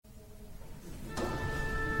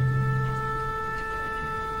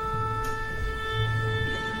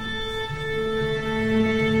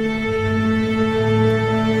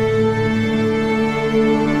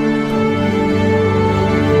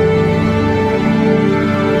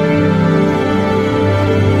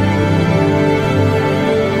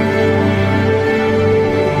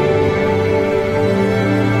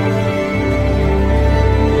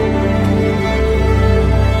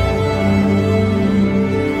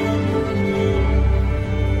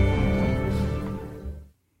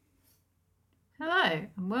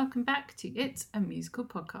welcome back to It's a Musical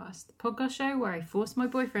Podcast, the podcast show where I force my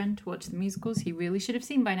boyfriend to watch the musicals he really should have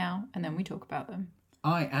seen by now, and then we talk about them.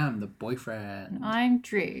 I am the boyfriend. And I'm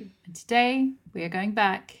Drew, and today we are going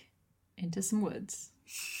back into some woods.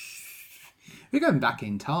 We're going back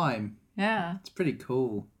in time. Yeah. It's pretty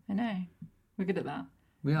cool. I know. We're good at that.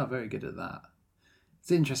 We are very good at that.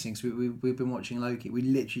 It's interesting because we've been watching Loki. We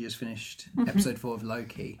literally just finished episode 4 of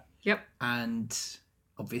Loki. Yep. And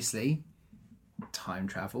obviously, time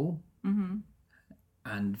travel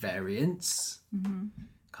and variance,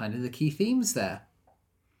 kind of the key themes there.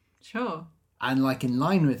 Sure. And like in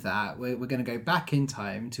line with that, we're going to go back in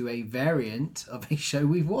time to a variant of a show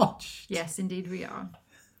we've watched. Yes, indeed we are.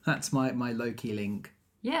 That's my Loki link.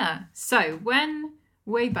 Yeah. So when,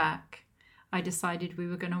 way back, I decided we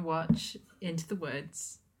were going to watch Into the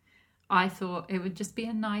Woods, I thought it would just be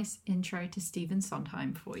a nice intro to Stephen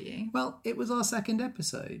Sondheim for you. Well, it was our second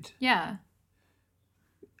episode. Yeah.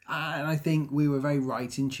 And I think we were very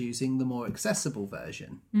right in choosing the more accessible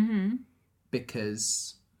version. Mm-hmm.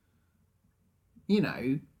 Because, you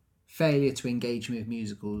know, failure to engage with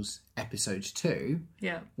musicals, episode 2.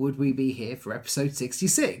 Yeah. Would we be here for episode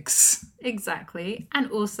 66? Exactly.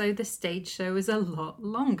 And also the stage show is a lot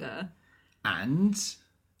longer. And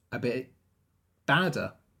a bit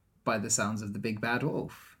badder by the sounds of the big bad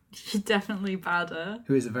wolf. Definitely badder.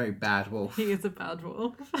 Who is a very bad wolf. He is a bad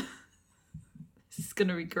wolf. This is going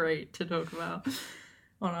to be great to talk about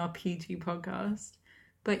on our PG podcast.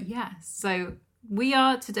 But yes, so we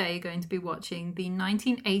are today going to be watching the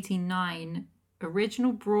 1989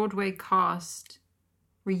 original Broadway cast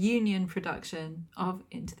reunion production of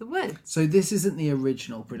Into the Woods. So this isn't the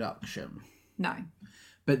original production. No.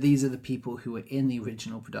 But these are the people who were in the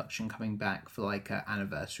original production coming back for like an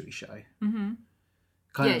anniversary show. Mm-hmm.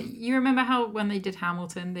 You remember how when they did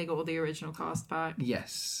Hamilton, they got all the original cast back?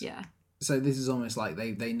 Yes. Yeah. So this is almost like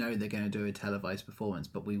they know they're going to do a televised performance,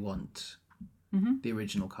 but we want the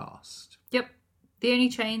original cast. Yep. The only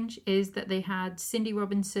change is that they had Cindy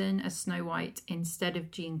Robinson as Snow White instead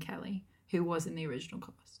of Gene Kelly, who was in the original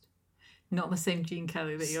cast. Not the same Gene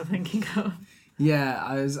Kelly that you're thinking of. Yeah,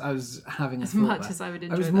 I was having a as thought much about. as I would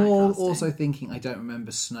enjoy. I was that more casting. also thinking I don't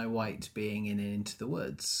remember Snow White being in Into the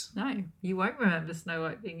Woods. No, you won't remember Snow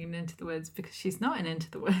White being in Into the Woods because she's not in Into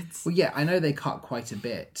the Woods. Well, yeah, I know they cut quite a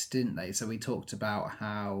bit, didn't they? So we talked about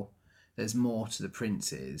how there's more to the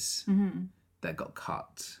princes that got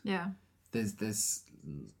cut. Yeah. There's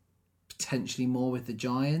potentially more with the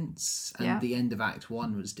giants, and the end of Act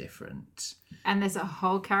 1 was different. And there's a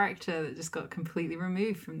whole character that just got completely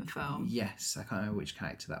removed from the film. Yes, I can't remember which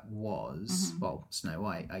character that was. Well, Snow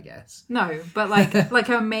White, I guess. No, but like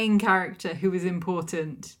a main character who was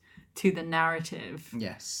important to the narrative.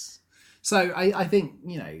 Yes. So I think,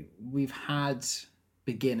 you know, we've had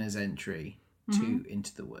beginner's entry to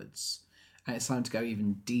Into the Woods, and it's time to go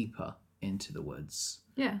even deeper into the woods.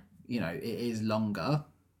 Yeah. You know, it is longer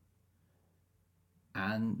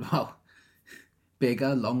and, well,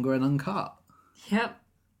 bigger, longer and uncut. Yep.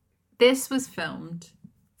 This was filmed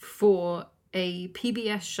for a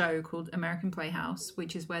PBS show called American Playhouse,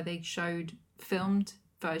 which is where they showed filmed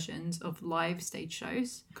versions of live stage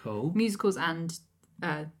shows. Cool. Musicals and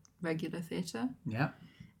regular theatre. Yeah.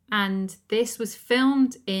 And this was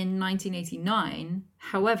filmed in 1989.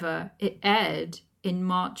 However, it aired in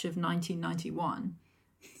March of 1991.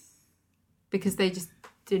 Because they just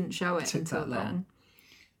didn't show it until then.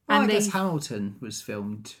 Well, I guess Hamilton was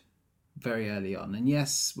filmed very early on. And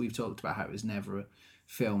yes, we've talked about how it was never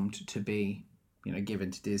filmed to be, you know,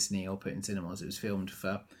 given to Disney or put in cinemas. It was filmed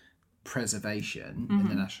for preservation in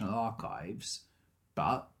the National Archives.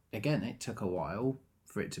 But again, it took a while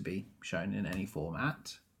for it to be shown in any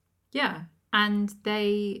format. Yeah. And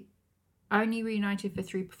they only reunited for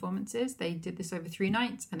 3 performances. They did this over 3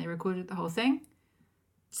 nights and they recorded the whole thing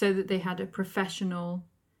so that they had a professional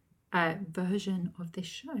version of this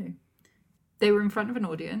show. They were in front of an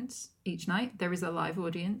audience each night. There is a live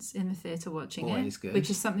audience in the theatre watching Always it, good. Which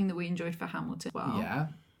is something that we enjoyed for Hamilton as well. Yeah.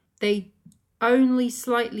 They only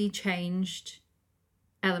slightly changed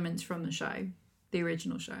elements from the show, the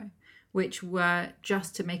original show, which were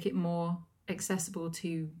just to make it more accessible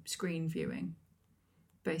to screen viewing,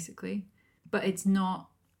 basically. But it's not...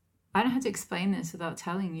 I don't know how to explain this without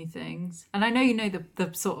telling you things. And I know you know the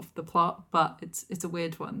sort of the plot, but it's a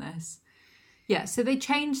weird one, this. Yeah, so they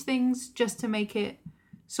changed things just to make it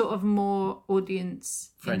sort of more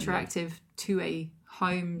audience friendly, interactive to a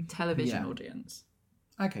home television audience.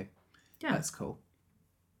 Okay. Yeah. That's cool.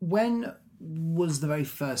 When was the very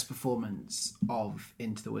first performance of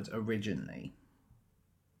Into the Woods originally?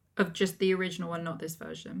 Of just the original one, not this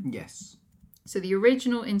version. Yes. So the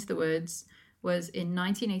original Into the Woods was in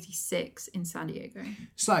 1986 in San Diego.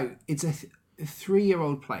 So it's a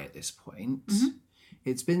 3-year-old play at this point.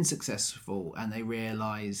 It's been successful and they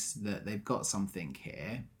realise that they've got something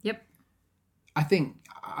here. Yep.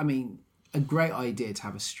 I mean, a great idea to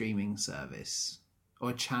have a streaming service,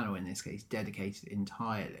 or a channel in this case, dedicated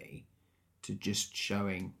entirely to just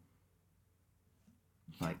showing,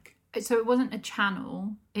 like... So it wasn't a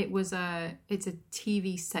channel, it's a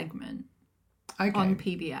TV segment on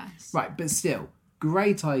PBS. Right, but still,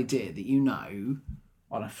 great idea that,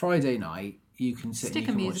 on a Friday night, you can sit and you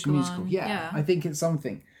can watch a musical. Yeah, I think it's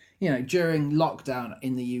something. During lockdown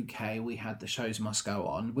in the UK, we had The Shows Must Go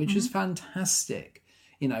On, which was fantastic.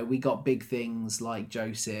 We got big things like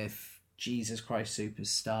Joseph, Jesus Christ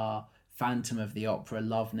Superstar, Phantom of the Opera,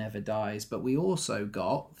 Love Never Dies, but we also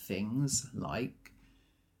got things like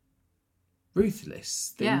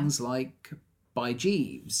Ruthless, things like By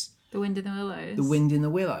Jeeves. The Wind in the Willows. The Wind in the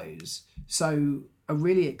Willows. So a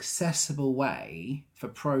really accessible way for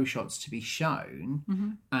pro shots to be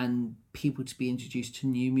shown and people to be introduced to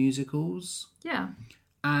new musicals. Yeah.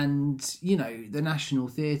 And, the National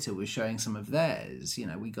Theatre was showing some of theirs.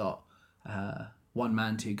 We got One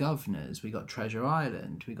Man, Two Governors. We got Treasure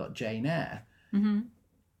Island. We got Jane Eyre. And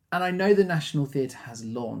I know the National Theatre has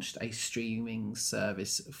launched a streaming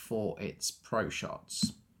service for its pro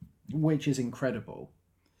shots, which is incredible.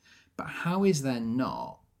 But how is there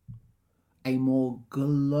not a more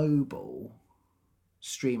global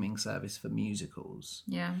streaming service for musicals?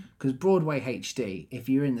 Yeah. Because Broadway HD, if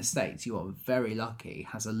you're in the States, you are very lucky,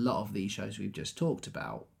 has a lot of these shows we've just talked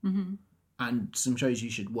about. And some shows you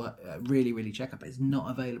should really, really check out, but it's not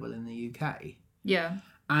available in the UK. Yeah.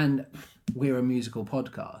 And we're a musical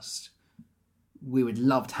podcast. We would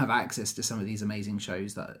love to have access to some of these amazing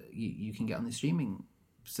shows that you can get on the streaming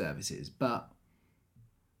services. But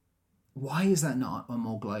why is that not a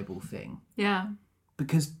more global thing? Yeah.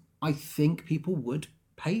 Because I think people would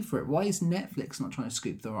pay for it. Why is Netflix not trying to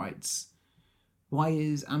scoop the rights? Why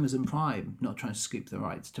is Amazon Prime not trying to scoop the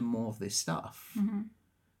rights to more of this stuff?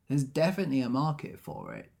 There's definitely a market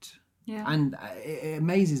for it. Yeah. And it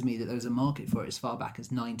amazes me that there was a market for it as far back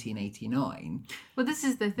as 1989. Well, this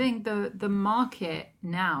is the thing. The market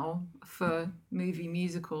now for movie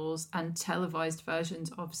musicals and televised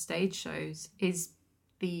versions of stage shows is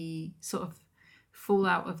the sort of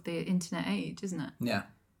fallout of the internet age, isn't it? Yeah.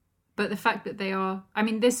 But the fact that they are... I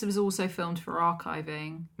mean, this was also filmed for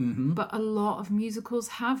archiving, but a lot of musicals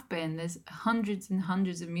have been. There's hundreds and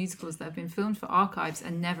hundreds of musicals that have been filmed for archives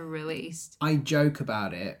and never released. I joke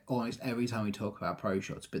about it almost every time we talk about pro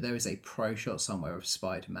shots, but there is a pro shot somewhere of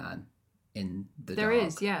Spider-Man in the There dark.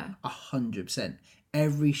 is, yeah. 100%.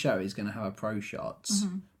 Every show is going to have a pro shots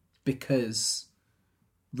because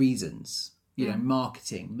reasons,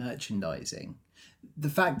 marketing, merchandising. The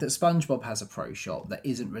fact that SpongeBob has a pro shot that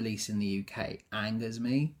isn't released in the UK angers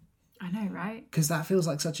me. I know, right? Because that feels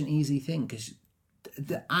like such an easy thing. Because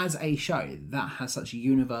as a show that has such a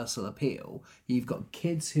universal appeal, you've got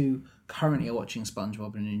kids who currently are watching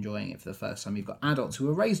SpongeBob and enjoying it for the first time. You've got adults who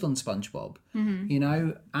are raised on SpongeBob,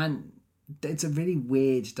 and it's a really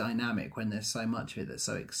weird dynamic when there's so much of it that's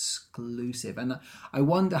so exclusive. And I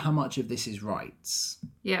wonder how much of this is rights.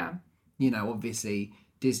 Yeah. Obviously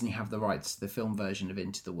Disney have the rights to the film version of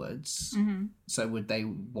Into the Woods. So would they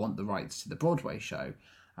want the rights to the Broadway show?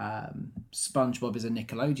 SpongeBob is a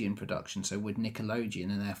Nickelodeon production, so would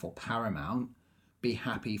Nickelodeon and therefore Paramount be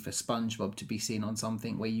happy for SpongeBob to be seen on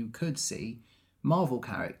something where you could see Marvel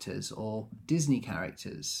characters or Disney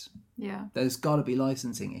characters? Yeah. There's got to be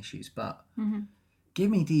licensing issues, but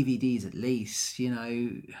give me DVDs at least,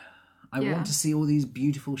 I want to see all these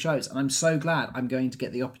beautiful shows, and I'm so glad I'm going to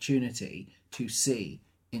get the opportunity to see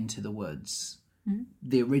Into the Woods,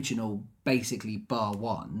 the original, basically bar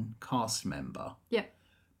one cast member. Yeah.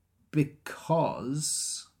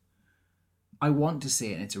 Because I want to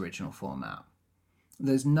see it in its original format.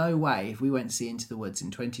 There's no way if we went to see Into the Woods in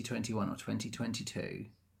 2021 or 2022,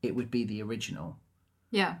 it would be the original.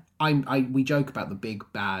 Yeah. We joke about the big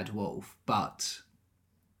bad wolf, but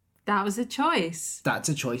that was a choice. That's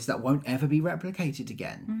a choice that won't ever be replicated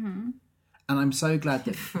again. And I'm so glad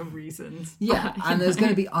that... For reasons. Yeah, and there's going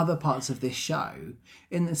to be other parts of this show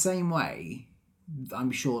in the same way,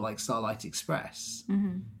 I'm sure, like Starlight Express.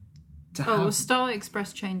 Starlight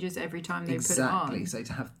Express changes every time they put it on. Exactly. So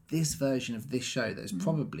to have this version of this show that's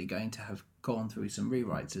probably going to have gone through some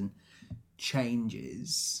rewrites and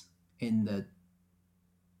changes in the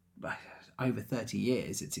over 30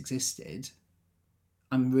 years it's existed,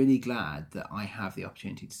 I'm really glad that I have the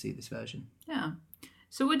opportunity to see this version. Yeah.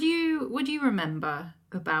 So what do you remember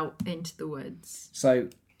about Into the Woods? So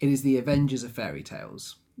it is the Avengers of fairy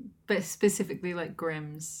tales. But specifically like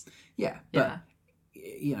Grimm's. Yeah, but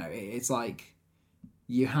you know, it's like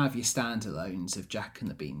you have your standalones of Jack and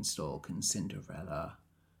the Beanstalk and Cinderella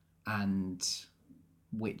and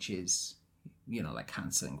witches, you know, like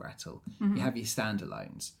Hansel and Gretel. You have your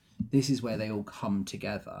standalones. This is where they all come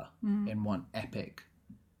together in one epic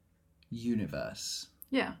universe.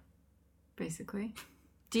 Yeah, basically.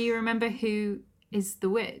 Do you remember who is the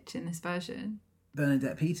witch in this version?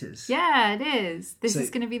 Bernadette Peters. Yeah, it is. This is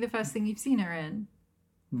going to be the first thing you've seen her in.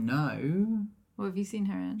 No. What have you seen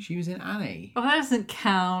her in? She was in Annie. Oh, that doesn't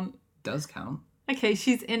count. Does count. Okay,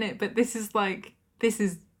 she's in it, but this is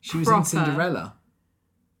She was in Cinderella.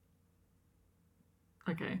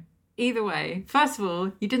 Okay. Either way, first of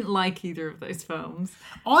all, you didn't like either of those films.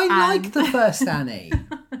 I liked the first Annie.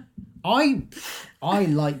 I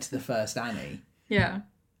liked the first Annie. Yeah.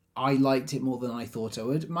 I liked it more than I thought I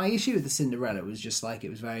would. My issue with the Cinderella was just like it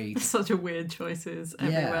was very such a weird choices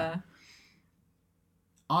everywhere.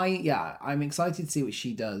 I'm excited to see what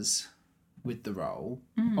she does with the role.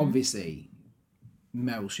 Obviously,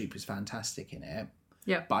 Meryl Streep was fantastic in it.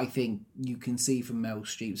 Yeah. But I think you can see from Meryl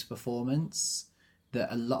Streep's performance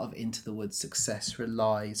that a lot of Into the Woods' success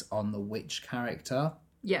relies on the witch character.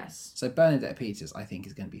 Yes. So Bernadette Peters, I think,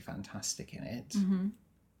 is going to be fantastic in it.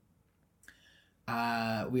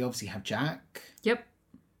 We obviously have Jack. Yep.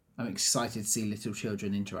 I'm excited to see little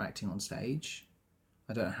children interacting on stage.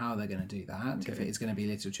 I don't know how they're going to do that. Okay. If it is going to be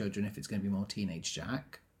little children, if it's going to be more teenage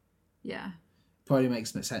Jack. Yeah. Probably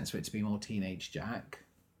makes sense for it to be more teenage Jack.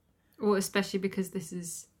 Well, especially because this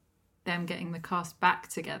is them getting the cast back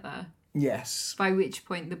together. Yes. By which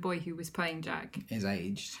point the boy who was playing Jack has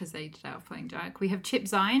aged out of playing Jack. We have Chip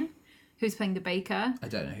Zien, who's playing the baker. I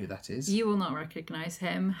don't know who that is. You will not recognise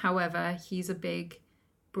him. However, he's a big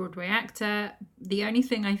Broadway actor. The only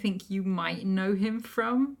thing I think you might know him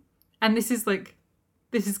from, and this is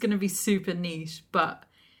going to be super niche, but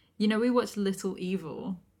you know, we watched Little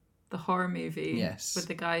Evil, the horror movie. Yes. With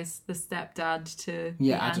the stepdad to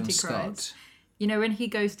the Adam Antichrist. Scott. You know, when he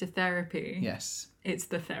goes to therapy. Yes. It's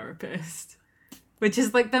the therapist, which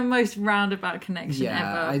is like the most roundabout connection ever.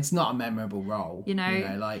 Yeah, it's not a memorable role. You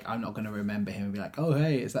know, like I'm not going to remember him and be like, oh,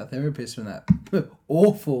 hey, it's that therapist from that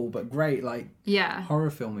awful but great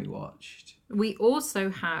horror film we watched. We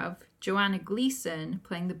also have Joanna Gleason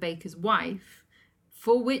playing the baker's wife,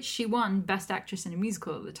 for which she won Best Actress in a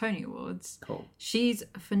Musical at the Tony Awards. Cool. She's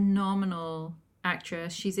a phenomenal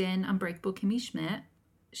actress. She's in Unbreakable Kimmy Schmidt.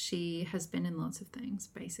 She has been in lots of things,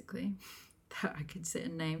 basically, that I could sit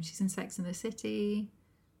and name. She's in Sex and the City.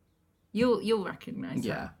 You'll recognise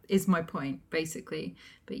her, is my point, basically.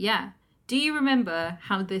 But yeah, do you remember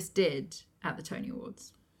how this did at the Tony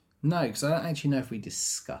Awards? No, because I don't actually know if we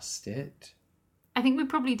discussed it. I think we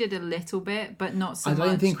probably did a little bit, but not so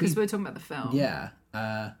much, because we were talking about the film. Yeah.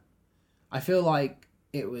 I feel like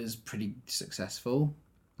it was pretty successful.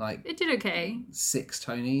 Like it did okay. 6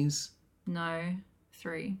 Tonys? No,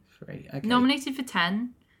 3. 3, okay. Nominated for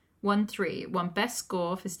 10. Won 3. Won Best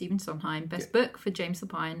Score for Stephen Sondheim, Best Book for James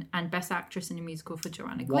Lapine, and Best Actress in a Musical for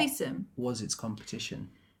Joanna Gleason. What was its competition?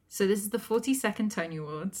 So this is the 42nd Tony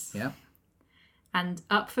Awards. Yeah. And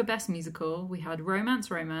up for Best Musical, we had Romance,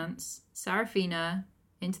 Sarafina,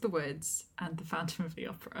 Into the Woods, and The Phantom of the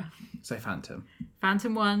Opera. So Phantom.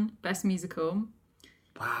 Phantom won Best Musical.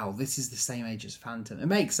 Wow, this is the same age as Phantom. It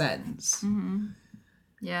makes sense. Mm-hmm.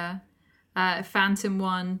 Yeah. Phantom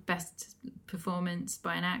won Best Performance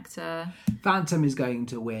by an Actor. Phantom is going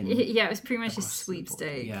to win. Yeah, it was pretty much a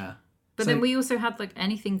sweepstake. Yeah. But then we also had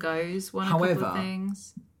Anything Goes, won a couple of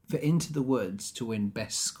things. For Into the Woods to win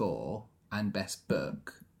Best Score and Best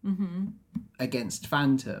Book against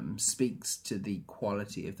Phantom speaks to the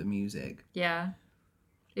quality of the music. Yeah,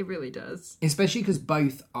 it really does. Especially because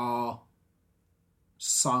both are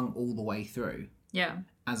sung all the way through. Yeah.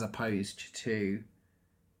 As opposed to,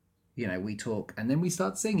 you know, we talk and then we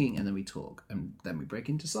start singing and then we talk and then we break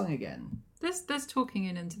into song again. There's talking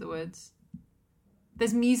in Into the Woods.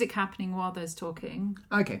 There's music happening while there's talking.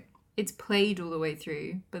 Okay. It's played all the way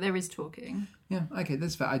through, but there is talking. Yeah, okay,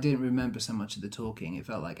 that's fair. I didn't remember so much of the talking. It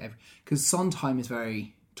felt like... Because Sondheim is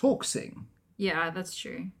very talk-sing. Yeah, that's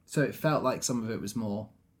true. So it felt like some of it was more...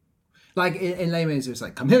 Like, in Les Mis, it was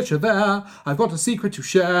like, come here, Javert, I've got a secret to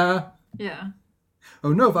share. Yeah.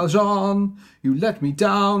 Oh no, Valjean, you let me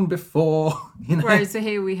down before. You know? Whereas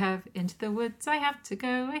here we have Into the Woods, I have to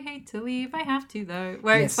go, I hate to leave, I have to though.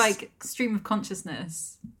 Where it's like stream of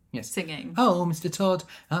consciousness. Yes. Singing. Oh, Mr. Todd,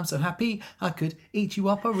 I'm so happy I could eat you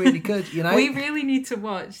up. I really could, you know. We really need to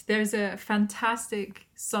watch. There's a fantastic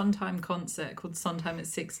Sondheim concert called Sondheim at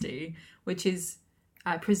 60, which is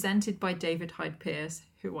presented by David Hyde Pierce,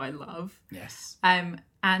 who I love. Yes.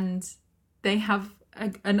 And they have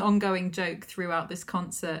an ongoing joke throughout this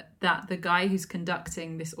concert that the guy who's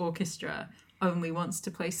conducting this orchestra only wants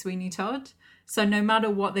to play Sweeney Todd. So no matter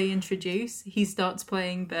what they introduce, he starts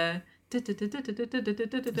playing the... It's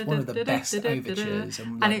one of the best overtures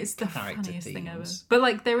and it's the funniest thing ever. But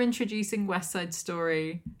like they're introducing West Side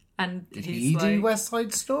Story, and did he do West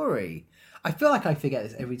Side Story? I feel like I forget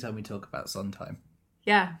this every time we talk about Sondheim.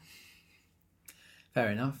 Yeah.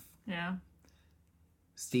 Fair enough. Yeah.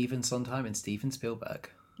 Stephen Sondheim and Steven Spielberg.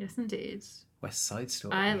 Yes, indeed. West Side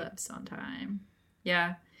Story. I love Sondheim.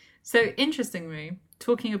 Yeah. So interestingly,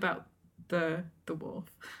 talking about the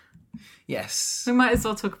wolf. Yes. We might as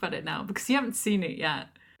well talk about it now because you haven't seen it yet.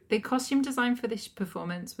 The costume design for this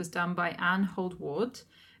performance was done by Anne Holdward.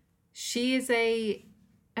 She is a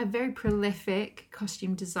very prolific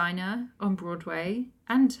costume designer on Broadway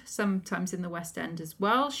and sometimes in the West End as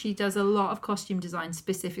well. She does a lot of costume design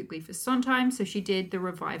specifically for Sondheim. So she did the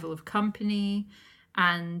Revival of Company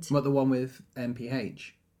and... What, the one with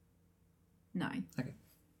MPH? No. Okay.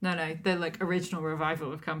 No, the like original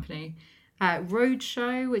Revival of Company.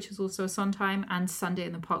 Roadshow, which was also a Sondheim, and Sunday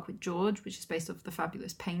in the Park with George, which is based off The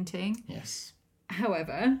Fabulous Painting. Yes.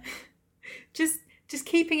 However, just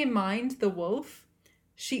keeping in mind the wolf,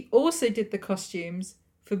 she also did the costumes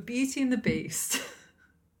for Beauty and the Beast.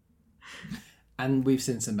 And we've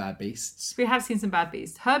seen some Bad Beasts. We have seen some Bad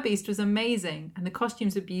Beasts. Her Beast was amazing, and the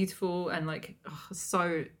costumes are beautiful and like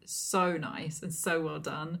so nice and so well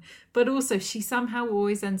done. But also, she somehow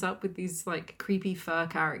always ends up with these like creepy fur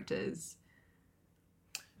characters.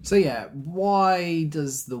 So yeah, why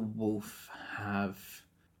does the wolf have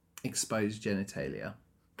exposed genitalia?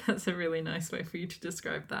 That's a really nice way for you to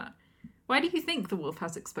describe that. Why do you think the wolf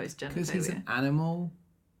has exposed genitalia? Because he's an animal.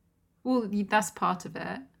 Well, that's part of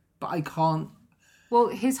it. But I can't... Well,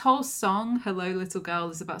 his whole song, Hello Little Girl,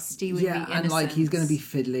 is about stealing the innocence. Yeah, and like he's going to be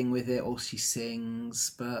fiddling with it or she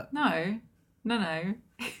sings, but... No.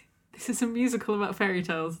 This is a musical about fairy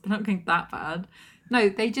tales. They're not going that bad. No,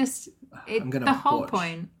 they just... the whole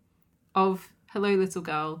point of Hello Little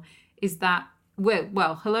Girl is that,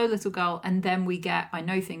 well, Hello Little Girl, and then we get I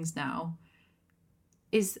Know Things Now,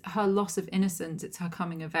 is her loss of innocence. It's her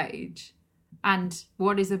coming of age. And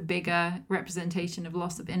what is a bigger representation of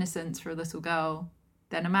loss of innocence for a little girl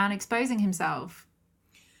than a man exposing himself?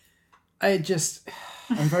 I'm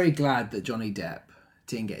very glad that Johnny Depp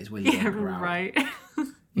didn't get his Willy Wonka out. Right.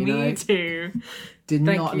 Me too. Did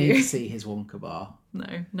not need to see his Wonka bar.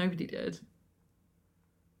 No, nobody did.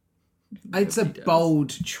 It's a bold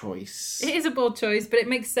choice. It is a bold choice, but it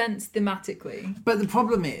makes sense thematically. But the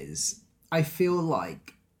problem is, I feel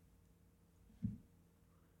like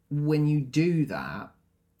when you do that,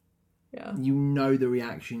 you know the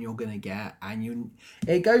reaction you're going to get, and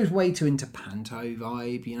it goes way too into panto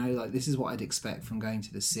vibe, like this is what I'd expect from going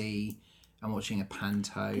to the sea and watching a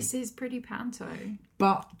panto. This is pretty panto.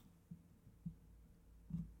 But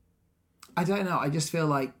I don't know, I just feel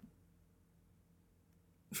like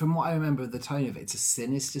from what I remember of the tone of it, it's a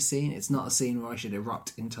sinister scene. It's not a scene where I should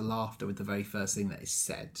erupt into laughter with the very first thing that is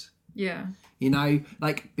said. Yeah.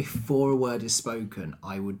 Like before a word is spoken,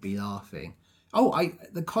 I would be laughing.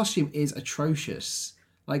 The costume is atrocious.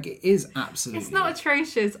 Like it is absolutely... It's not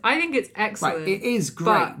atrocious. I think it's excellent. Right, it is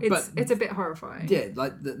great. But it's a bit horrifying. Yeah,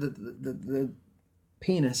 like the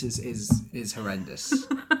penis is horrendous.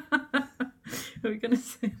 Are we going to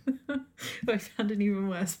say... I found an even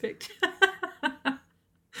worse picture.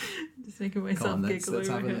 Just making myself giggle. Let's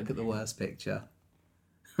have a look at the worst picture.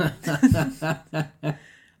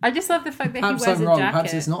 I just love the fact that Perhaps he wears I'm a wrong. jacket.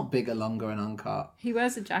 Perhaps it's not bigger, longer, and uncut. He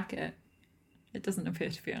wears a jacket. It doesn't appear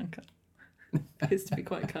to be uncut. It appears to be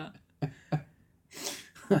quite cut.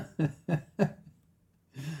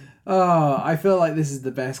 I feel like this is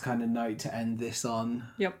the best kind of note to end this on.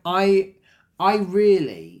 Yep. I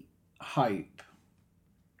really hope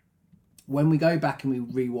when we go back and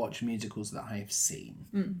we rewatch musicals that I have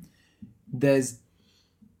seen, there's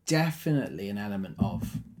definitely an element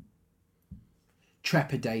of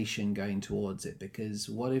trepidation going towards it, because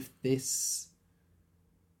what if this,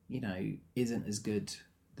 isn't as good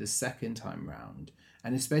the second time round?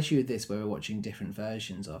 And especially with this, where we're watching different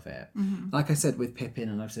versions of it. Mm-hmm. Like I said with Pippin,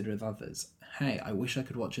 and I've said with others, hey, I wish I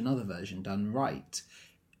could watch another version done right.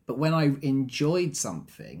 But when I enjoyed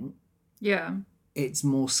something, it's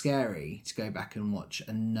more scary to go back and watch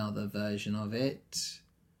another version of it.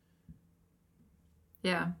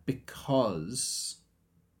 Yeah. Because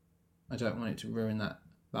I don't want it to ruin that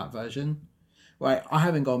version. Right, I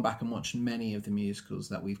haven't gone back and watched many of the musicals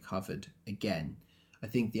that we've covered again. I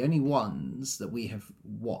think the only ones that we have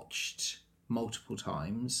watched multiple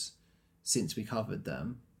times since we covered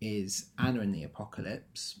them is Anna and the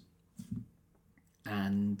Apocalypse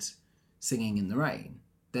and Singing in the Rain.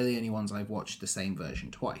 They're the only ones I've watched the same version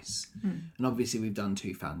twice. And obviously we've done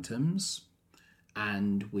Two Phantoms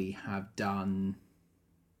and we have done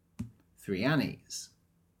Three Annies.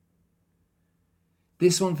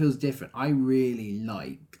 This one feels different. I really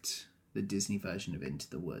liked the Disney version of Into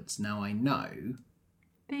the Woods. Now I know...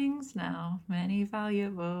 Things now, many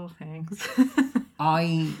valuable things.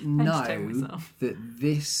 I know that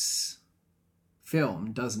this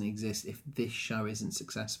film doesn't exist if this show isn't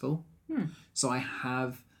successful. So I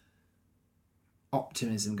have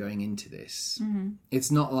optimism going into this.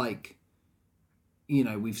 It's not like, you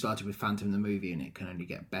know, we've started with Phantom the movie and it can only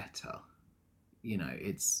get better. You know,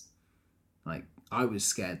 it's like, I was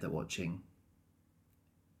scared that watching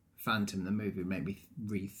Phantom the movie would make me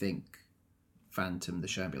rethink Phantom the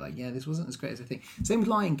show and be like, yeah, this wasn't as great as I think. Same with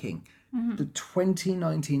Lion King. The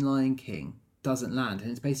 2019 Lion King doesn't land,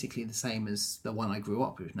 and it's basically the same as the one I grew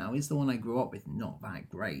up with. Now, is the one I grew up with not that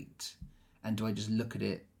great? And do I just look at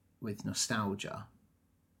it with nostalgia?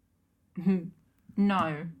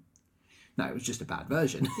 No. No, it was just a bad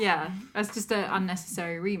version. Yeah, it's just an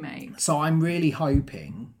unnecessary remake. So I'm really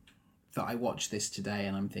hoping that I watch this today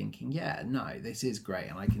and I'm thinking, yeah, no, this is great,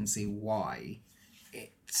 and I can see why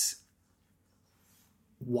it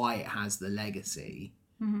has the legacy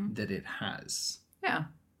that it has. Yeah.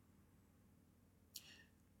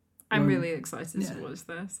 I'm really excited to watch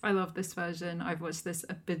this. I love this version. I've watched this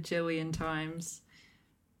a bajillion times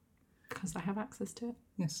because I have access to it.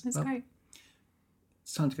 Yes. It's great.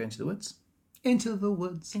 It's time to go into the woods. Into the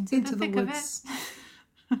woods. Into the woods.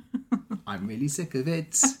 I'm really sick of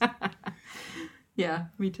it. Yeah,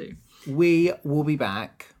 me too. We will be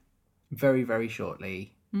back very, very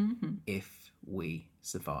shortly if we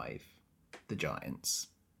survive the giants.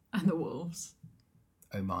 And the wolves.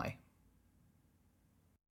 Oh my.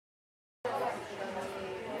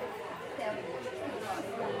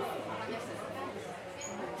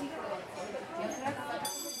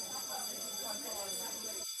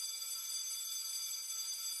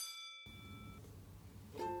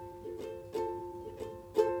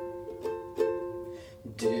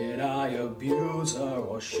 Did I abuse her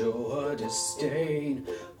or show her disdain?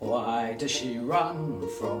 Why does she run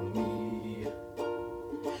from me?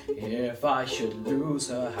 If I should lose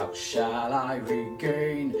her, how shall I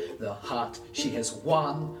regain the heart she has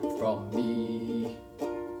won from me?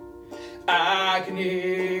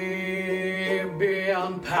 Agony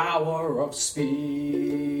beyond power of speech,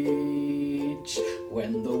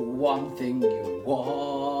 when the one thing you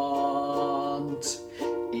want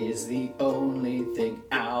is the only thing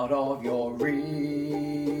out of your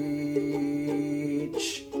reach.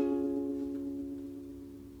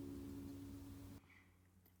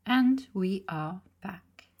 And we are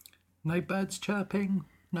back. No birds chirping,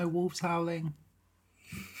 no wolves howling.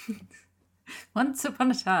 Once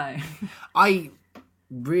upon a time. I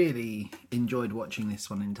really enjoyed watching this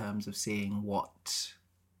one in terms of seeing what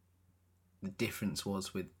the difference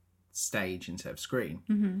was with stage instead of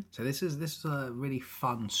screen. So this is a really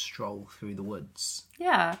fun stroll through the woods.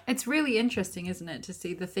 Yeah, it's really interesting, isn't it, to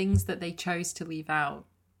see the things that they chose to leave out.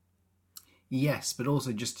 Yes, but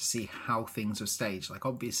also just to see how things are staged. Like,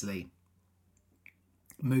 obviously,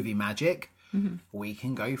 movie magic, we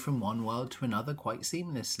can go from one world to another quite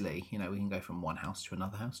seamlessly. You know, we can go from one house to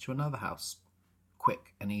another house to another house.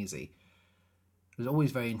 Quick and easy. I was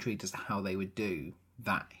always very intrigued as to how they would do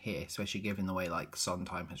that here, especially given the way, like,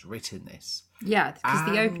 Sondheim has written this. Yeah,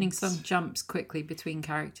 because the opening song jumps quickly between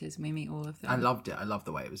characters and we meet all of them. I loved it. I loved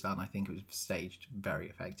the way it was done. I think it was staged very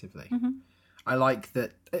effectively. I like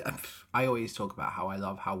that. I always talk about how I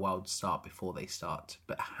love how worlds start before they start,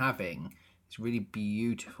 but having this really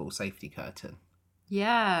beautiful safety curtain,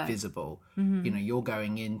 visible. You know, you're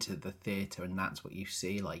going into the theatre and that's what you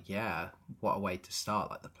see. Like, yeah, what a way to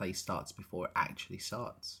start. Like, the play starts before it actually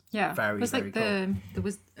starts. Yeah, very, it was very like cool.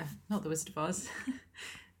 not the Wizard of Oz,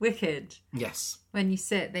 Wicked. Yes, When you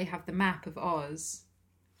sit, they have the map of Oz,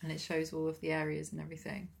 and it shows all of the areas and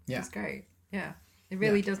everything. Yeah. It's great. Yeah. It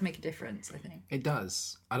really does make a difference, I think. it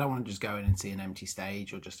does. I don't want to just go in and see an empty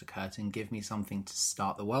stage or just a curtain. Give me something to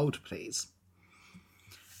start the world, please.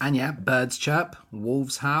 And yeah, birds chirp,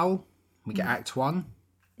 wolves howl. We get Act 1.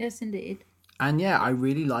 Yes, indeed. And yeah, I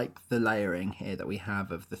really like the layering here that we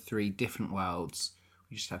have of the three different worlds.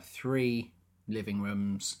 We just have 3 living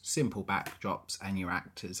rooms, simple backdrops, and your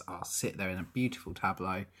actors are sit there in a beautiful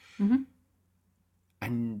tableau.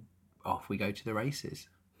 And off we go to the races.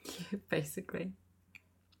 Basically.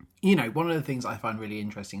 You know, one of the things I find really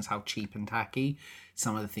interesting is how cheap and tacky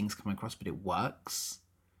some of the things come across, but it works.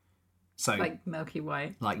 So Like Milky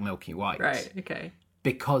White. like Milky White. Right, okay.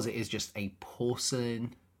 Because it is just a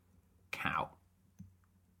porcelain cow.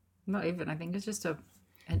 Not even. I think it's just a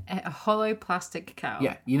hollow plastic cow.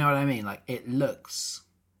 Yeah, you know what I mean? Like, it looks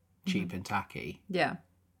cheap and tacky, Yeah.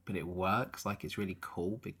 but it works. Like, it's really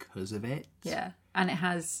cool because of it. Yeah. And it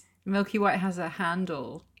has... Milky White has a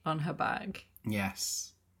handle on her bag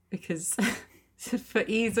Yes. because... for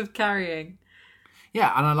ease of carrying.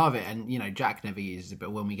 Yeah, and I love it. And, you know, Jack never uses it,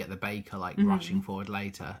 but when we get the baker, like, rushing forward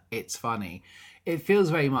later, it's funny. It feels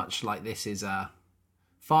very much like this is a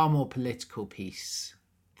far more political piece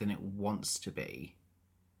than it wants to be.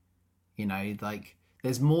 You know, like,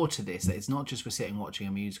 there's more to this. It's not just we're sitting watching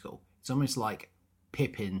a musical. It's almost like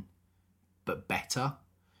Pippin, but better.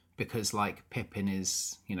 Because, like, Pippin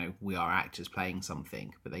is, you know, we are actors playing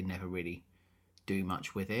something, but they never really do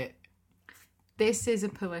much with it. This is a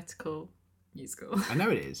political musical. I know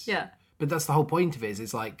it is. Yeah. But that's the whole point of it, is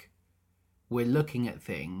it's like we're looking at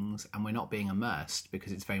things and we're not being immersed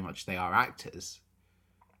because it's very much they are actors.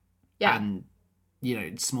 Yeah. And, you know,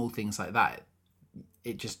 small things like that,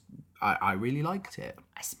 it just, I really liked it.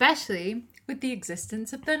 Especially with the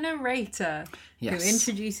existence of the narrator, Yes. who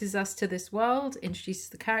introduces us to this world, introduces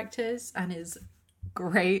the characters, and is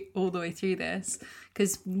great all the way through this.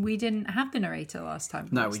 Because we didn't have the narrator last time.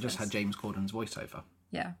 No, we just had James Corden's voiceover.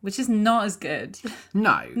 Yeah, which is not as good.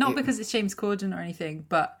 No. Not because it's James Corden or anything,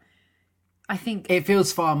 but I think... It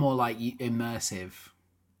feels far more like immersive.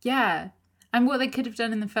 Yeah. And what they could have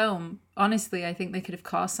done in the film, honestly, I think they could have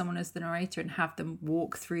cast someone as the narrator and have them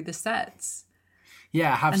walk through the sets.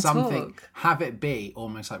 Yeah, have And something, talk. have it be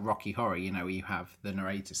almost like Rocky Horror, you know, where you have the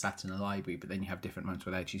narrator sat in a library, but then you have different moments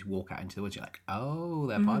where they actually walk out into the woods. You're like, oh,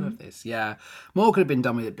 they're part of this. Yeah, more could have been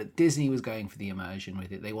done with it, but Disney was going for the immersion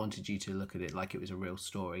with it. They wanted you to look at it like it was a real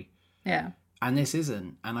story. Yeah. And this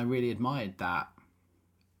isn't, and I really admired that.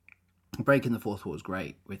 Breaking the fourth wall was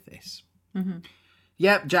great with this. Mm-hmm.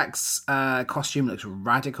 Yep, Jack's costume looks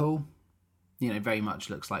radical. You know, very much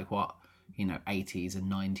looks like what, you know, 80s and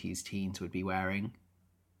 90s teens would be wearing.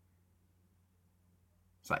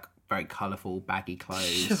 It's like very colourful, baggy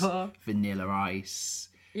clothes, Sure. vanilla ice.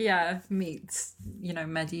 Yeah, meets,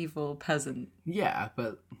 medieval peasant. Yeah,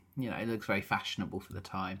 but, you know, it looks very fashionable for the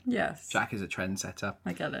time. Yes. Jack is a trendsetter.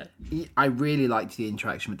 I get it. I really liked the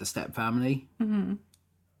interaction with the step family. Mm-hmm.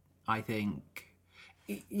 I think,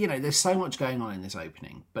 you know, there's so much going on in this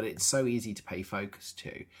opening, but it's so easy to pay focus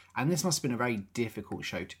to. And this must have been a very difficult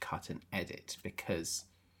show to cut and edit because...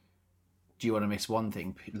 Do you want to miss one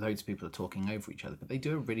thing? Loads of people are talking over each other, but they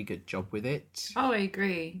do a really good job with it. Oh, I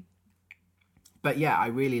agree. But yeah, I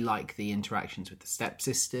really like the interactions with the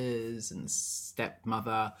stepsisters and the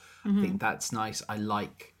stepmother. I think that's nice. I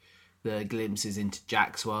like the glimpses into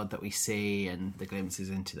Jack's world that we see and the glimpses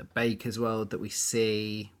into the baker's world that we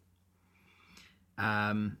see.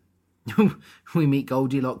 We meet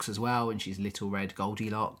Goldilocks as well, and she's Little Red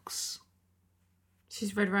Goldilocks.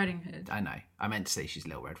 She's Red Riding Hood. I know. I meant to say she's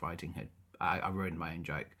Little Red Riding Hood. I ruined my own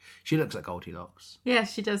joke. She looks like Goldilocks. Yeah,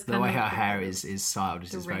 she does. The way her hair is styled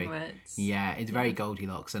is the very, ringlets. yeah, it's very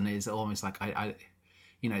Goldilocks, and it's almost like I,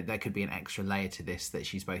 you know, there could be an extra layer to this that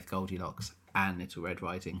she's both Goldilocks and Little Red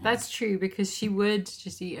Riding Hood. That's true because she would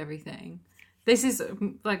just eat everything. This is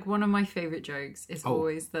like one of my favourite jokes. Is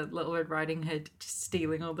always the Little Red Riding Hood just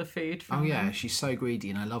stealing all the food from Oh yeah, her. she's so greedy,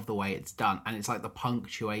 and I love the way it's done, and it's like the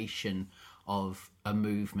punctuation of a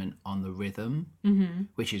movement on the rhythm,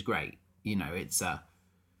 which is great. You know, it's I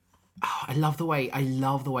love the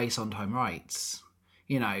way Sondheim writes.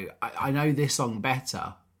 You know, I know this song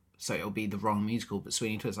better, so it'll be the wrong musical, but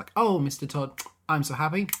Sweeney Todd's like, oh, Mr. Todd, I'm so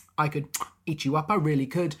happy, I could eat you up, I really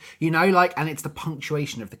could. You know, like, and it's the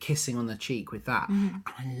punctuation of the kissing on the cheek with that. And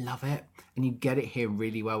I love it. And you get it here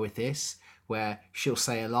really well with this, where she'll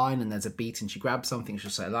say a line and there's a beat and she grabs something,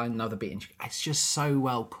 she'll say a line, another beat, and it's just so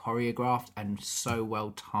well choreographed and so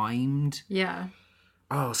well timed. Yeah.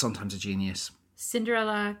 Oh, sometimes a genius.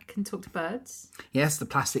 Cinderella can talk to birds. Yes, the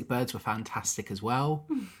plastic birds were fantastic as well.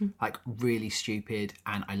 Like, really stupid,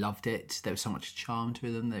 and I loved it. There was so much charm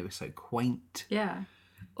to them. They were so quaint. Yeah.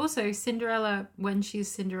 Also, Cinderella, when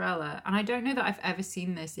she's Cinderella, and I don't know that I've ever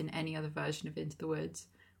seen this in any other version of Into the Woods,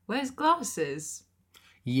 wears glasses.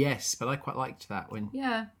 Yes, but I quite liked that when...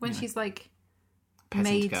 Yeah, when she's like Peasant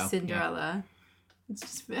made girl, Cinderella. Yeah. It's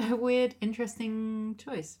just a weird, interesting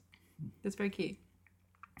choice. That's very cute.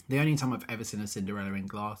 The only time I've ever seen a Cinderella in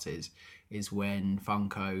glasses is when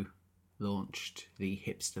Funko launched the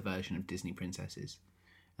hipster version of Disney princesses.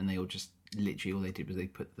 And they all just, literally all they did was they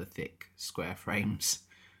put the thick square frames.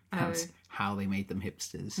 That's how they made them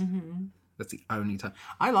hipsters. That's the only time.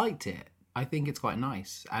 I liked it. I think it's quite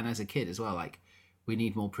nice. And as a kid as well, like, we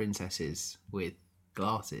need more princesses with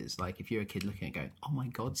glasses. Like, if you're a kid looking at it going, oh my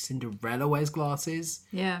God, Cinderella wears glasses.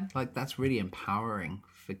 Yeah. Like, that's really empowering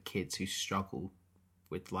for kids who struggle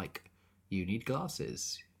with, like, you need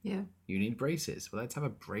glasses. Yeah. You need braces. Well, let's have a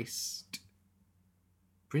braced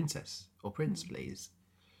princess or prince, please.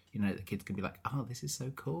 You know, the kids can be like, oh, this is so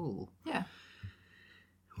cool. Yeah.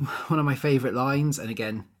 One of my favourite lines, and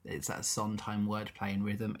again, it's that Sondheim wordplay and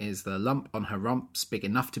rhythm, is the lump on her rump's big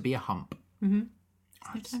enough to be a hump. Mm-hmm.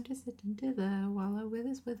 No time to sit and dither while I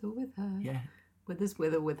withers wither with her. Yeah. Withers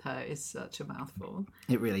wither with her is such a mouthful.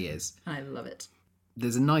 It really is. And I love it.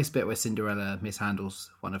 There's a nice bit where Cinderella mishandles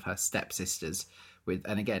one of her stepsisters with,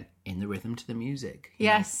 and again, in the rhythm to the music.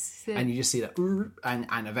 Yes. And you just see that,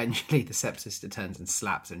 and eventually the stepsister turns and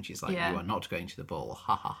slaps her, and she's like, you are not going to the ball.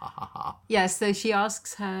 Ha ha ha ha ha. Yeah, so she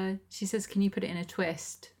asks her, she says, can you put it in a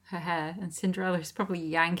twist, her hair? And Cinderella is probably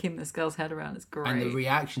yanking this girl's head around. It's great. And the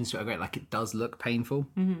reactions to it are great. Like, it does look painful.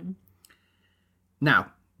 Mm-hmm.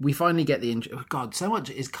 Now, we finally get the intro. Oh God, so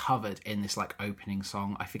much is covered in this, like, opening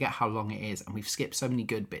song. I forget how long it is, and we've skipped so many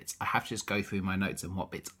good bits. I have to just go through my notes and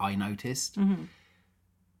what bits I noticed. Mm-hmm.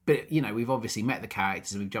 But, you know, we've obviously met the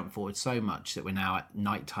characters, and we've jumped forward so much that we're now at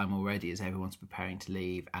night time already as everyone's preparing to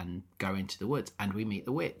leave and go into the woods, and we meet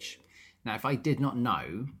the witch. Now, if I did not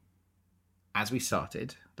know, as we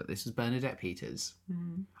started, that this was Bernadette Peters,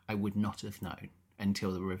 I would not have known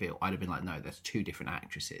until the reveal. I'd have been like, no, there's two different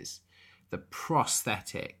actresses. The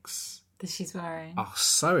prosthetics that she's wearing are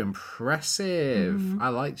so impressive. I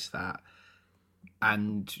liked that.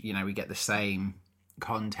 And, you know, we get the same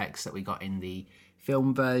context that we got in the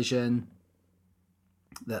film version,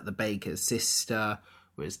 that the baker's sister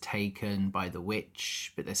was taken by the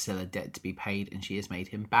witch, but there's still a debt to be paid, and she has made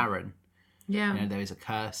him barren. Yeah. You know, there is a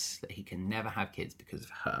curse that he can never have kids because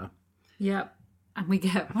of her. Yep. And we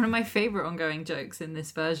get one of my favourite ongoing jokes in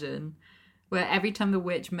this version, where every time the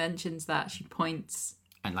witch mentions that, she points.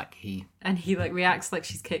 And he like reacts like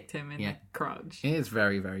she's kicked him in the crotch. It is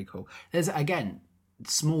very, very cool. There's, again,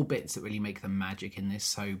 small bits that really make the magic in this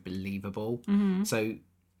so believable. Mm-hmm. So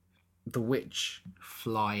the witch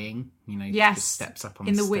flying, you know, just steps up on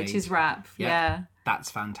in the the stage. witch's rap. Yeah. That's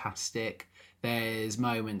fantastic. There's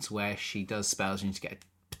moments where she does spells and you just get a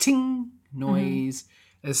pa-ting noise.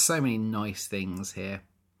 There's so many nice things here.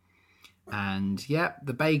 And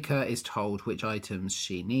the baker is told which items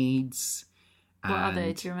she needs. What are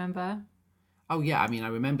they? Do you remember? Oh, yeah. I mean, I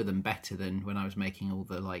remember them better than when I was making all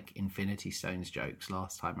the, like, Infinity Stones jokes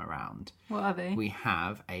last time around. What are they? We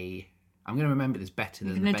have I'm going to remember this better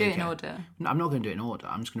than the baker. You're going to do it in order? No, I'm not going to do it in order.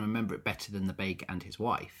 I'm just going to remember it better than the baker and his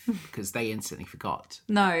wife, because they instantly forgot.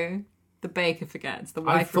 No, the baker forgets. The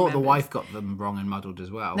wife I thought remembers. the wife got them wrong and muddled as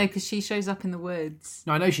well. No, because she shows up in the woods.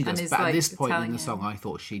 No, I know she does, but at this point in telling the song, I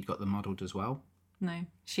thought she'd got them muddled as well. No,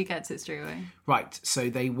 she gets it straight away. Right, so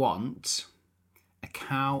they want a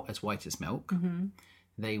cow as white as milk. Mm-hmm.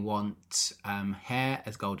 They want hair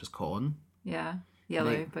as gold as corn. Yeah,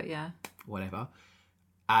 yellow, but yeah. Whatever.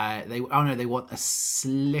 They want a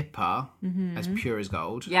slipper as pure as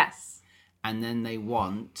gold. Yes. And then they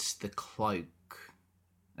want the cloak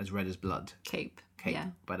as red as blood. Cape,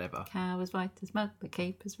 yeah. Whatever. Cow is white as milk, the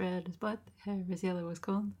cape is red as blood, the hair is yellow as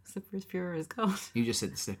corn, the slipper is pure as gold. You just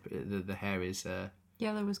said the slipper, the hair is...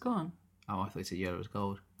 yellow as corn. Oh, I thought you said yellow as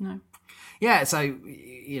gold. No. Yeah, so,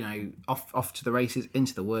 you know, off to the races,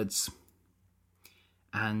 into the woods.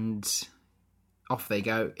 And off they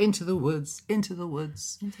go, into the woods, into the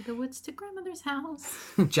woods. Into the woods to grandmother's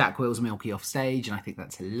house. Jack wheels Milky off stage, and I think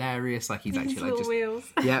that's hilarious. Like, he's actually like just... wheels.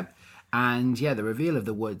 Yep. And yeah, the reveal of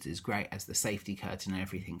the woods is great as the safety curtain and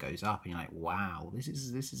everything goes up, and you're like, wow, this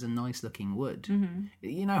is a nice looking wood. Mm-hmm.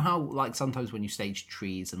 You know how, like, sometimes when you stage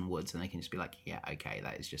trees and woods and they can just be like, yeah, okay,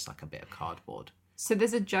 that is just like a bit of cardboard. So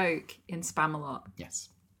there's a joke in Spamalot. Yes.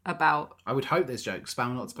 About... I would hope there's jokes.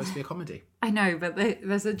 Spamalot's supposed to be a comedy. I know, but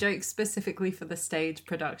there's a joke specifically for the stage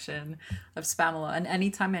production of Spamalot, and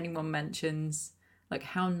anytime anyone mentions, like,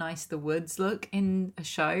 how nice the woods look in a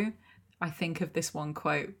show, I think of this one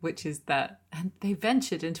quote, which is that, and they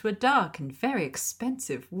ventured into a dark and very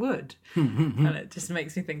expensive wood. And it just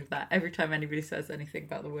makes me think of that every time anybody says anything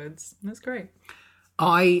about the woods. That's great.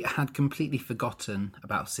 I had completely forgotten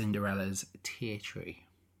about Cinderella's tear tree.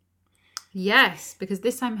 Yes, because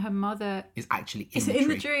this time her mother is actually in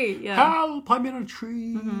the tree. Yeah. Help, I'm in a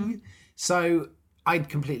tree. Mm-hmm. So I'd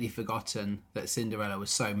completely forgotten that Cinderella was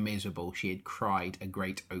so miserable she had cried a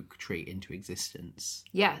great oak tree into existence.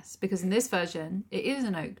 Yes, because in this version, it is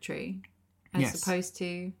an oak tree as opposed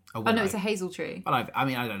to... Oh, no, it's a hazel tree. But I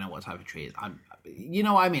don't know what type of tree it is. you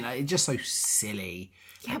know what I mean? Like, it's just so silly.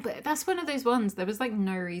 Yeah, but that's one of those ones. There was like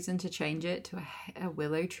no reason to change it to a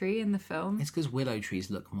willow tree in the film. It's because willow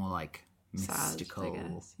trees look more like mystical. Sad,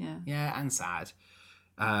 I guess. Yeah. Yeah, and sad.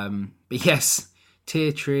 But yes,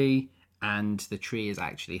 Tear Tree, and the tree is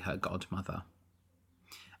actually her godmother.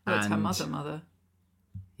 Oh, it's her And- mother.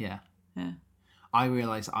 Yeah. Yeah. I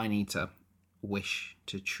realise I need to wish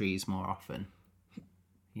to trees more often.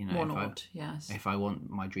 You know, Yes. if I want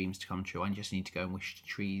my dreams to come true, I just need to go and wish to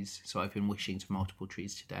trees. So I've been wishing to multiple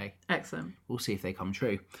trees today. Excellent. We'll see if they come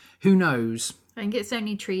true. Who knows? I think it's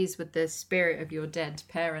only trees with the spirit of your dead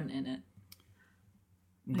parent in it.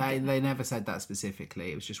 They never said that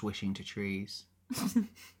specifically. It was just wishing to trees.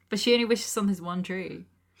 But she only wishes on this one tree.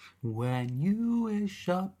 When you wish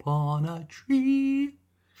upon a tree,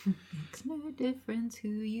 Makes no difference who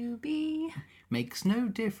you be. makes no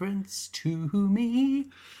difference to me.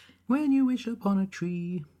 When you wish upon a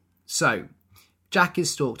tree. So, Jack is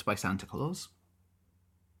stalked by Santa Claus.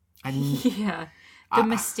 And Yeah. The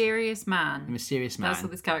mysterious man. the mysterious man That's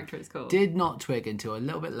what this character is called. did not twig until a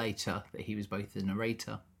little bit later that he was both the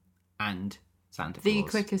narrator and Santa Claus. The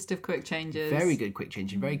quickest of quick changes. Very good quick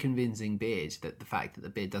change and very convincing beard. That the fact that the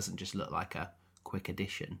beard doesn't just look like a quick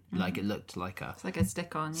addition, like it looked like a It's like a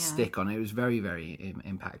stick on, yeah. stick on. It was very, very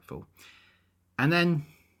impactful. And then,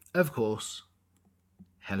 of course,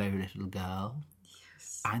 hello, little girl.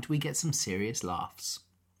 Yes. And we get some serious laughs,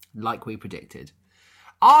 like we predicted.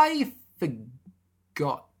 I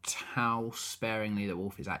forgot how sparingly the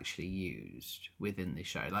wolf is actually used within this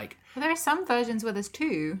show. Like, Well, there are some versions where there's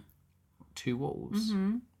two. 2 wolves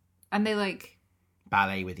And they like,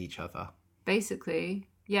 ballet with each other. basically...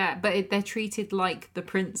 Yeah, but they're treated like the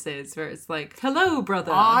princes, where it's like, hello,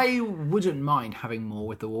 brother. I wouldn't mind having more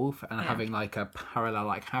with the wolf and having like a parallel,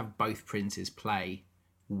 like have both princes play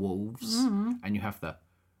wolves, and you have the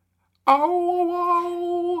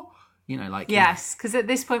oh, you know, like Yes, because at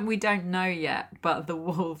this point we don't know yet, but the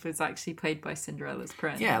wolf is actually played by Cinderella's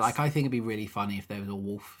prince. yeah, like I think it'd be really funny if there was a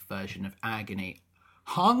wolf version of Agony,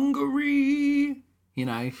 Hungary. You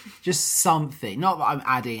know, just something. Not that I'm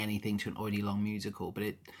adding anything to an already long musical, but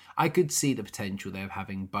I could see the potential there of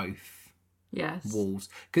having both Yes. wolves,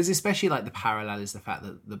 because especially like the parallel is the fact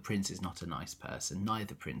that the prince is not a nice person.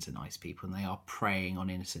 Neither prince are nice people, and they are preying on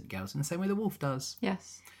innocent girls in the same way the wolf does.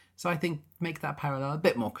 Yes. So I think make that parallel a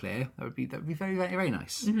bit more clear. That would be very, very, very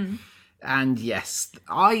nice. And yes,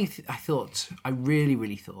 I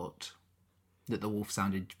really thought that the wolf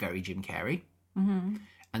sounded very Jim Carrey.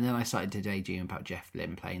 And then I started to daydream about Jeff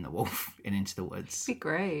Lynne playing the wolf in Into the Woods. It'd be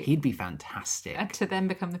great. He'd be fantastic. And to then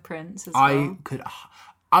become the prince as well.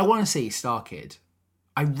 I want to see Star Kid.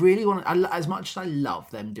 I really want to, as much as I love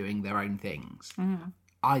them doing their own things,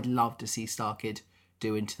 I'd love to see Star Kid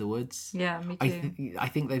do Into the Woods. Yeah, me too. I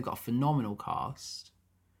think they've got a phenomenal cast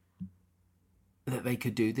that they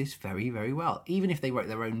could do this very, very well. Even if they wrote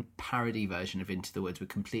their own parody version of Into the Woods with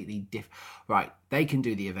completely different... Right, they can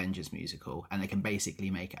do the Avengers musical, and they can basically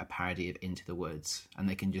make it a parody of Into the Woods, and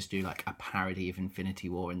they can just do like a parody of Infinity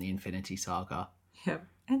War and the Infinity Saga. Yep.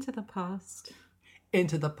 Into the past.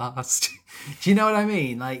 Into the past. Do you know what I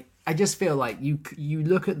mean? Like, I just feel like you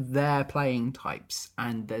look at their playing types,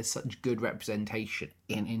 and there's such good representation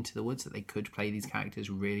in Into the Woods that they could play these characters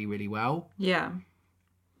really, really well. Yeah.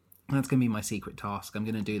 And that's going to be my secret task. I'm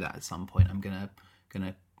going to do that at some point. I'm going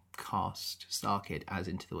to cast Star Kid as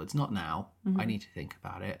Into the Woods. Not now. I need to think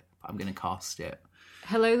about it. But I'm going to cast it.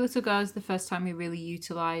 Hello, Little Girl is the first time we really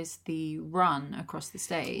utilised the run across the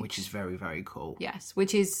stage. Which is very, very cool. Yes,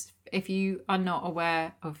 which is, if you are not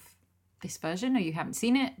aware of this version or you haven't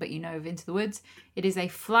seen it, but you know of Into the Woods, it is a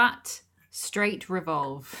flat, straight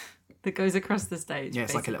revolve that goes across the stage. Yeah,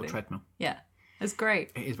 it's like a little basically. treadmill. Yeah, it's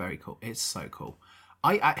great. It is very cool. It's so cool.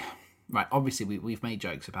 Right, obviously we've made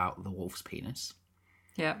jokes about the wolf's penis.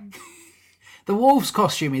 Yeah. The wolf's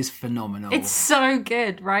costume is phenomenal. It's so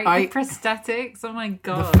good, right? The prosthetics, oh my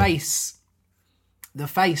god. The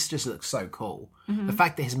face just looks so cool. The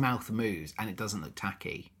fact that his mouth moves and it doesn't look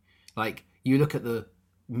tacky. Like, you look at the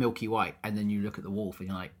Milky White and then you look at the wolf and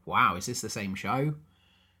you're like, wow, is this the same show?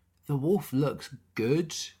 The wolf looks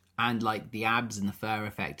good, and like the abs and the fur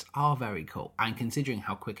effects are very cool. And considering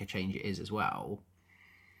how quick a change it is as well,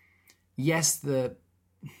 yes, the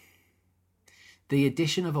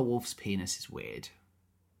addition of a wolf's penis is weird.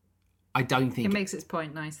 I don't think it makes its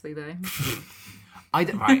point nicely though. I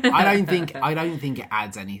don't think it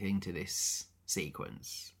adds anything to this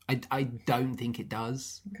sequence. I don't think it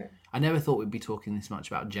does. Okay. I never thought we'd be talking this much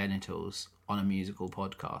about genitals on a musical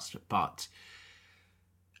podcast, but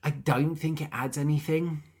I don't think it adds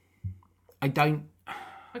anything. Okay.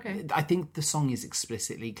 I think the song is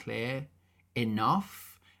explicitly clear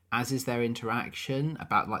enough, as is their interaction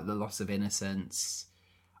about like the loss of innocence.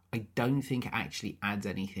 I don't think it actually adds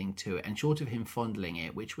anything to it. And short of him fondling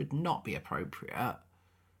it, which would not be appropriate.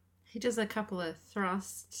 He does a couple of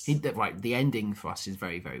thrusts. Right, the ending thrust is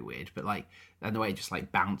very, very weird, but like, and the way it just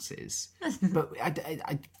like bounces. But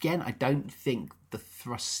again, I don't think the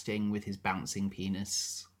thrusting with his bouncing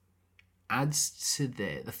penis adds to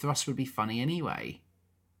the thrust would be funny anyway.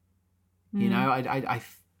 You know, I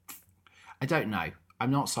don't know.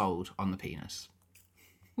 I'm not sold on the penis.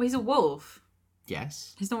 Well, he's a wolf.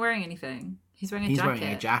 Yes. He's not wearing anything. He's wearing a He's jacket.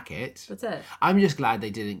 wearing a jacket. That's it. I'm just glad they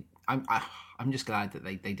didn't. I'm just glad that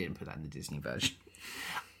they didn't put that in the Disney version.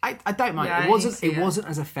 I don't mind. Yeah, it wasn't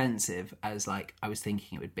as offensive as like I was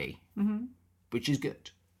thinking it would be, which is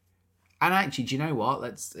good. And actually, do you know what?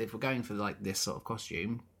 If we're going for like this sort of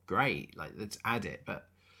costume, great. Like let's add it. But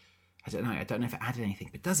I don't know. I don't know if it added anything.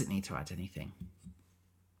 But does it need to add anything?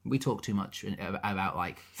 We talk too much about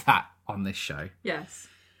like that on this show. Yes.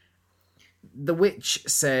 The witch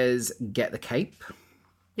says, "Get the cape."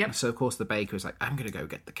 Yep. So of course the baker is like, "I'm going to go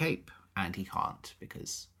get the cape," and he can't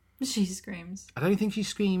because She screams. I don't think she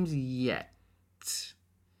screams yet.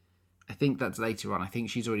 I think that's later on. I think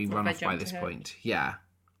she's already run off by this point. Yeah.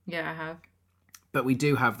 Yeah, I have. But we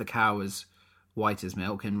do have the cow as white as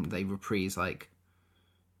milk, and they reprise like,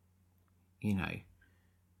 you know,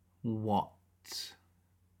 what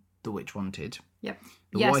the witch wanted. Yep.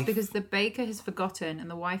 The yes, wife- because the baker has forgotten and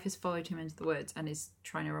the wife has followed him into the woods and is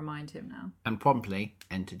trying to remind him now. And promptly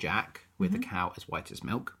enter Jack with the cow as white as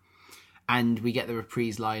milk. And we get the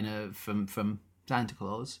reprise line from Santa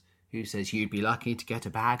Claus, who says, "You'd be lucky to get a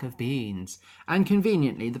bag of beans." And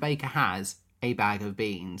conveniently, the baker has a bag of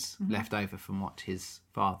beans left over from what his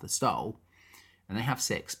father stole. And they have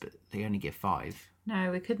 6, but they only give 5.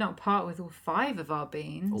 No, we could not part with all 5 of our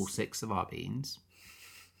beans. All 6 of our beans.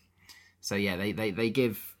 So yeah, they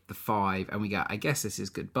give the 5, and we go, "I guess this is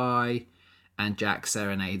goodbye." And Jack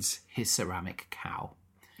serenades his ceramic cow.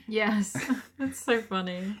 Yes, that's so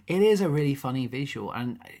funny. It is a really funny visual,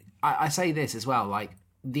 and I say this as well, like,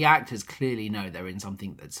 the actors clearly know they're in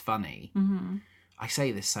something that's funny. Mm-hmm. I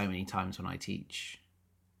say this so many times when I teach.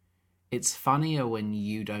 It's funnier when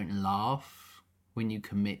you don't laugh, when you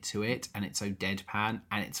commit to it, and it's so deadpan,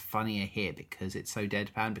 and it's funnier here because it's so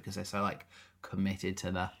deadpan, because they're so, like, committed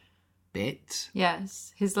to the bit.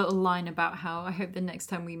 Yes, his little line about how, "I hope the next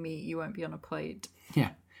time we meet you won't be on a plate."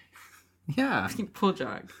 Yeah. Yeah. Poor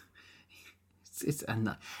Jack.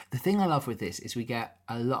 And the thing I love with this is we get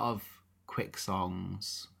a lot of quick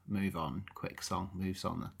songs, move on, quick song, moves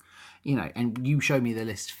on. You know, and you show me the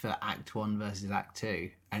list for Act 1 versus Act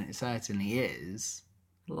 2, and it certainly is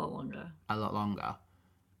A lot longer. a lot longer.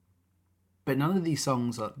 But none of these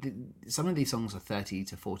songs are, some of these songs are 30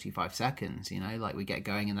 to 45 seconds, you know, like we get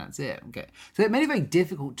going and that's it. So it made it very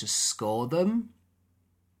difficult to score them.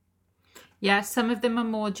 Yeah, some of them are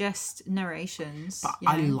more just narrations. But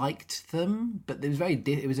I liked them, but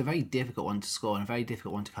it was a very difficult one to score and a very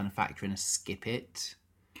difficult one to kind of factor in a skip it.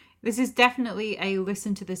 This is definitely a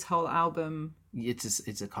listen to this whole album.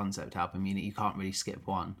 It's a concept album. You can't really skip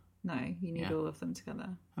one. No, you need all of them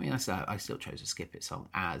together. I mean, I still chose a skip it song,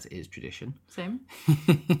 as is tradition. Same.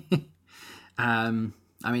 I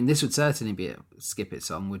mean, this would certainly be a skip it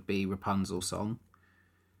song. Would be Rapunzel's song.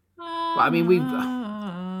 But I mean,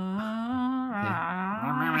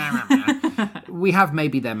 we have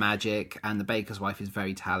Maybe They're Magic, and the baker's wife is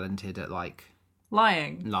very talented at like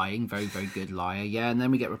lying, very very good liar. Yeah, and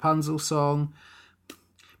then we get Rapunzel's song,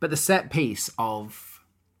 but the set piece of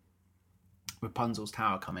Rapunzel's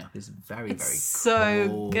tower coming up is very so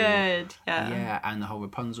cool. good. Yeah, and the whole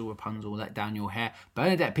Rapunzel, let down your hair.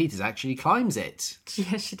 Bernadette Peters actually climbs it.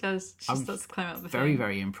 Yeah, she does. She starts to climb up the Very, thing.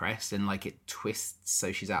 very impressed, and like it twists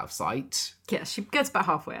so she's out of sight. Yeah, she gets about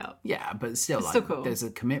halfway up. Yeah, but still, cool. There's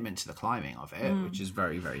a commitment to the climbing of it, which is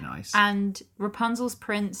very, very nice. And Rapunzel's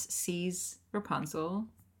prince sees Rapunzel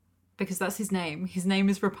because that's his name. His name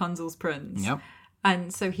is Rapunzel's prince. Yep.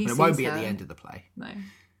 And so he But sees it won't be her. at the end of the play. No.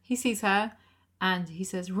 He sees her and he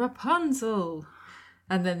says, "Rapunzel,"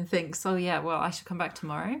 and then thinks, "Oh yeah, well, I should come back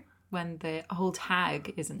tomorrow when the old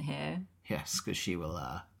hag isn't here." Yes, because she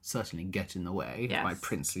will certainly get in the way Yes. of my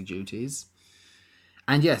princely duties.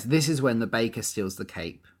 And yes, this is when the baker steals the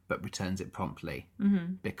cape, but returns it promptly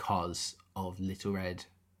because of Little Red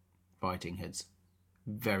Riding Hood's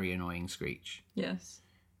very annoying screech. Yes.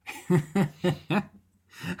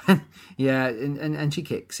 Yeah, and she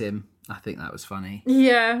kicks him. I think that was funny.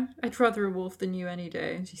 Yeah, I'd rather a wolf than you any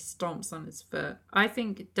day. And she stomps on his foot. I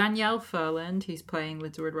think Danielle Furland, who's playing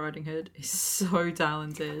Little Red Riding Hood, is so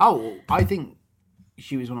talented. Oh, I think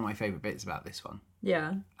she was one of my favourite bits about this one.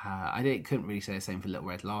 Yeah. Couldn't really say the same for Little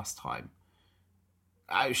Red last time.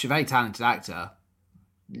 She's a very talented actor.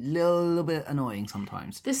 Little bit annoying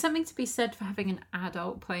sometimes. There's something to be said for having an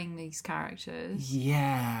adult playing these characters.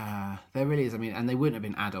 Yeah, there really is. I mean, and they wouldn't have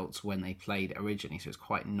been adults when they played originally, so it's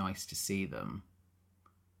quite nice to see them.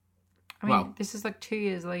 I mean, this is like 2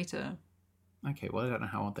 years later. Okay, well, I don't know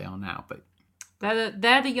how old they are now, but...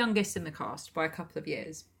 They're the youngest in the cast by a couple of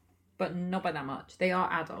years, but not by that much. They are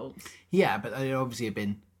adults. Yeah, but they obviously have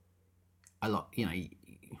been a lot, you know,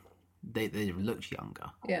 they looked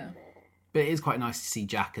younger. Yeah. But it is quite nice to see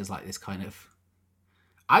Jack as like this kind of,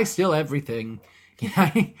 I steal everything, you know,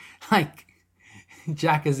 like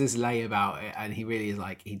Jack has this lay about it, and he really is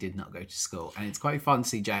like, he did not go to school. And it's quite fun to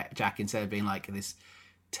see Jack instead of being like this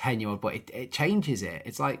 10-year-old boy, it changes it.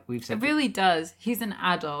 It's like we've said. It really does. He's an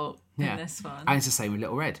adult in this one. And it's the same with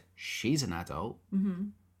Little Red. She's an adult. Mm-hmm.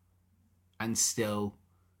 And still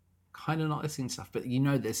kind of not listening to stuff, but you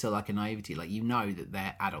know there's still like a naivety, like you know that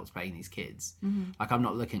they're adults playing these kids. Mm-hmm. Like I'm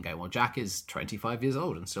not looking and going, well, Jack is 25 years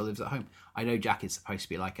old and still lives at home. I know Jack is supposed to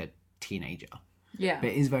be like a teenager, but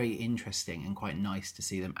it is very interesting and quite nice to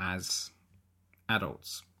see them as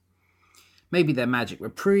adults. Maybe their magic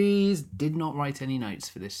reprise. Did not write any notes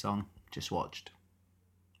for this song, just watched.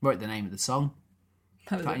 Wrote the name of the song.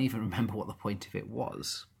 Can't even remember what the point of it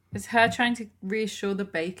was. It's her trying to reassure the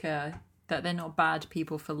baker that they're not bad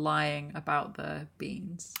people for lying about the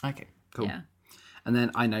beans. Okay, cool. Yeah. And then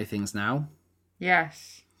I Know Things Now.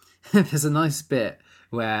 Yes. There's a nice bit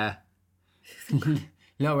where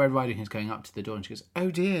Little Red Riding Hood's going up to the door and she goes, "Oh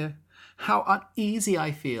dear, how uneasy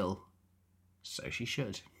I feel." So she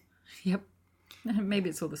should. Yep. Maybe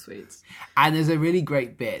it's all the sweets. And there's a really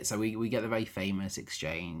great bit. So we get the very famous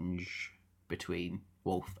exchange between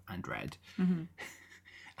Wolf and Red. Mm-hmm.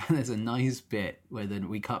 And there's a nice bit where then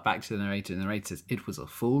we cut back to the narrator, and the narrator says, "It was a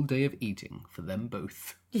full day of eating for them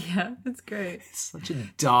both." Yeah, that's great. It's such a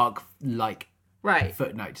dark,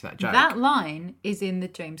 footnote to that joke. That line is in the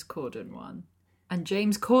James Corden one. And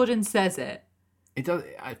James Corden says it.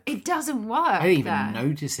 It doesn't work. I didn't even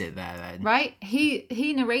notice it there then. Right?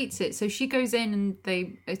 He narrates it. So she goes in and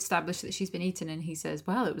they establish that she's been eaten, and he says,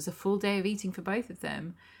 well, it was a full day of eating for both of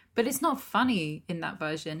them. But it's not funny in that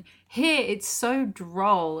version. Here, it's so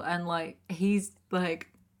droll, and like he's like,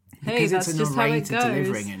 "Hey, because that's it's a just how it narrator goes."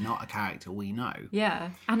 delivering it, not a character we know. Yeah,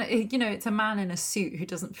 and it's a man in a suit who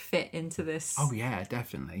doesn't fit into this. Oh yeah,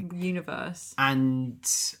 definitely. Universe. And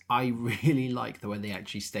I really like the way they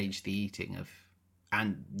actually stage the eating of,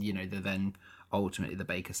 and the then ultimately the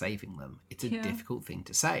baker saving them. It's a difficult thing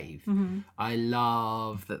to save. Mm-hmm. I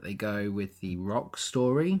love that they go with the rock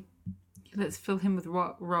story. Let's fill him with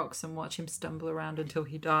rocks and watch him stumble around until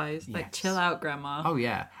he dies. Yes. Like, chill out, Grandma. Oh,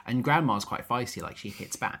 yeah. And Grandma's quite feisty, like she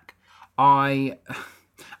hits back. I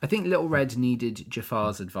think Little Red needed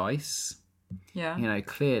Jafar's advice. Yeah.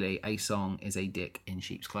 Clearly a song is a dick in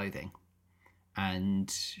sheep's clothing. And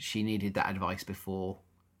she needed that advice before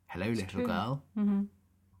Hello, it's Little true. Girl. Mm-hmm.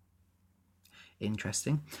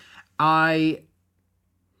 Interesting.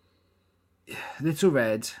 Little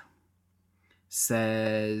Red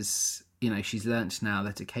says, she's learnt now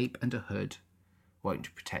that a cape and a hood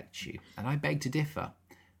won't protect you. And I beg to differ.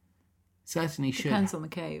 Certainly should. Depends on the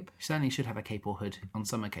cape. Certainly should have a cape or hood on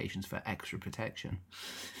some occasions for extra protection.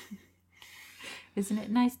 Isn't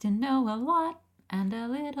it nice to know a lot and a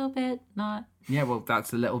little bit not? Yeah, well,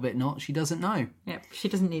 that's a little bit not. She doesn't know. Yeah, she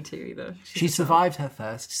doesn't need to either. She survived her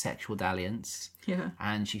first sexual dalliance. Yeah.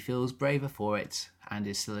 And she feels braver for it and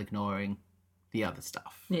is still ignoring the other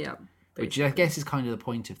stuff. Yeah. Basically. Which I guess is kind of the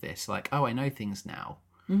point of this. Like, oh, I know things now.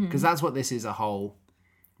 Because that's what this is a whole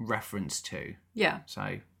reference to. Yeah.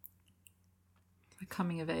 So. The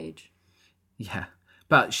coming of age. Yeah.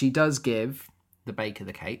 But she does give the baker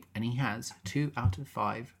the cape, and he has 2 out of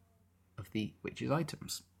 5 of the witch's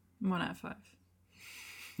items. 1 out of 5.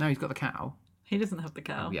 No, he's got the cow. He doesn't have the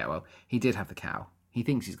cow. Oh, yeah, well, he did have the cow. He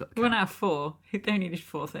thinks he's got the cow. 1 out of 4. They only needed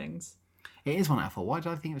 4 things. It is 1 out of 4. Why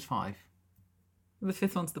did I think it was 5? The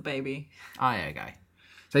 5th one's the baby. Oh, yeah, okay.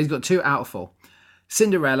 So he's got 2 out of 4.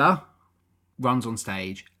 Cinderella runs on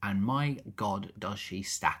stage, and my God, does she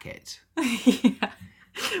stack it. Yeah.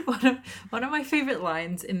 One of my favourite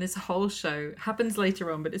lines in this whole show happens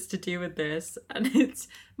later on, but it's to do with this. And it's,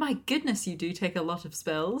 my goodness, you do take a lot of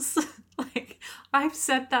spills. Like, I've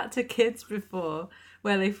said that to kids before,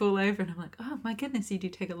 where they fall over and I'm like, oh my goodness, you do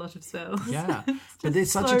take a lot of spills. Yeah. But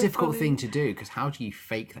it's such a difficult thing to do, because how do you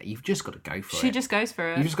fake that? You've just got to go for it. She just goes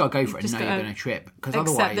for it. You've just got to go for it and know you're going to trip. Because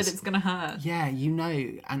otherwise... Accept that it's going to hurt. Yeah, and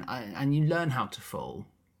you learn how to fall.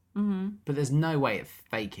 But there's no way of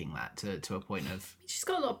faking that to a point of... She's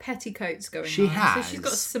got a lot of petticoats going She on. has. So she's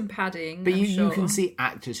got some padding. But I'm you sure. can see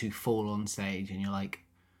actors who fall on stage and you're like,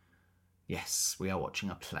 yes, we are watching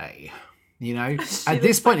a play. You know? At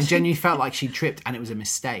this point, it genuinely felt like she tripped and it was a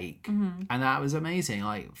mistake. And that was amazing.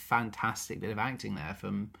 Like, fantastic bit of acting there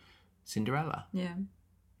from Cinderella. Yeah.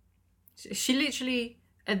 She literally,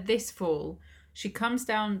 at this fall, she comes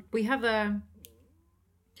down. We have a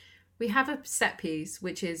set piece,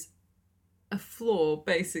 which is a floor,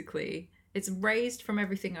 basically. It's raised from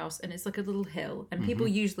everything else, and it's like a little hill, and people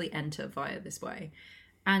usually enter via this way.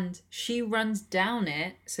 And she runs down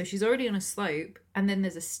it, so she's already on a slope, and then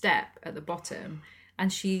there's a step at the bottom,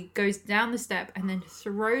 and she goes down the step and then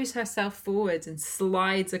throws herself forwards and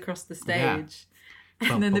slides across the stage.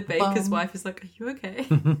 Yeah. And then the baker's wife is like, "Are you okay?"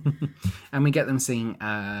 And we get them singing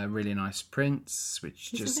Really Nice Prince, which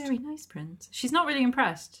She's a very nice prince. She's not really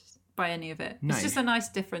impressed by any of it. No. It's just a nice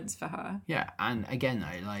difference for her. Yeah, and again,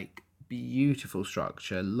 though, like, beautiful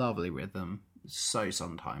structure, lovely rhythm, so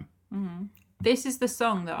Sondheim. This is the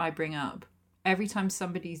song that I bring up every time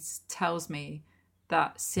somebody tells me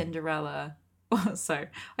that Cinderella... So,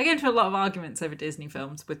 I get into a lot of arguments over Disney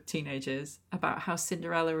films with teenagers about how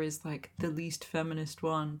Cinderella is, like, the least feminist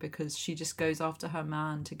one because she just goes after her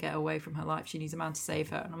man to get away from her life. She needs a man to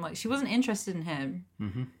save her. And I'm like, she wasn't interested in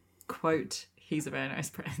him. Quote, he's a very nice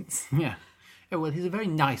prince. Yeah. Well, he's a very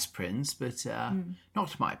nice prince, but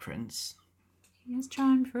not my prince. He has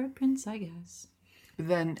charm for a prince, I guess. But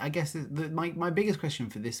then, I guess my biggest question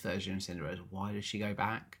for this version of Cinderella is, why does she go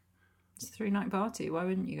back? It's a 3-night party. Why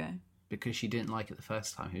wouldn't you go? Because she didn't like it the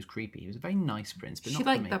first time. He was creepy. He was a very nice prince, but She not for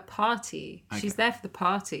liked me. the party. Okay. She's there for the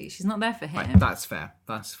party. She's not there for him. Right, that's fair.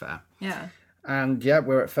 That's fair. Yeah. And yeah,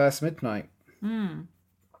 we're at first midnight. Did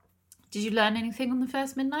you learn anything on the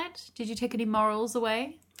first midnight? Did you take any morals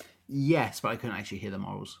away? Yes, but I couldn't actually hear the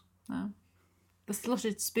morals. No. The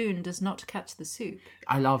slotted spoon does not catch the soup.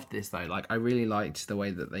 I loved this though. Like, I really liked the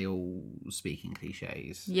way that they all speak in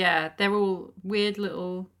cliches. Yeah, they're all weird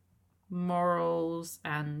little morals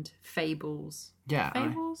and fables. Yeah.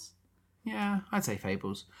 Fables? I'd say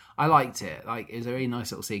fables. I liked it. Like, it was a very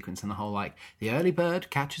nice little sequence, and the whole, like, the early bird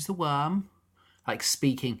catches the worm, like,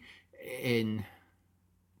 speaking in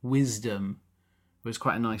wisdom was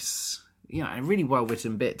quite a nice, a really well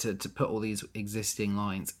written bit to put all these existing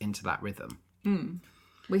lines into that rhythm.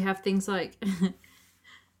 We have things like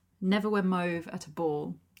never wear mauve at a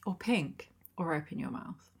ball, or pink, or open your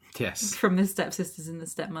mouth. Yes. From the stepsisters and the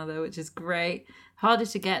stepmother, which is great. Harder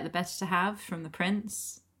to get, the better to have, from the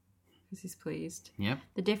prince, because he's pleased. Yep.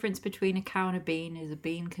 The difference between a cow and a bean is a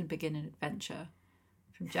bean can begin an adventure,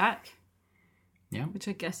 from Jack. Yeah. Which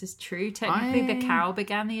I guess is true. Technically, the cow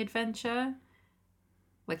began the adventure.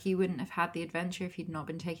 Like, he wouldn't have had the adventure if he'd not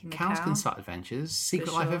been taking the Cows cow. can start adventures.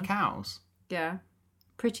 Secret Life of Cows. Yeah.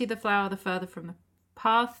 Pretty the flower, the further from the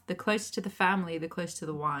path, the closer to the family, the closer to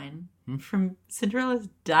the wine. From Cinderella's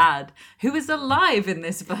dad, who is alive in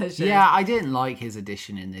this version. Yeah, I didn't like his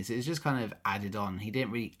addition in this. It was just kind of added on. He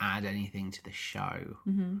didn't really add anything to the show.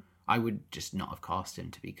 I would just not have cast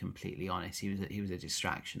him, to be completely honest. He was a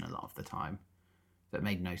distraction a lot of the time that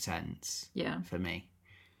made no sense. Yeah. For me.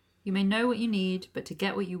 You may know what you need, but to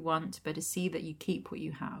get what you want, better see that you keep what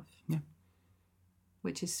you have. Yeah.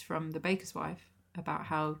 Which is from The Baker's Wife, about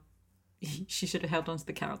how she should have held on to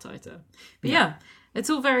the cow tighter. But yeah, it's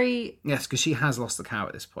all very... Yes, because she has lost the cow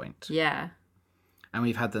at this point. Yeah. And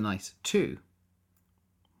we've had the nice 2,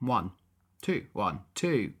 1, 2, 1,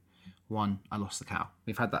 2, 1. I lost the cow.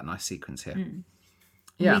 We've had that nice sequence here.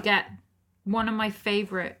 Yeah. We get one of my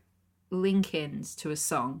favourite link-ins to a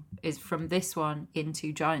song is from this one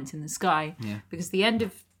into Giant in the Sky. Yeah. Because the end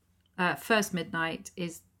of First Midnight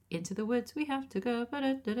is into the woods we have to go,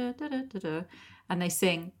 ba-da-da-da-da-da-da. And they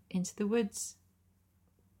sing into the woods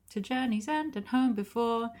to journey's end and home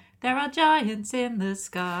before there are giants in the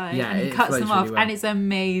sky. Yeah, and he it cuts them flows off really well. and it's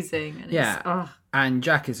amazing. And Yeah. it's, And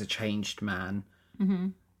Jack is a changed man.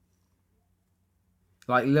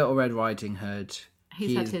 Like Little Red Riding Hood.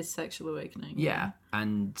 he's had his sexual awakening. Yeah,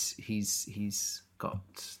 and he's got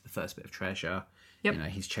the first bit of treasure. Yep.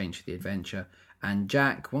 He's changed for the adventure. And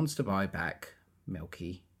Jack wants to buy back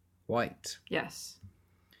Milky White. Yes.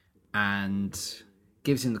 And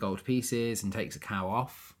gives him the gold pieces and takes a cow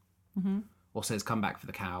off. Or says, come back for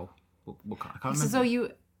the cow. I can't remember. He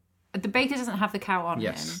says, the baker doesn't have the cow on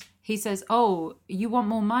Yes. him. He says, oh, you want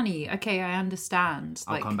more money? Okay, I understand.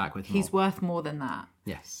 I'll come back with he's more. worth more than that.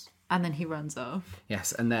 Yes. And then he runs off.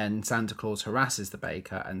 Yes, and then Santa Claus harasses the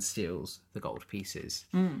baker and steals the gold pieces.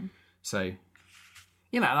 So,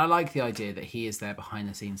 and I like the idea that he is there behind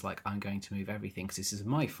the scenes like, I'm going to move everything because this is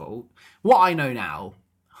my fault. What I know now,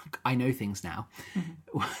 I know things now.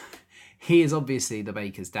 He is obviously the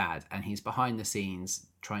baker's dad, and he's behind the scenes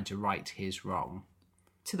trying to right his wrong.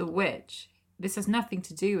 To the witch. This has nothing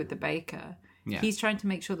to do with the baker. Yeah. He's trying to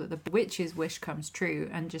make sure that the witch's wish comes true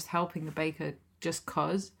and just helping the baker just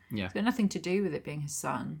cause. Yeah. It's got nothing to do with it being his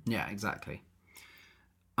son. Yeah, exactly.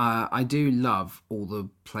 I do love all the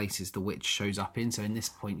places the witch shows up in. So in this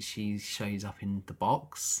point, she shows up in the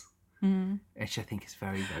box, which I think is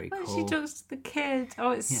very, very cool. Oh, she talks to the kid.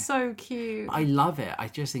 Oh, it's so cute. I love it. I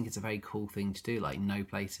just think it's a very cool thing to do. Like, no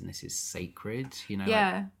place in this is sacred. You know.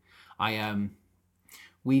 Yeah. Like,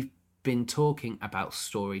 we've been talking about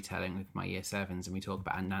storytelling with my year 7s, and we talk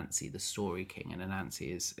about Anansi, the story king, and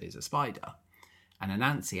Anansi is a spider, and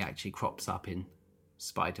Anansi actually crops up in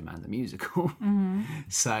Spider-Man the musical.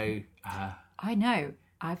 So I know.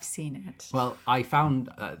 I've seen it. well, I found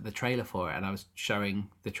the trailer for it, and I was showing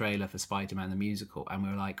the trailer for Spider-Man the musical, and we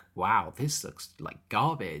were like, wow, this looks like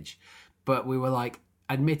garbage. But we were like,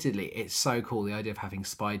 admittedly, it's so cool, the idea of having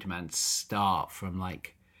Spider-Man start from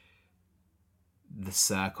like the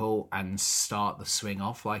circle and start the swing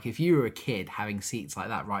off. Like, if you were a kid having seats like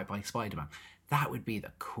that right by Spider-Man, that would be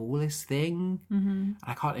the coolest thing. And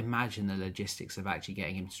I can't imagine the logistics of actually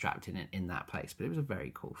getting him strapped in that place, but it was a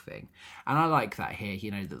very cool thing. And I like that here,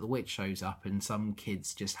 you know, that the witch shows up and some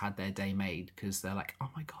kids just had their day made because they're like, oh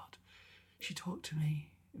my god, she talked to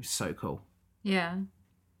me. It was so cool. Yeah.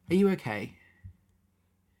 Are you okay?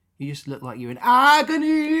 You just look like you're in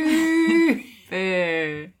agony.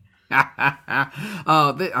 Boo.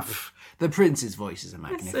 Oh, the prince's voices are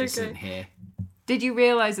magnificent good. here. Did you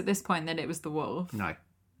realise at this point that it was the wolf? No.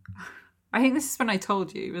 I think this is when I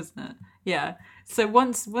told you, wasn't it? Yeah. So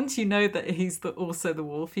once you know that he's also the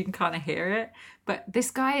wolf, you can kind of hear it. But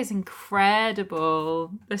this guy is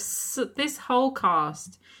incredible. This whole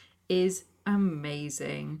cast is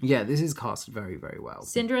amazing. Yeah, this is cast very, very well.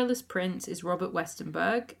 Cinderella's prince is Robert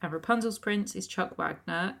Westenberg, and Rapunzel's prince is Chuck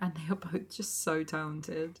Wagner, and they are both just so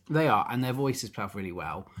talented. They are, and their voices play off really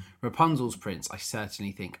well. Rapunzel's prince, I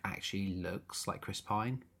certainly think, actually looks like Chris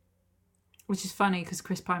Pine. Which is funny, because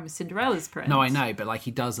Chris Pine was Cinderella's prince. No, I know, but like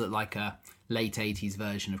he does look like a late 80s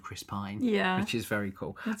version of Chris Pine. Yeah. Which is very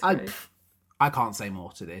cool. That's great. I can't say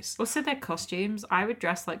more to this. Also, their costumes. I would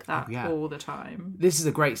dress like that yeah. all the time. This is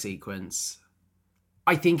a great sequence.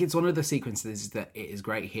 I think it's one of the sequences that it is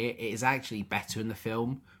great here. It is actually better in the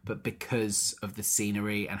film, but because of the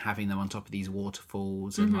scenery and having them on top of these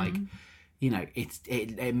waterfalls and like, you know,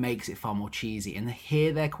 it makes it far more cheesy. And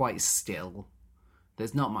here they're quite still.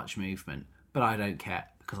 There's not much movement, but I don't care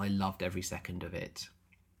because I loved every second of it.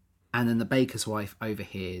 And then the baker's wife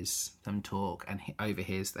overhears them talk and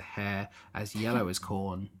overhears the hair as yellow as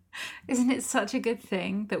corn. Isn't it such a good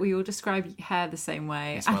thing that we all describe hair the same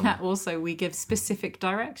way? Yes, and well, that also we give specific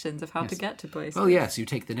directions of how to get to places. Well, yes, you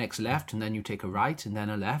take the next left and then you take a right and then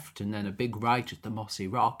a left and then a big right at the mossy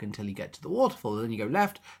rock until you get to the waterfall. And then you go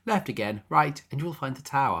left, left again, right, and you'll find the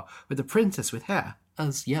tower with the princess with hair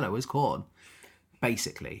as yellow as corn.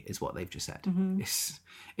 Basically, is what they've just said.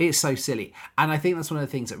 It's so silly. And I think that's one of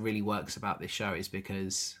the things that really works about this show is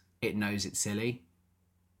because it knows it's silly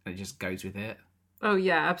and it just goes with it. Oh,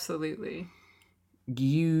 yeah, absolutely.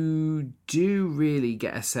 You do really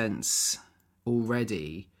get a sense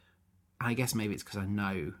already, I guess maybe it's because I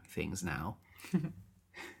know things now.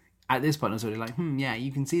 At this point, I was already like, yeah,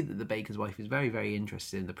 you can see that the baker's wife is very, very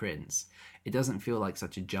interested in the prince. It doesn't feel like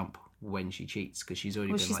such a jump when she cheats because she's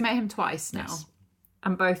already she's met him twice now. Yes.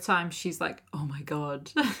 And both times she's like, oh my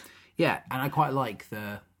God. Yeah, and I quite like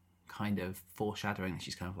the kind of foreshadowing that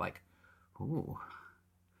she's kind of like, ooh,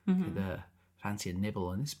 the fancy a nibble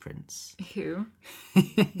on this prince. Ew.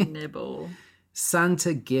 Nibble.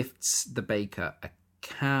 Santa gifts the baker a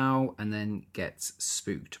cow and then gets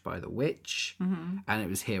spooked by the witch. And it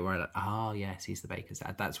was here where I like, oh yes, he's the baker's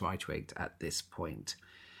dad. That's where I twigged at this point.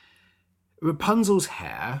 Rapunzel's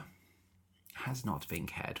hair has not been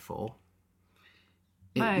cared for.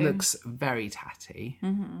 It looks very tatty,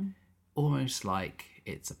 almost like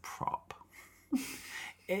it's a prop.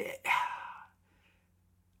 It's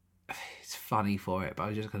funny for it, but I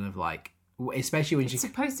was just kind of like, especially when she's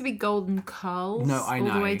supposed to be golden curls. No, I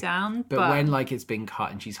know, all the way down, but when like it's been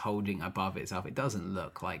cut and she's holding above itself, it doesn't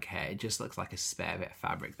look like hair. It just looks like a spare bit of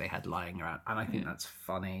fabric they had lying around, and I think that's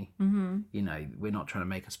funny. You know, we're not trying to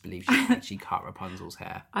make us believe she actually cut Rapunzel's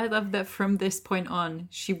hair. I love that from this point on,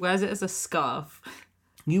 she wears it as a scarf.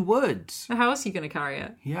 You would. How else are you going to carry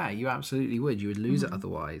it? Yeah, you absolutely would. You would lose it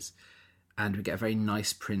otherwise. And we get a very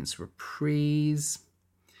nice Prince reprise.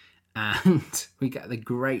 And we get the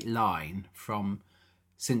great line from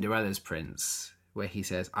Cinderella's prince where he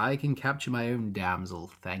says, I can capture my own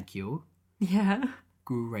damsel, thank you. Yeah.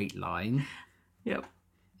 great line. Yep.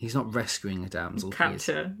 He's not rescuing a damsel. He is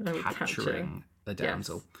capturing the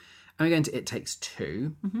damsel. Yes. And we're going to It Takes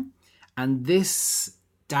Two. And this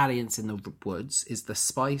dalliance in the woods is the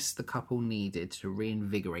spice the couple needed to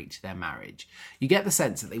reinvigorate their marriage. You get the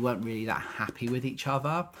sense that they weren't really that happy with each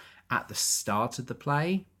other at the start of the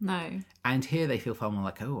play. No. And here they feel far more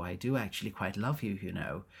like, oh, I do actually quite love you, you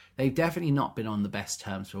know. They've definitely not been on the best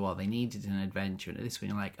terms for a while. They needed an adventure. And at this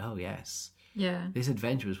point, you're like, oh, yes. Yeah. This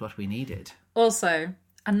adventure was what we needed. Also,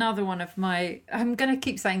 another one of my... I'm going to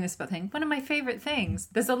keep saying this, but one of my favourite things.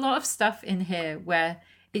 There's a lot of stuff in here where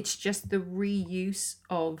it's just the reuse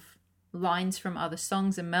of lines from other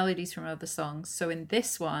songs and melodies from other songs. So in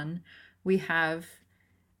this one, we have...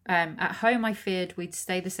 at home I feared we'd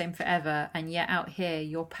stay the same forever, and yet out here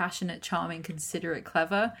you're passionate, charming, considerate,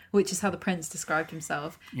 clever, which is how the prince described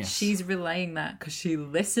himself. Yes. She's relaying that because she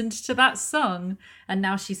listened to that song, and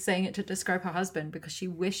now she's saying it to describe her husband because she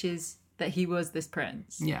wishes that he was this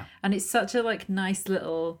prince. Yeah. And it's such a nice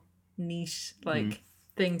little niche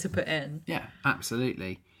thing to put in. Yeah,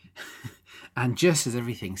 absolutely. And just as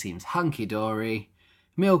everything seems hunky-dory,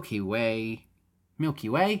 Milky White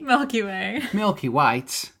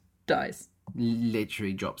Dies.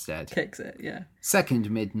 literally drops dead. Kicks it, yeah. Second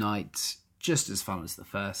midnight, just as fun as the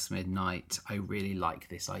first midnight. I really like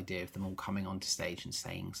this idea of them all coming onto stage and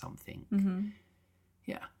saying something.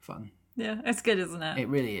 Yeah, fun. Yeah, it's good, isn't it? It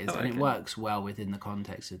really is, and it works well within the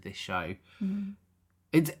context of this show. Do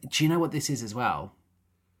you know what this is as well?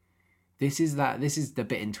 This is the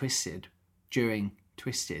bit in Twisted, during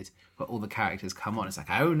Twisted, where all the characters come on. It's like,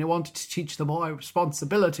 I only wanted to teach the boy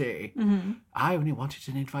responsibility. I only wanted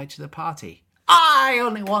an invite to the party. I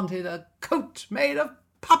only wanted a coat made of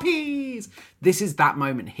puppies. This is that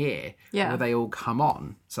moment here where they all come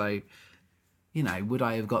on. So, you know, would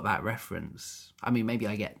I have got that reference? I mean, maybe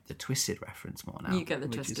I get the Twisted reference more now. You get the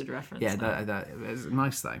Twisted reference. Yeah, that is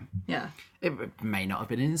nice though. Yeah. It may not have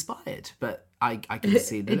been inspired, but I can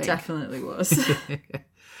see the link. It definitely was.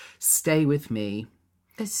 Stay with me.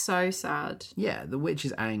 It's so sad. Yeah, the witch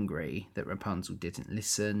is angry that Rapunzel didn't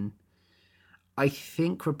listen. I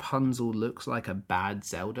think Rapunzel looks like a bad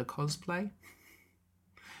Zelda cosplay.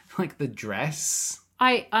 Like the dress.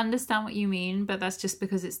 I understand what you mean, but that's just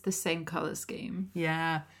because it's the same colour scheme.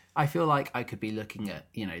 Yeah. I feel like I could be looking at,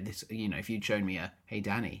 this, if you'd shown me hey,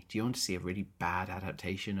 Danny, do you want to see a really bad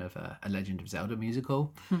adaptation of a Legend of Zelda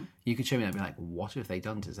musical? You could show me that and be like, what have they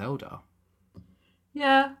done to Zelda?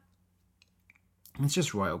 Yeah. It's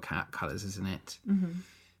just royal cat colours, isn't it?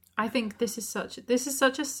 I think this is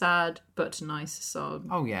such a sad but nice song.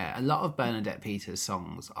 Oh yeah, a lot of Bernadette Peters'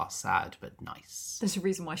 songs are sad but nice. There's a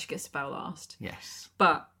reason why she gets to bow last. Yes.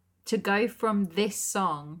 But to go from this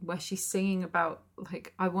song where she's singing about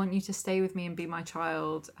I want you to stay with me and be my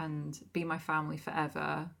child and be my family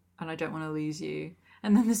forever and I don't want to lose you,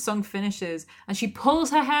 and then the song finishes and she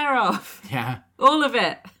pulls her hair off. Yeah. All of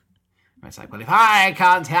it. It's like, well, if I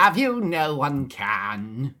can't have you, no one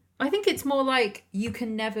can. I think it's more like you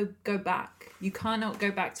can never go back. You cannot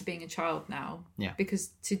go back to being a child now. Yeah. Because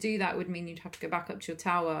to do that would mean you'd have to go back up to your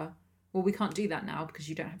tower. Well, we can't do that now because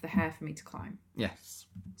you don't have the hair for me to climb. Yes.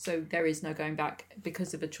 So there is no going back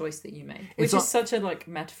because of a choice that you made. Which is such a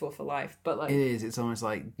metaphor for life. But it is. It's almost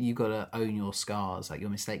like you got to own your scars. Like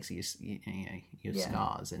your mistakes are your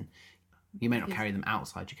scars. And you may not carry them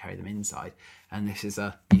outside, you carry them inside. And this is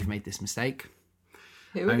you've made this mistake.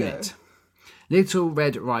 Here we Own go. it. Little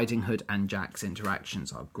Red Riding Hood and Jack's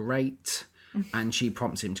interactions are great. And she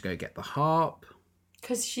prompts him to go get the harp.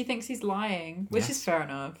 Because she thinks he's lying, which is fair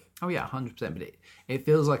enough. Oh yeah, 100%. But it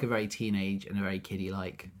feels like a very teenage and a very kiddie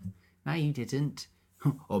no, you didn't.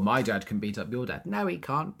 Or my dad can beat up your dad. No, he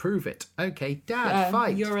can't. Prove it. Okay, Dad,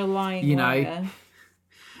 fight. You're a lying liar.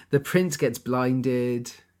 The prince gets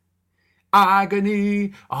blinded.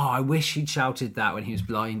 Agony. Oh, I wish he'd shouted that when he was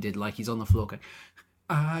blinded, like he's on the floor going,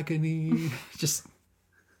 agony. Just.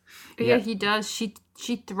 Yeah, he does. She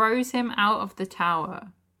throws him out of the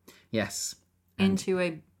tower. Yes. Into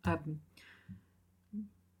a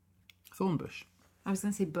thorn bush. I was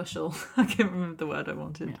going to say bushel. I can't remember the word I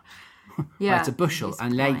wanted. Yeah. Well, it's a bushel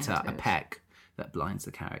and later a peck that blinds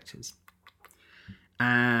the characters.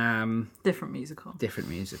 Different musical.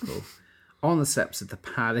 On the steps of the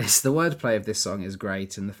palace. The wordplay of this song is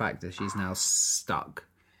great, and the fact that she's now stuck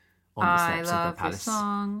on the steps of the palace. I love this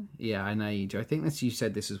song. Yeah, I know you do. I think that you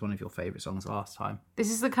said this was one of your favourite songs last time. This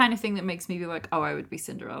is the kind of thing that makes me be like, oh, I would be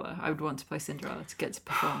Cinderella. I would want to play Cinderella to get to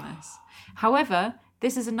perform this. However,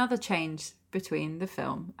 this is another change between the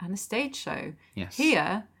film and the stage show. Yes.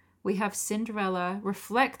 Here, we have Cinderella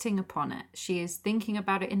reflecting upon it. She is thinking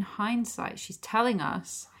about it in hindsight. She's telling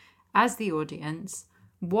us, as the audience,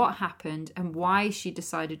 what happened and why she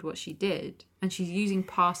decided what she did. And she's using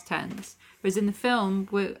past tense. Whereas in the film,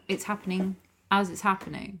 it's happening as it's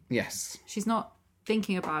happening. Yes. She's not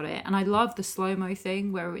thinking about it. And I love the slow-mo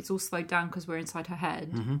thing where it's all slowed down because we're inside her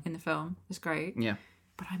head in the film. It's great. Yeah.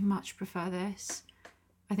 But I much prefer this.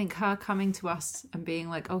 I think her coming to us and being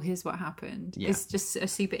like, oh, here's what happened. Yeah. It's just a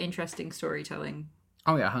super interesting storytelling.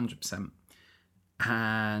 Oh, yeah, 100%.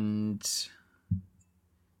 And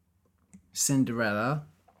Cinderella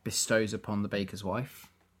bestows upon the baker's wife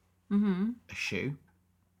a shoe.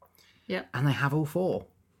 Yep. And they have all four.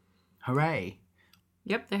 Hooray.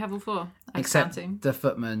 Yep, they have all four. Except Counting. the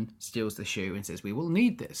footman steals the shoe and says, we will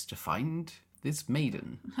need this to find this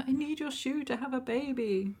maiden. I need your shoe to have a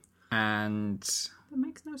baby. And... That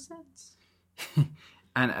makes no sense.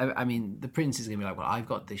 And, I mean, the prince is going to be like, well, I've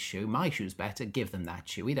got this shoe. My shoe's better. Give them that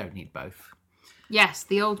shoe. We don't need both. Yes,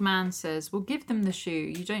 the old man says, well, give them the shoe.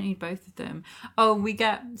 You don't need both of them. Oh,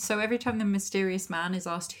 so every time the mysterious man is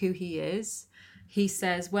asked who he is, he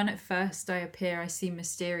says, when at first I appear, I seem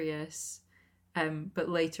mysterious. But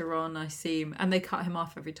later on I seem... And they cut him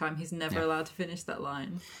off every time. He's never allowed to finish that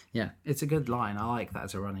line. Yeah, it's a good line. I like that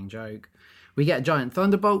as a running joke. We get a giant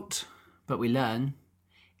thunderbolt, but we learn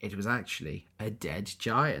it was actually a dead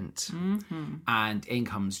giant. Mm-hmm. And in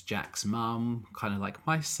comes Jack's mum, kind of like,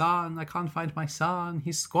 my son, I can't find my son.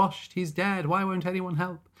 He's squashed. He's dead. Why won't anyone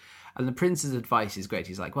help? And the prince's advice is great.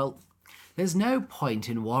 He's like, well, there's no point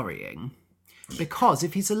in worrying, because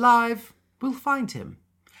if he's alive, we'll find him.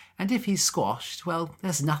 And if he's squashed, well,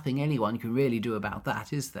 there's nothing anyone can really do about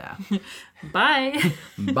that, is there? Bye.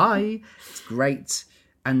 Bye. It's great.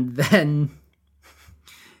 And then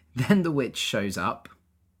the witch shows up.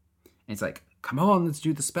 And it's like, come on, let's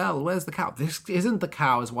do the spell. Where's the cow? This isn't the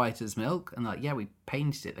cow as white as milk. And like, yeah, we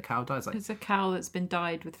painted it. The cow dies. Like, it's a cow that's been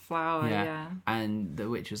dyed with flour, yeah. And the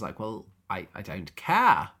witch was like, well, I don't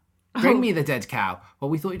care. Bring me the dead cow. Well,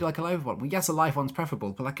 we thought you'd like a live one. Well, yes, a live one's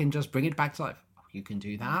preferable, but I can just bring it back to life. Oh, you can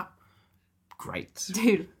do that? Great.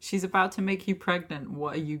 Dude, she's about to make you pregnant.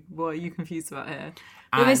 What are you confused about here?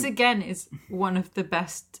 Well, this again is one of the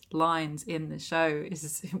best lines in the show.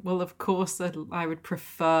 Is, well, of course I would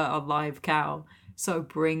prefer a live cow, so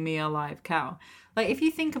bring me a live cow. Like, if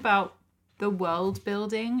you think about the world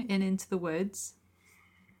building in Into the Woods,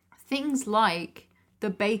 things like the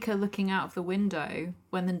baker looking out of the window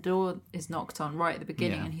when the door is knocked on right at the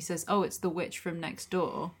beginning, and he says, oh, it's the witch from next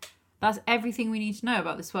door. That's everything we need to know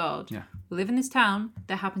about this world. Yeah. We live in this town.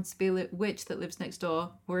 There happens to be a witch that lives next door.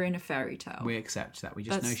 We're in a fairy tale. We accept that. We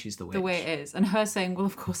just know she's the witch. The way it is. And her saying, well,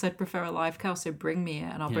 of course, I'd prefer a live cow, so bring me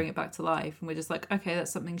it and I'll bring it back to life. And we're just like, okay, that's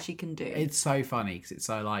something she can do. It's so funny because it's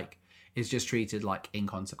so like, it's just treated like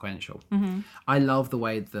inconsequential. Mm-hmm. I love the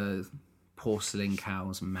way the porcelain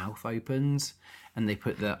cow's mouth opens and they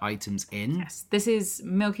put the items in. Yes. This is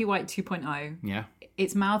Milky White 2.0. Yeah.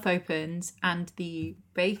 Its mouth opens and the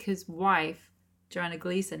baker's wife, Joanna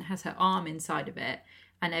Gleason, has her arm inside of it.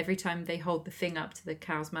 And every time they hold the thing up to the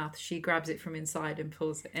cow's mouth, she grabs it from inside and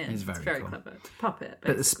pulls it in. It's very cool. Clever. It's a puppet, basically.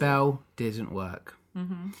 But the spell didn't work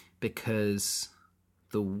because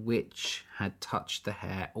the witch had touched the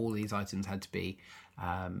hair. All these items had to be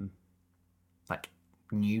like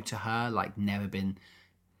new to her, like never been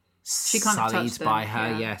sullied by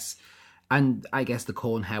her. Yes. And I guess the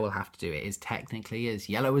corn hair will have to do it. Is technically as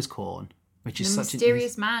yellow as corn, which is such a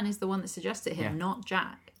mysterious man is the one that suggested him, not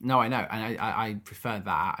Jack. No, I know, and I prefer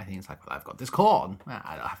that. I think it's like, well, I've got this corn,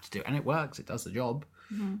 I don't have to do it, and it works. It does the job.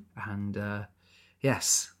 And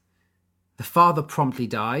yes, the father promptly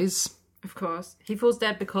dies. Of course, he falls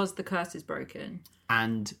dead because the curse is broken.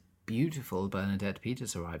 And beautiful Bernadette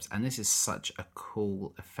Peters arrives, and this is such a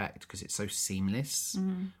cool effect because it's so seamless.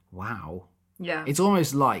 Wow. Yeah. It's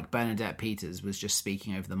almost like Bernadette Peters was just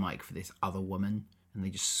speaking over the mic for this other woman and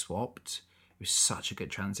they just swapped. It was such a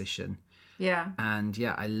good transition. Yeah. And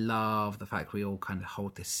yeah, I love the fact we all kind of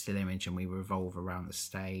hold this still image and we revolve around the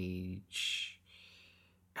stage.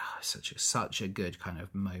 Oh, such a good kind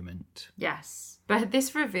of moment. Yes. But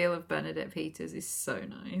this reveal of Bernadette Peters is so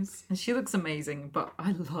nice. And she looks amazing, but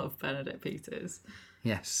I love Bernadette Peters.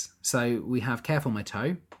 Yes. So we have Careful My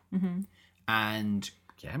Toe. And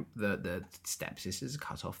yeah, the stepsisters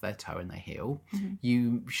cut off their toe and they heal.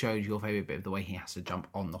 You showed your favourite bit of the way he has to jump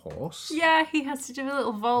on the horse. Yeah, he has to do a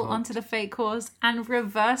little vault onto the fake horse and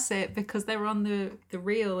reverse it because they're on the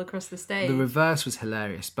reel across the stage. The reverse was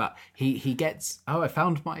hilarious, but he gets, I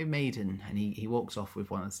found my maiden, and he walks off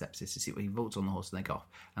with one of the stepsisters. He vaults on the horse and they go off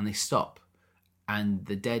and they stop. And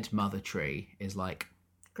the dead mother tree is like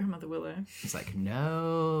Grandmother Willow. It's like,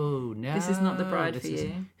 no. This is not the bride for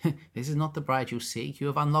you. This is not the bride you seek. You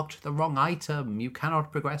have unlocked the wrong item. You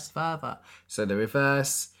cannot progress further. So the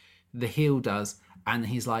reverse, the heel does, and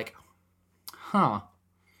he's like,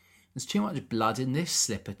 there's too much blood in this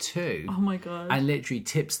slipper too. Oh my god. And literally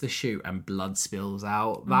tips the shoe and blood spills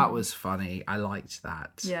out. That was funny. I liked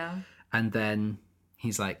that. Yeah. And then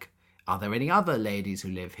he's like, are there any other ladies who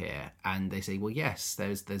live here? And they say, well, yes,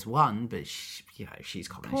 there's one, but she's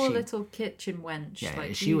common. Poor little kitchen wench. Yeah,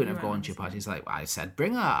 like, she wouldn't have gone to your party. It's like, I said,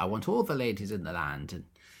 bring her. I want all the ladies in the land. And,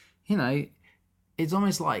 you know, it's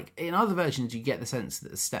almost like, in other versions, you get the sense that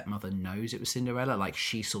the stepmother knows it was Cinderella. Like,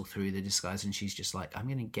 she saw through the disguise and she's just like, I'm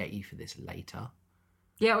going to get you for this later.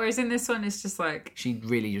 Yeah, whereas in this one, it's just like... She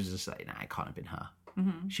really was just like, nah, it can't have been her.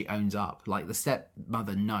 Mm-hmm. She owns up. Like, the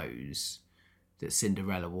stepmother knows that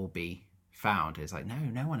Cinderella will be found. It's like,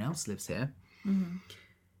 no one else lives here. Mm-hmm.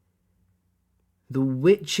 The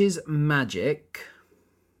witch's magic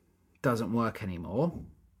doesn't work anymore.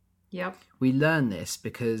 Yep. We learn this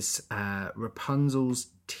because Rapunzel's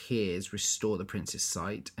tears restore the prince's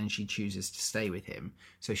sight and she chooses to stay with him.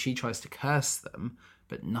 So she tries to curse them,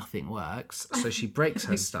 but nothing works. So she breaks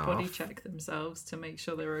her staff. Body check themselves to make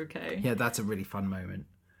sure they're okay. Yeah, that's a really fun moment.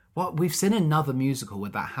 What, we've seen another musical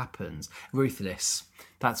where that happens. Ruthless.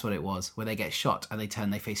 That's what it was. Where they get shot and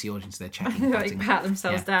they face the audience. They're checking. Like pat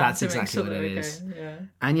themselves down. That's to exactly make sure what it they're is. okay. Yeah.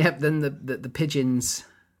 And yep, then the pigeons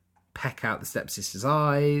peck out the stepsister's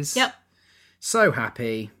eyes. Yep. So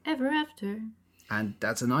happy. Ever after. And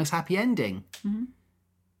that's a nice happy ending. Mm-hmm.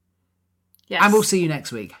 Yes. And we'll see you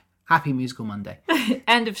next week. Happy Musical Monday.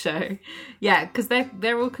 End of show. Yeah, because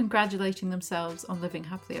they're all congratulating themselves on living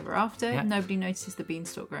happily ever after. Yep. Nobody notices the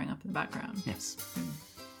beanstalk growing up in the background. Yes.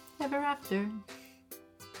 Ever after.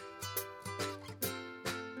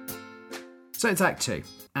 So it's Act 2.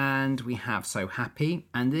 And we have So Happy.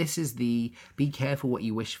 And this is the Be Careful What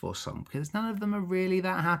You Wish For song. Because none of them are really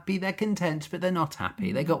that happy. They're content, but they're not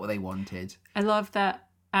happy. They got what they wanted. I love that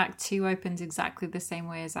Act 2 opens exactly the same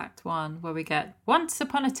way as Act 1, where we get once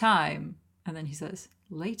upon a time. And then he says,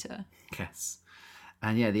 later. Yes.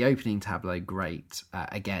 And yeah, the opening tableau, great,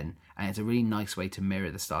 again. And it's a really nice way to mirror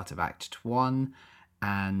the start of Act 1.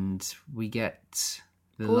 And we get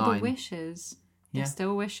the all line... the wishes. Yeah. They're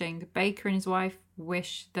still wishing. Baker and his wife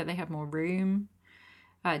wish that they had more room.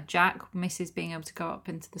 Jack misses being able to go up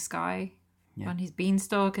into the sky on his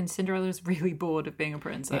beanstalk, and Cinderella's really bored of being a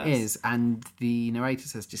princess. It is, and the narrator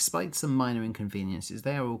says, despite some minor inconveniences,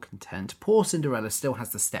 they are all content. Poor Cinderella still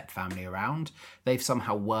has the step family around. They've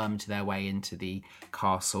somehow wormed their way into the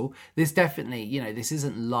castle. This definitely, this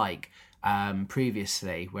isn't like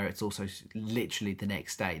previously, where it's also literally the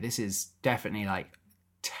next day. This is definitely like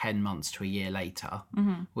 10 months to a year later,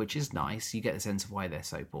 which is nice. You get the sense of why they're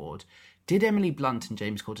so bored. Did Emily Blunt and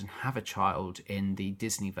James Corden have a child in the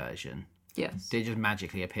Disney version? Yes. Did it just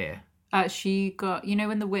magically appear? She got,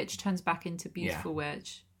 when the witch turns back into Beautiful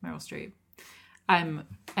Witch, Meryl Streep,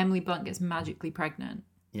 Emily Blunt gets magically pregnant.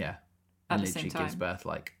 Yeah. At And the same literally gives time. birth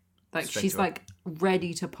like She's away. like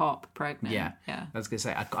ready to pop pregnant. Yeah. Yeah. I was going to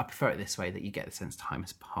say, I prefer it this way, that you get the sense time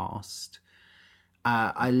has passed.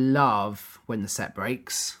 I love when the set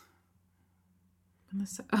breaks.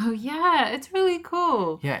 Oh yeah, it's really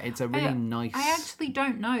cool. Yeah, it's a really nice... I actually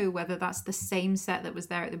don't know whether that's the same set that was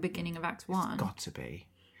there at the beginning of Act 1. It's got to be.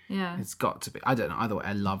 Yeah. It's got to be. I don't know. Either way,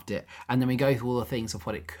 I loved it. And then we go through all the things of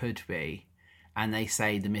what it could be. And they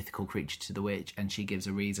say the mythical creature to the witch, and she gives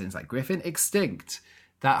a reason. It's like, Griffin, extinct.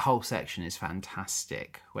 That whole section is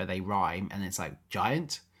fantastic, where they rhyme, and it's like,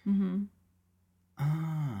 giant? Mm-hmm.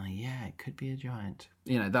 Ah, yeah, it could be a giant.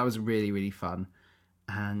 That was really, really fun.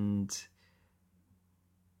 And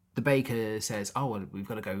the baker says, oh, well, we've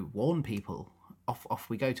got to go warn people. Off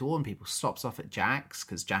we go to warn people. Stops off at Jack's,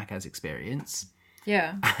 because Jack has experience.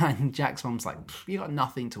 Yeah. And Jack's mum's like, you got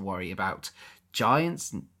nothing to worry about.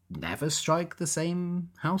 Giants never strike the same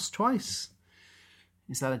house twice.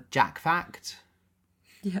 Is that a Jack fact?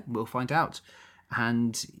 Yeah. We'll find out.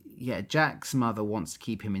 And yeah, Jack's mother wants to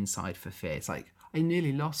keep him inside for fear. It's like, I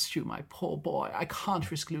nearly lost you, my poor boy. I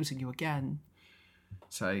can't risk losing you again.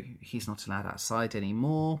 So he's not allowed outside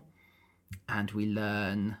anymore. And we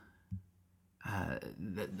learn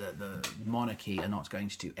that the monarchy are not going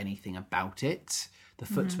to do anything about it. The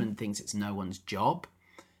footman thinks it's no one's job.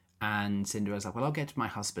 And Cinderella's like, well, I'll get my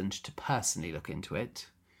husband to personally look into it.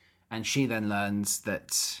 And she then learns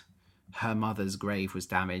that her mother's grave was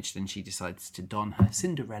damaged, and she decides to don her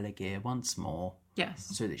Cinderella gear once more. Yes.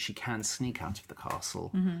 So that she can sneak out of the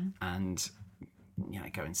castle and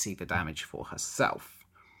go and see the damage for herself.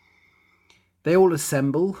 They all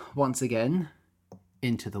assemble once again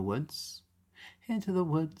into the woods. into the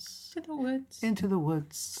woods, To the woods. into the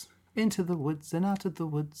woods, into the woods, and out of the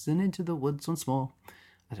woods, and into the woods once more.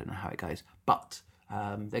 I don't know how it goes, but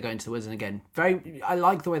they're going to the woods, and again, I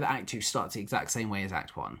like the way that Act 2 starts the exact same way as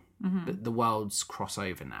Act 1. But the worlds cross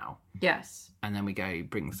over now. Yes. And then we go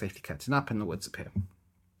bring the safety curtain up and the woods appear.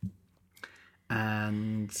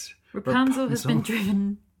 And Rapunzel has been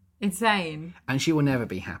driven insane. And she will never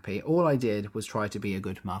be happy. All I did was try to be a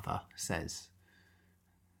good mother, says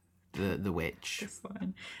the witch.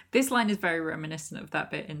 This line is very reminiscent of that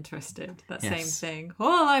bit in Twisted. That Yes. same thing.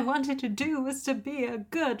 All I wanted to do was to be a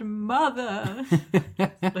good mother.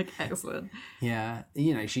 Like, excellent. Yeah,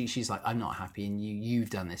 you know, she's like, I'm not happy, and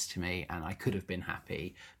you've done this to me, and I could have been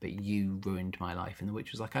happy, but you ruined my life. And the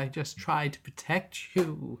witch was like, I just tried to protect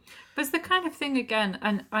you. But it's the kind of thing again,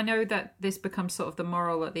 and I know that this becomes sort of the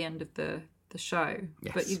moral at the end of the show.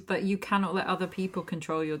 Yes. But you cannot let other people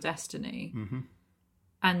control your destiny. Mm-hmm.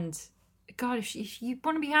 And God, if you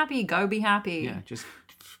want to be happy, go be happy. Yeah, just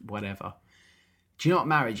whatever. Do you know what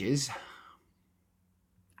marriage is?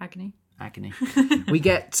 Agony. We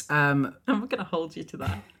get I'm not going to hold you to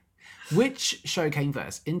that. which show came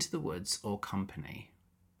first, Into the Woods or Company?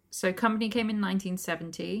 So Company came in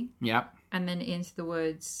 1970, Yep. and then Into the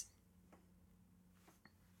Woods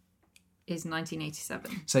is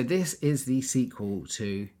 1987. So this is the sequel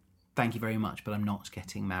to Thank You Very Much, But I'm Not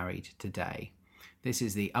Getting Married Today. This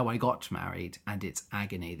is the Oh, I Got Married, and it's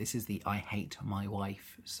Agony. This is the I Hate My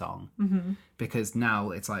Wife song. Mm-hmm. Because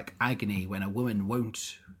now it's like agony when a woman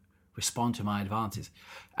won't respond to my advances.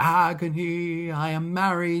 Agony, I am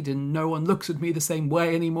married and no one looks at me the same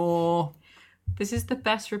way anymore. This is the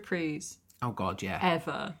best reprise Oh, God, yeah.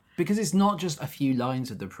 ever. Because it's not just a few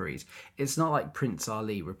lines of the reprise. It's not like Prince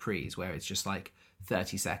Ali reprise where it's just like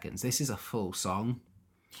 30 seconds. This is a full song.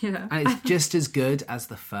 Yeah. And it's just as good as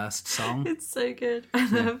the first song. It's so good. I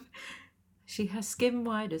love. She has skin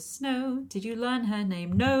white as snow. Did you learn her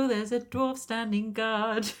name? No, there's a dwarf standing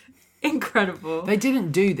guard. Incredible. They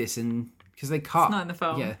didn't do this because they cut. It's not in the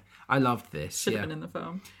film. Yeah, I loved this. Should have yeah. been in the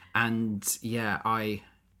film. And yeah, I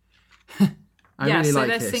Yeah, really so like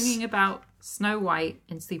they're this. singing about Snow White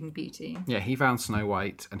in Sleeping Beauty. Yeah, he found Snow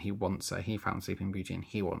White and he wants her. He found Sleeping Beauty and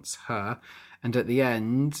he wants her. And at the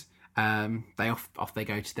end, they off they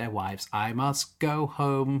go to their wives. I must go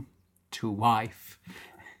home to wife.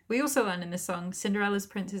 We also learn in this song, Cinderella's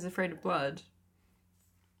prince is afraid of blood.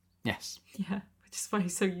 Yes. Yeah, which is why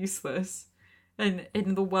he's so useless. And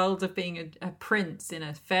in the world of being a prince in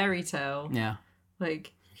a fairy tale, Yeah.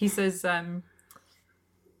 like, he says,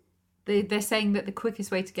 they're saying that the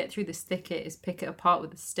quickest way to get through this thicket is pick it apart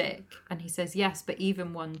with a stick. And he says, yes, but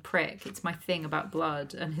even one prick, it's my thing about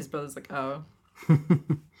blood. And his brother's like, oh.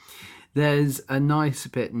 There's a nice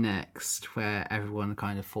bit next where everyone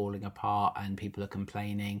kind of falling apart and people are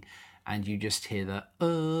complaining, and you just hear the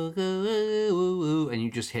and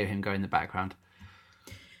you just hear him go in the background.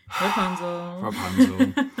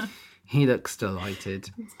 Rapunzel. He looks delighted.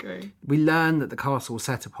 That's great. We learn that the castle was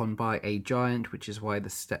set upon by a giant, which is why the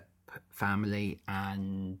Step family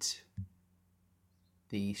and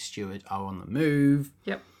the steward are on the move.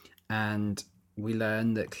 Yep. And we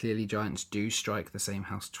learn that clearly giants do strike the same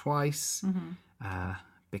house twice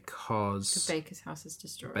because Baker's house is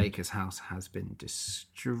destroyed. Baker's house has been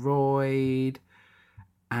destroyed.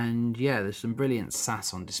 And yeah, there's some brilliant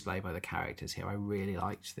sass on display by the characters here. I really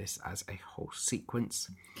liked this as a whole sequence.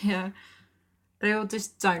 Yeah. They all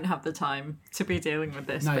just don't have the time to be dealing with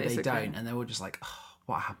this, No, basically. they don't. And they're all just like, oh,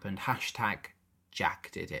 what happened? Hashtag Jack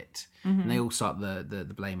did it. And they all start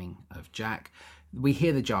the blaming of Jack. We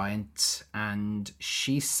hear the giant, and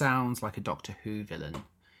she sounds like a Doctor Who villain.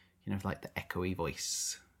 You know, like the echoey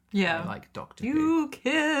voice. Yeah. Like Doctor Who. You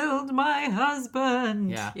killed my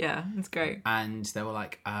husband. Yeah. Yeah, it's great. And they were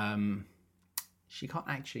like, she can't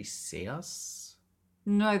actually see us.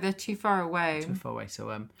 No, they're too far away. Too far away. So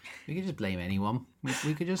we could just blame anyone.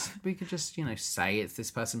 We could just say it's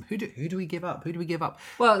this person. Who do we give up? Who do we give up?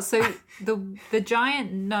 Well, so the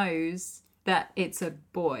giant knows that it's a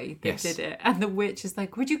boy that Yes. did it, and the witch is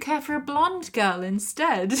like, "Would you care for a blonde girl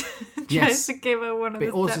instead?" Tries Yes. to give her one of But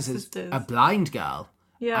it the also says stepsisters. a blind girl.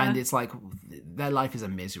 Yeah. And it's like their life is a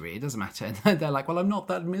misery. It doesn't matter. And they're like, well, I'm not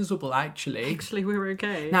that miserable actually. Actually, we're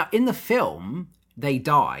okay. Now in the film, they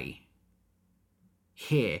die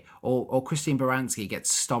here, or Christine Baranski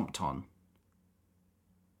gets stomped on.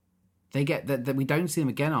 They get that we don't see them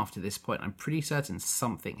again after this point. I'm pretty certain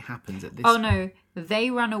something happens at this. Oh no, they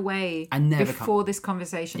run away And never before this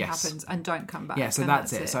conversation Yes. happens and don't come back. Yeah, so and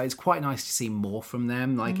that's it. So it's quite nice to see more from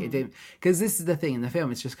them. Like it didn't, because this is the thing in the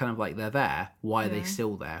film. It's just kind of like they're there. Why are they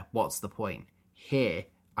still there? What's the point? Here,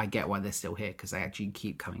 I get why they're still here because they actually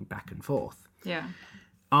keep coming back and forth. Yeah.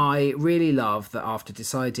 I really love that after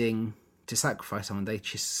deciding to sacrifice someone, they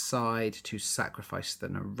decide to sacrifice the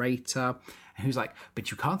narrator, who's like,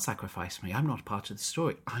 but you can't sacrifice me. I'm not part of the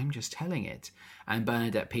story. I'm just telling it. And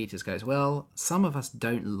Bernadette Peters goes, well, some of us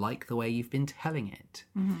don't like the way you've been telling it.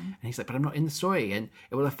 And he's like, but I'm not in the story, and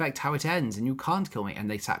it will affect how it ends, and you can't kill me. And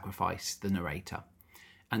they sacrifice the narrator.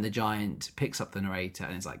 And the giant picks up the narrator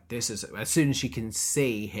and is like, this is, as soon as she can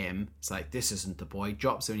see him, it's like, this isn't the boy.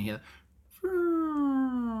 Drops him and you hear,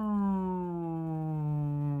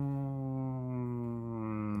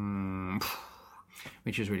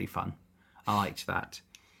 which was really fun. I liked that.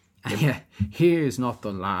 And yeah, here's not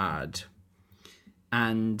the lad.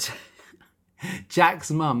 And Jack's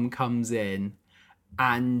mum comes in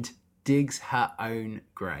and digs her own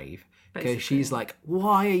grave. Because she's like,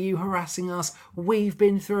 why are you harassing us? We've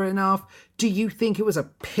been through enough. Do you think it was a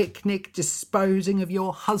picnic disposing of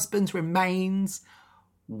your husband's remains?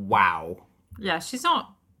 Wow. Yeah, she's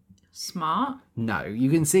not smart. No, you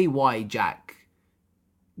can see why Jack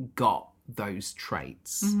got those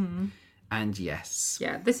traits. And yes.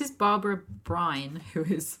 Yeah, this is Barbara Brine, who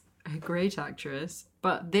is a great actress.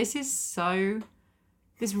 But this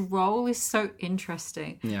role is so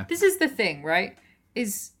interesting. Yeah. This is the thing, right?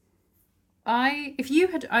 If you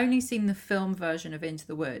had only seen the film version of Into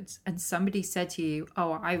the Woods and somebody said to you,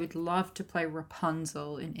 oh, I would love to play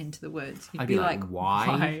Rapunzel in Into the Woods, you'd be like,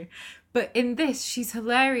 why? But in this, she's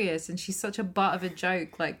hilarious and she's such a butt of a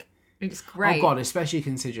joke. Like, it's great. Oh, God, especially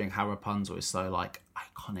considering how Rapunzel is so, like,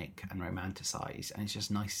 iconic and romanticised. And it's just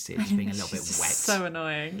nice to see it just being a little bit wet. So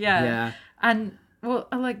annoying. Yeah. And, well,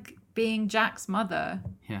 I like being Jack's mother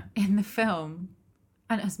in the film.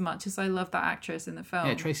 And as much as I love that actress in the film...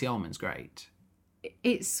 Yeah, Tracy Ullman's great.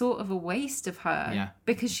 It's sort of a waste of her. Yeah.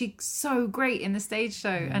 Because she's so great in the stage show.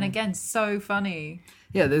 And again, so funny.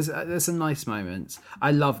 Yeah, there's some nice moments.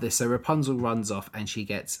 I love this. So Rapunzel runs off and she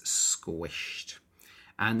gets squished.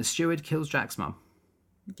 And the steward kills Jack's mum.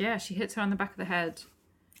 Yeah, she hits her on the back of the head.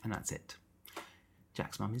 And that's it.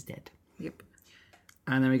 Jack's mum is dead. Yep.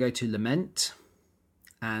 And then we go to Lament.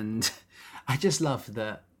 And I just love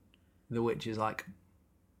that the witch is like...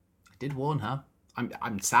 did warn her.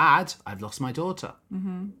 I'm sad. I've lost my daughter.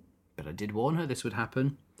 But I did warn her this would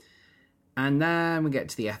happen. And then we get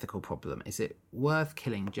to the ethical problem. Is it worth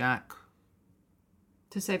killing Jack?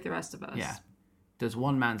 To save the rest of us. Yeah. Does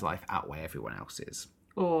one man's life outweigh everyone else's?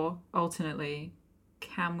 Or, alternately,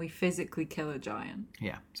 can we physically kill a giant?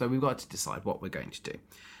 Yeah. So we've got to decide what we're going to do.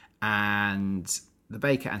 And the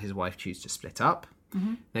baker and his wife choose to split up.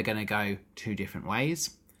 They're going to go 2 different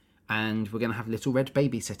ways. And we're going to have a little red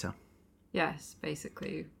babysitter. Yes,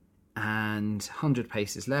 basically. And 100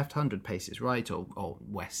 paces left, 100 paces right, or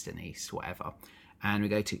west and east, whatever. And we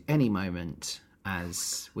go to any moment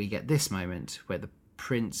as we get this moment where the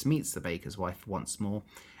prince meets the baker's wife once more.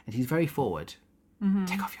 And he's very forward.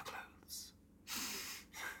 Take off your clothes.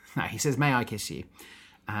 No, he says, may I kiss you?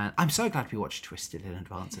 And I'm so glad we watched Twisted in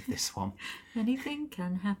advance of this one. Anything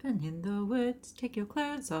can happen in the woods. Take your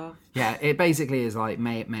clothes off. Yeah, it basically is like,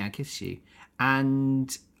 may I kiss you?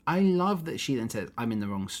 And I love that she then says, I'm in the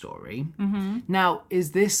wrong story. Now,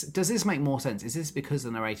 does this make more sense? Is this because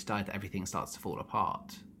the narrator died that everything starts to fall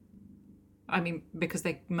apart? I mean, because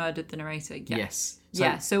they murdered the narrator. Yeah.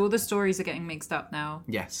 Yes. So all the stories are getting mixed up now.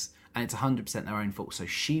 Yes. And it's 100% their own fault. So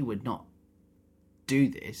she would not do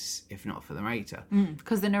this if not for the narrator.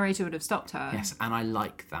 Because the narrator would have stopped her. Yes, and I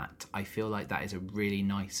like that. I feel like that is a really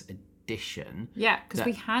nice addition. Yeah, because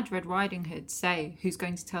we had Red Riding Hood say, who's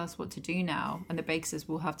going to tell us what to do now? And the Bakers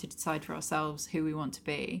will have to decide for ourselves who we want to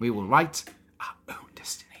be. We will write our own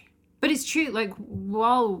destiny. But it's true, like,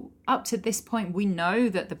 while up to this point, we know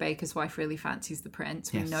that the baker's wife really fancies the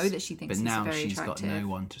prince. We know that she thinks he's very attractive. But now she's got no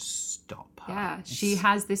one to stop her. Yeah, she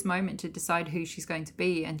has this moment to decide who she's going to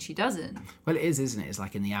be, and she doesn't. Well, it is, isn't it? It's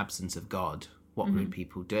like in the absence of God, what would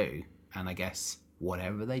people do? And I guess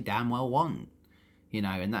whatever they damn well want. You know,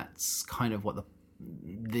 and that's kind of what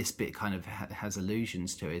this bit kind of has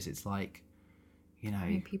allusions to, is it's like, you know... I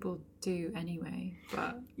mean, people do anyway,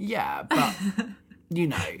 but... Yeah, but... You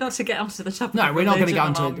know, not to get onto the topic. No, we're not going to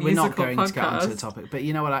get onto. We're not going to get onto the topic. But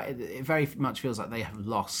you know what? It very much feels like they have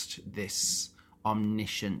lost this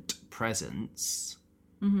omniscient presence,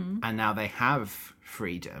 and now they have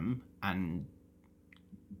freedom and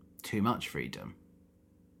too much freedom,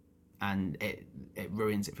 and it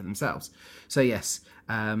ruins it for themselves. So yes,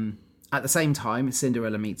 at the same time,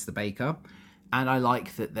 Cinderella meets the baker, and I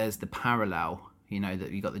like that there's the parallel. You know,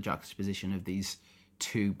 that you got the juxtaposition of these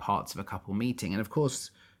 2 parts of a couple meeting, and of course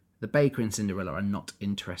the baker and Cinderella are not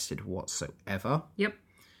interested whatsoever. Yep.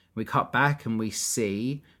 We cut back and we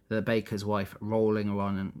see the baker's wife rolling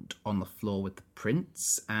around on the floor with the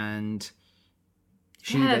prince, and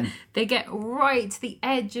they get right to the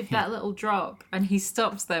edge of that little drop, and he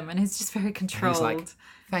stops them, and he's just very controlled. He's like,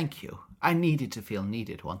 "Thank you. I needed to feel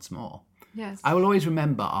needed once more. Yes, I will always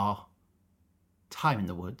remember our time in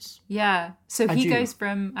the woods." Yeah. So he Adieu. goes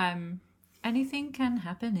from anything can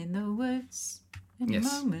happen in the woods in a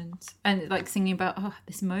moment, and like singing about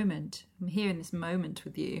this moment. I'm here in this moment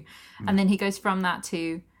with you, and then he goes from that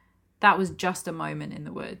to that was just a moment in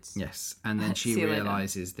the woods. Yes, and then she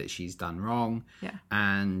realises that she's done wrong,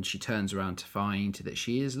 and she turns around to find that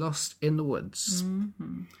she is lost in the woods.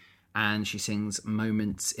 Mm-hmm. And she sings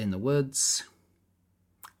Moments in the Woods.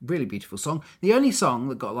 Really beautiful song. The only song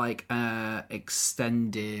that got like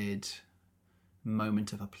extended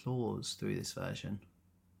moment of applause through this version.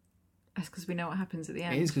 That's because we know what happens at the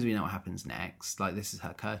end. It is because we know what happens next. Like, this is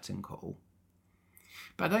her curtain call.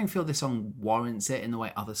 But I don't feel this song warrants it in the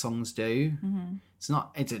way other songs do. Mm-hmm. It's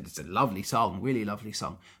not. It's a lovely song, really lovely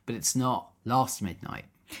song, but it's not Last Midnight.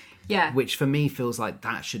 Yeah. Which for me feels like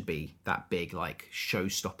that should be that big, like,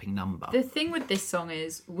 show-stopping number. The thing with this song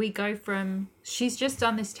is we go from she's just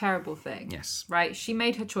done this terrible thing. Yes. Right? She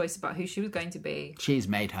made her choice about who she was going to be. She's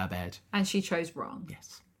made her bed. And she chose wrong.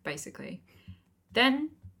 Yes. Basically.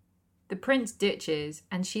 Then the prince ditches,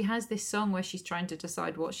 and she has this song where she's trying to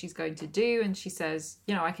decide what she's going to do, and she says,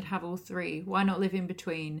 I could have all three. Why not live in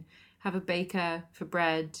between? Have a baker for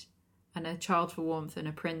bread, and a child for warmth, and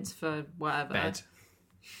a prince for whatever. Bed.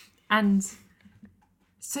 And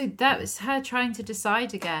so that was her trying to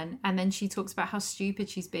decide again, and then she talks about how stupid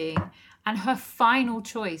she's being, and her final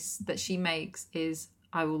choice that she makes is,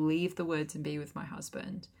 I will leave the woods and be with my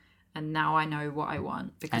husband. And now I know what I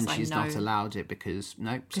want because and she's not allowed it because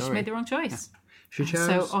she made the wrong choice. Yeah. She chose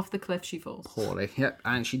so off the cliff she falls. Poorly. Yep,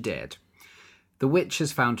 and she did. The witch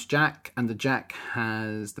has found Jack, and the Jack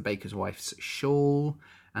has the baker's wife's shawl.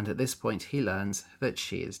 And at this point, he learns that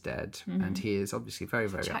she is dead, and he is obviously very,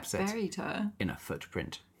 very Jack upset. Buried her in a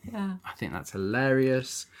footprint. Yeah, I think that's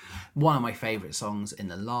hilarious. One of my favourite songs in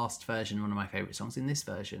the last version, one of my favourite songs in this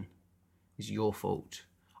version, is "Your Fault."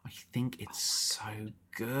 I think it's so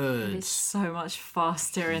good. It's so much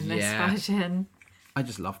faster in this version. I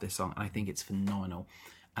just love this song, and I think it's phenomenal.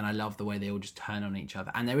 And I love the way they all just turn on each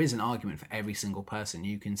other. And there is an argument for every single person.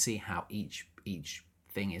 You can see how each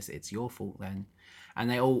thing is, it's your fault then. And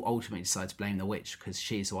they all ultimately decide to blame the witch because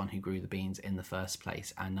she's the one who grew the beans in the first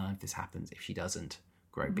place. And none of this happens if she doesn't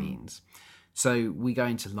grow beans. So we go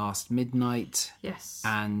into Last Midnight. Yes.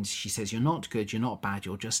 And she says, you're not good, you're not bad,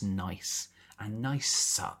 you're just nice. And nice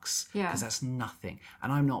sucks. Yeah. Because that's nothing.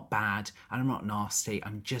 And I'm not bad, and I'm not nasty,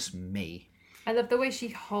 I'm just me. I love the way she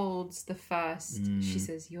holds the first. She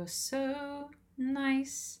says, you're so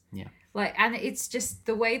nice. Yeah. And it's just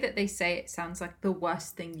the way that they say it sounds like the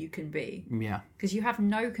worst thing you can be. Yeah. Because you have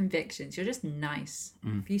no convictions. You're just nice.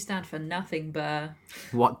 If you stand for nothing but...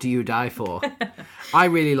 What do you die for? I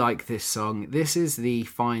really like this song. This is the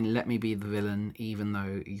fine let me be the villain even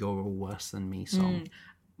though you're all worse than me song.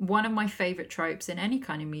 One of my favourite tropes in any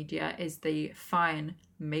kind of media is the fine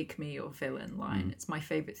make me your villain line. It's my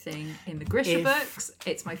favourite thing in the Grisha books.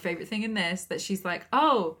 It's my favourite thing in this, that she's like,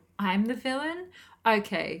 oh, I'm the villain?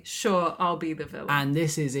 Okay, sure, I'll be the villain. And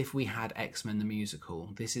this is if we had X-Men the musical.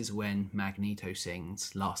 This is when Magneto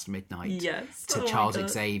sings Last Midnight to Charles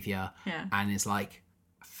Xavier and is like,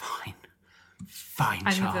 fine,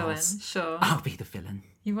 I'm Charles. the villain, sure. I'll be the villain.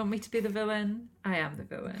 You want me to be the villain? I am the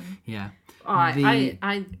villain. Yeah.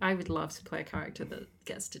 I would love to play a character that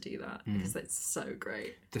gets to do that because it's so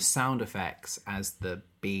great. The sound effects as the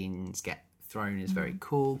beans get thrown is very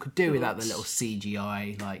cool. Could do without the little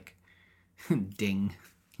CGI, like, ding,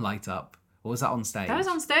 light up. Or was that on stage? That was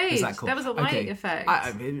on stage. Was that cool? That was a light effect.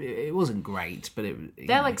 It wasn't great, but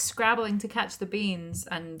they're like scrabbling to catch the beans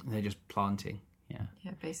and... They're just planting.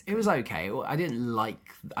 Yeah, basically. It was okay.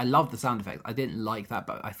 I loved the sound effects. I didn't like that,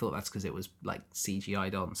 but I thought that's because it was like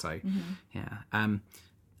CGI'd on. So,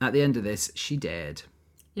 at the end of this, she dared.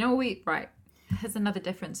 You know what right. There's another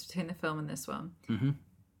difference between the film and this one. Mm-hmm.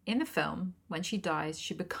 In the film, when she dies,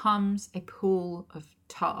 she becomes a pool of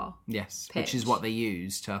tar. Yes, pitch. Which is what they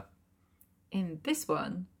use to... In this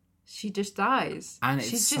one, she just dies. And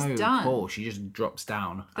she's it's just done. Cool. She just drops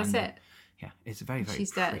down. That's it. Yeah, it's a very,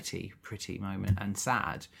 very pretty moment and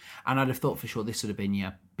sad. And I'd have thought for sure this would have been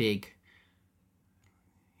your big,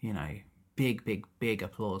 big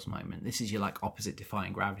applause moment. This is your like opposite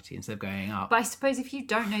defying gravity instead of going up. But I suppose if you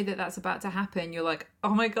don't know that that's about to happen, you're like,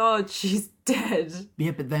 oh my God, she's dead.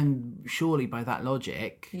 Yeah, but then surely by that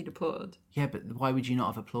logic... You'd applaud. Yeah, but why would you not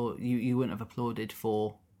have applauded? You wouldn't have applauded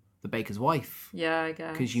for the baker's wife. Yeah, I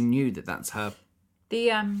guess. Because you knew that that's her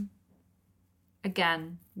The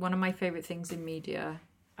again, one of my favourite things in media,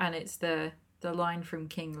 and it's the line from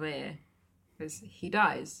King Lear, is he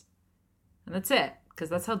dies. And that's it, because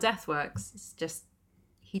that's how death works. It's just,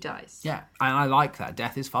 he dies. Yeah, and I like that.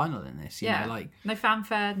 Death is final in this. You know, like no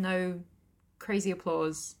fanfare, no crazy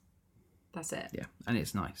applause. That's it. Yeah, and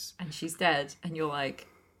it's nice. And she's dead, and you're like,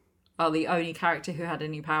 oh, the only character who had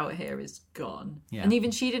any power here is gone. Yeah. And even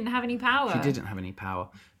she didn't have any power. She didn't have any power.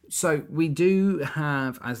 So we do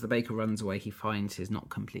have, as the baker runs away, he finds his not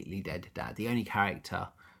completely dead dad. The only character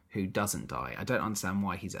who doesn't die. I don't understand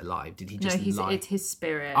why he's alive. Did he just lie? It's his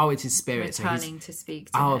spirit. Oh, it's his spirit. Returning to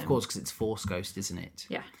speak to him. Oh, of course, because it's Force Ghost, isn't it?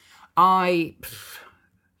 Yeah.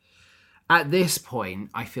 At this point,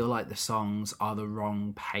 I feel like the songs are the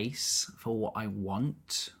wrong pace for what I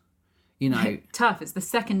want. You know. Tough. It's the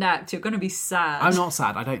second act. You're going to be sad. I'm not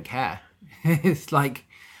sad. I don't care. It's like...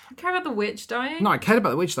 I care about the witch dying. No, I cared about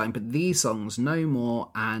the witch dying, but these songs, No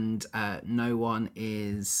More and No One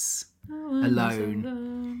Is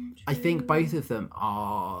Alone. I think both of them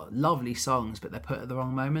are lovely songs, but they're put at the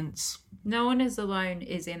wrong moments. No One Is Alone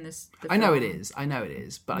is in this. I know it is,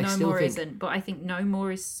 but I still think... isn't. But I think No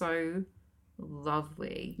More is so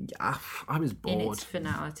lovely. Yeah, I was bored. In its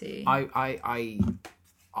finality.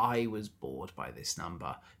 I was bored by this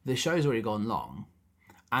number. The show's already gone long.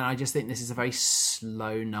 And I just think this is a very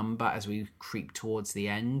slow number as we creep towards the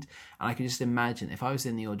end. And I can just imagine if I was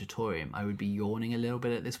in the auditorium, I would be yawning a little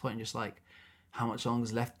bit at this point, just like, how much longer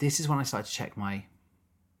is left? This is when I started to check my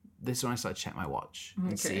watch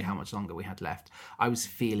and see how much longer we had left. I was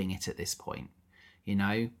feeling it at this point, you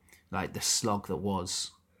know, like the slog that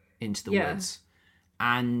was Into the Woods.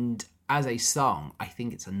 And as a song, I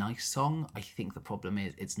think it's a nice song. I think the problem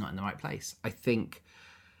is it's not in the right place. I think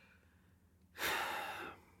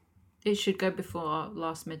it should go before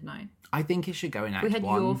Last Midnight. I think it should go in Act 1. We had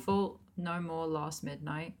Your Fault, No More, Last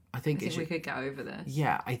Midnight. I think we could get over this.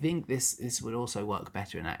 Yeah, I think this would also work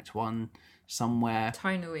better in Act 1 somewhere.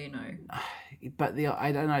 Tonally, no. But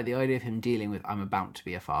I don't know, the idea of him dealing with, I'm about to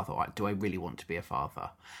be a father, or do I really want to be a father?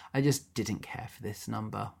 I just didn't care for this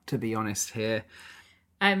number, to be honest here.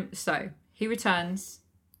 So, he returns,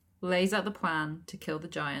 lays out the plan to kill the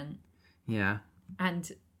giant. Yeah.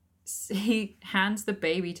 And he hands the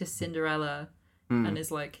baby to Cinderella and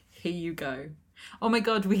is like, here you go. Oh my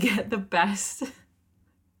god, we get the best.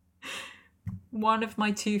 One of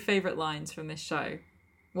my two favourite lines from this show.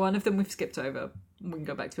 One of them we've skipped over. We can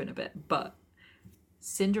go back to it in a bit. But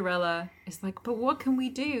Cinderella is like, but what can we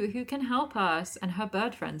do? Who can help us? And her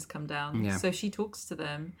bird friends come down. Yeah. So she talks to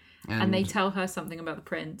them. And they tell her something about the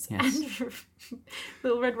prince. Yes. And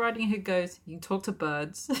Little Red Riding Hood goes, you can talk to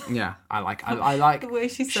birds. Yeah, I like the way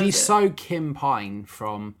she says she's so Kim Pine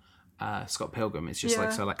from Scott Pilgrim. It's just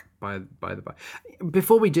like, so like by the by.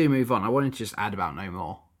 Before we do move on, I wanted to just add about No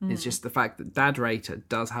More. It's just the fact that Dad Rater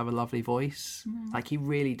does have a lovely voice. Like he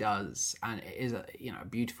really does. And it is a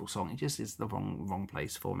beautiful song. It just is the wrong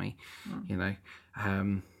place for me, you know.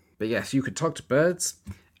 But yes, you could talk to birds.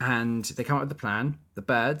 And they come up with a plan. The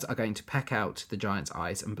birds are going to peck out the giant's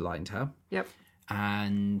eyes and blind her. Yep.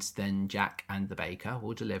 And then Jack and the baker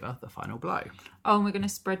will deliver the final blow. Oh, and we're going to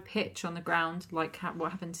spread pitch on the ground, like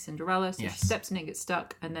what happened to Cinderella. So she steps in and gets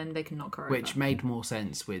stuck, and then they can knock her over. Which made more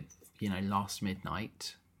sense with, Last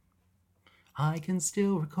Midnight. I can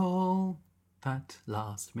still recall that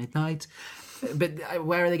last midnight. But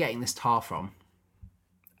where are they getting this tar from?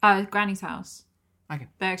 Granny's house. Okay.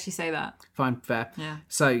 They actually say that. Fine, fair. Yeah.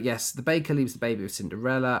 So, yes, the baker leaves the baby with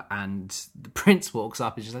Cinderella, and the prince walks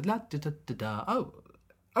up and she's like, la-da-da-da-da. Oh,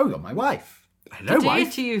 you're my wife. Hello, wife.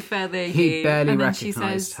 Dear to you, fair lady. He barely and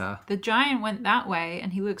recognised her. The giant went that way,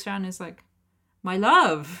 and he looks around and is like, my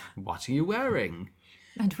love. What are you wearing?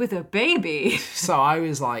 And with a baby. So I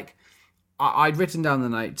was like, I'd written down the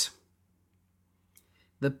note.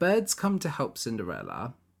 The birds come to help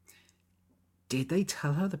Cinderella. Did they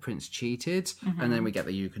tell her the prince cheated? Mm-hmm. And then we get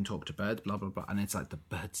the you can talk to birds, blah, blah, blah. And it's like, the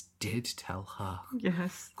birds did tell her.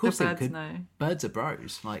 Yes. Of course the birds they could. Know. Birds are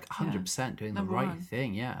bros. Like, 100% doing the right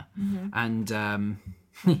thing, yeah. Mm-hmm.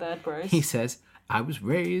 And bird bros. He says, I was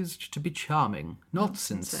raised to be charming, not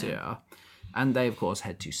sincere. And they, of course,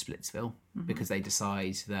 head to Splitsville because they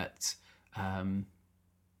decide that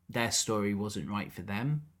their story wasn't right for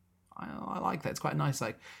them. I like that. It's quite nice.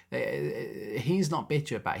 Like, he's not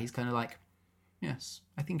bitter about it. He's kind of like, yes,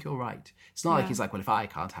 I think you're right. It's not like he's like, well, if I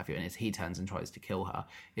can't have you, and he turns and tries to kill her.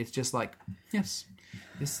 It's just like, yes,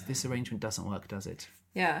 this arrangement doesn't work, does it?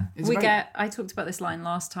 Yeah. I talked about this line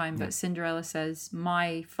last time, but Cinderella says,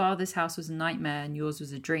 my father's house was a nightmare and yours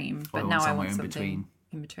was a dream, but now I want something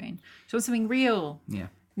in between. She wants something real. Yeah.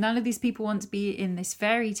 None of these people want to be in this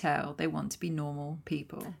fairy tale. They want to be normal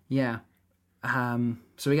people. Yeah.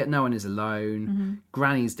 So we get No One Is Alone.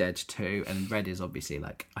 Granny's dead too, and Red is obviously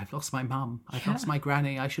like, I've lost my mum. I've lost my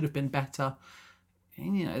granny. I should have been better.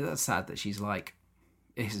 And, you know, that's sad that she's like,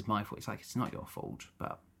 this is my fault. It's like, it's not your fault,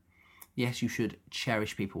 but yes, you should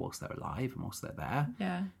cherish people whilst they're alive and whilst they're there.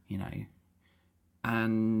 Yeah. You know,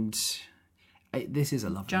 and this is a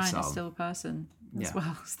lovely Giant song. is still a person as Yeah.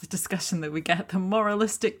 well. It's the discussion that we get, the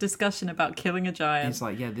moralistic discussion about killing a giant. It's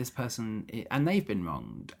like, yeah, this person, and they've been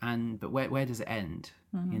wronged, but where does it end?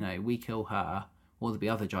 You know, we kill her, or there'll be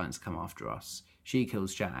other giants come after us. She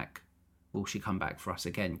kills Jack. Will she come back for us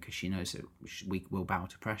again? Because she knows that we will bow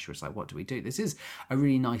to pressure. It's like, what do we do? This is a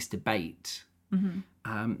really nice debate.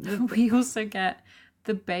 We also get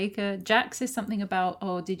the baker. Jack says something about,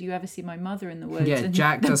 oh, did you ever see my mother in the woods? Yeah, and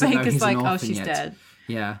Jack the doesn't know baker's he's like, an oh, orphan she's yet. dead.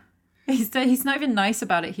 Yeah. He's not even nice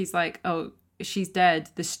about it. He's like, oh, she's dead.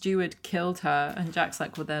 The steward killed her. And Jack's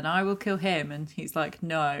like, well, then I will kill him. And he's like,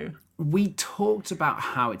 no. We talked about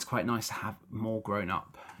how it's quite nice to have more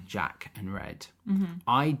grown-up Jack and Red.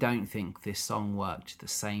 I don't think this song worked the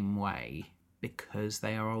same way because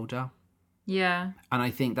they are older. Yeah. And I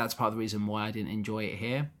think that's part of the reason why I didn't enjoy it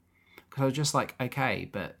here. Because I was just like, okay,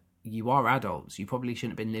 but you are adults. You probably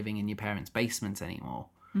shouldn't have been living in your parents' basements anymore.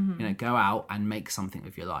 You know, go out and make something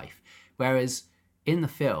of your life. Whereas in the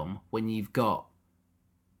film, when you've got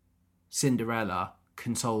Cinderella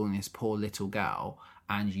consoling this poor little girl,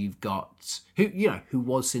 and you've got who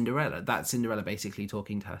was Cinderella? That's Cinderella basically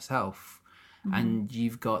talking to herself. And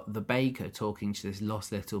you've got the baker talking to this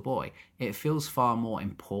lost little boy. It feels far more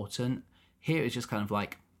important. Here it's just kind of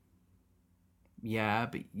like, yeah,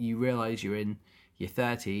 but you realise you're in your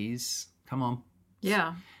 30s. Come on.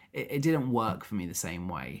 Yeah. It didn't work for me the same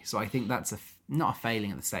way. So I think that's not a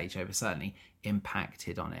failing at the stage over, certainly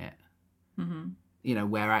impacted on it. You know,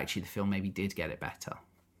 where actually the film maybe did get it better.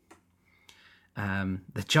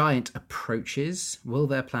 The giant approaches. Will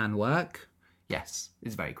their plan work? Yes,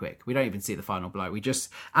 it's very quick. We don't even see the final blow.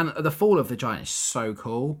 And the fall of the giant is so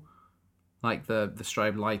cool. Like the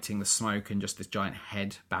strobe lighting, the smoke, and just this giant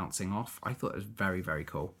head bouncing off. I thought it was very, very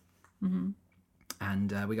cool.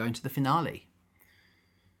 And we go into the finale.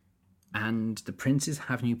 And the princes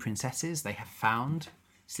have new princesses. They have found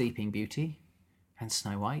Sleeping Beauty and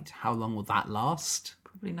Snow White. How long will that last?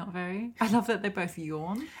 Probably not very. I love that they both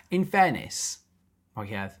yawn. In fairness,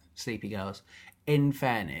 sleepy girls. In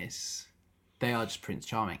fairness, they are just Prince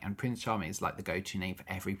Charming. And Prince Charming is like the go-to name for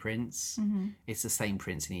every prince. It's the same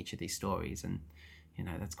prince in each of these stories. And, you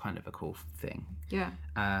know, that's kind of a cool thing. Yeah.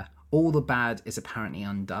 All the bad is apparently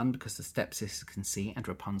undone because the stepsister can see and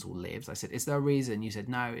Rapunzel lives. I said, is there a reason? You said,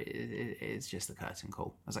 no, it's just the curtain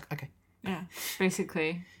call. I was like, okay. Yeah,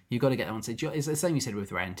 basically. You've got to get them on stage. It's the same you said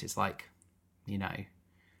with Rent. It's like, you know,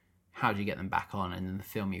 how do you get them back on? And in the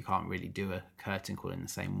film, you can't really do a curtain call in the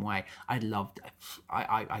same way. I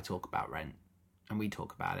talk about Rent and we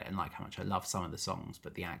talk about it and like how much I love some of the songs,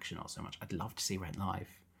 but the action not so much. I'd love to see Rent live.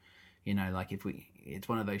 You know, like it's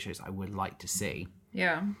one of those shows I would like to see.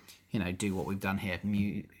 Yeah. You know, do what we've done here,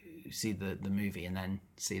 see the movie and then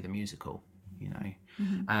see the musical, you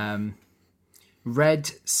know. Red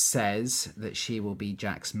says that she will be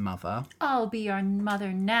Jack's mother. I'll be your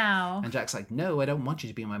mother now. And Jack's like, no, I don't want you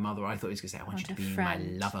to be my mother. I thought he was going to say, I want you to be my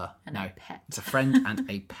lover. And no, a pet. it's a friend and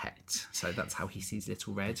a pet. So that's how he sees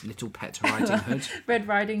Little Red, Little Pet Riding Hood. Red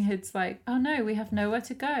Riding Hood's like, oh no, we have nowhere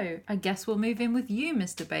to go. I guess we'll move in with you,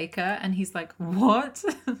 Mr. Baker. And he's like, what?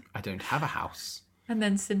 I don't have a house. And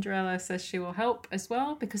then Cinderella says she will help as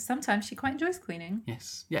well because sometimes she quite enjoys cleaning.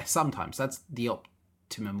 Yes, sometimes. That's the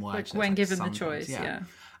optimum word. Like So when it's given the sometimes, choice, yeah.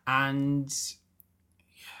 And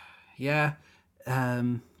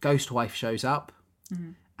Ghost Wife shows up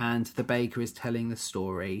and the baker is telling the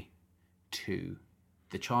story to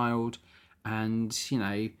the child, and you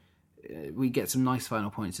know, we get some nice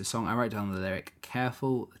final points of the song. I wrote down the lyric,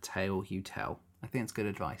 careful the tale you tell. I think it's good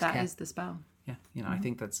advice. That is the spell. Yeah, you know, I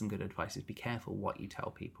think that's some good advice, is be careful what you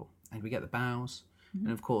tell people. And we get the bows.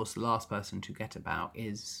 And of course, the last person to get a bow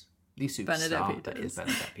is the superstar that is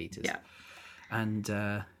Bernadette Peters. Yeah. And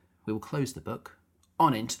we will close the book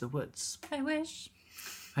on Into the Woods. I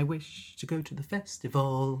wish to go to the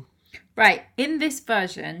festival. Right, in this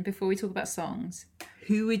version, before we talk about songs,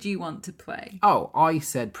 who would you want to play? Oh, I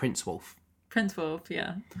said Prince Wolf. Prince Wolf,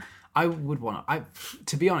 yeah. I would want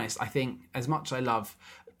to be honest, I think as much as I love...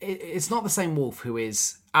 It's not the same wolf who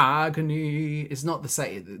is agony. It's not the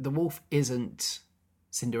same... The wolf isn't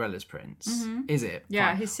Cinderella's prince, is it? Yeah,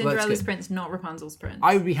 Fine. he's Cinderella's prince, not Rapunzel's prince.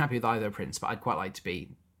 I would be happy with either prince, but I'd quite like to be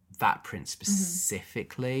that prince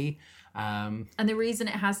specifically. And the reason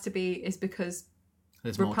it has to be is because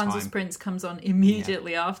There's more Rapunzel's time. Prince comes on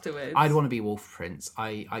immediately afterwards. I'd want to be Wolf Prince.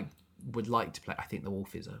 I would like to play. I think the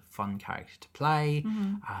wolf is a fun character to play.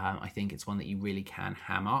 I think it's one that you really can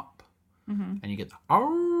ham up, and you get the,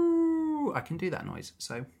 oh, I can do that noise.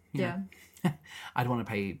 So Yeah. I'd want to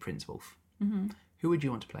play Prince Wolf. Who would you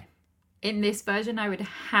want to play? In this version, I would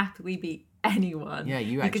happily be anyone. Yeah,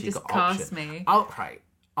 you could actually just got cast option. me. Oh, right.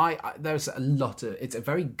 I there's a lot of. It's a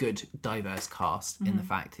very good diverse cast in the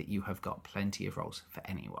fact that you have got plenty of roles for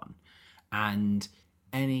anyone, and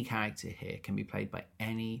any character here can be played by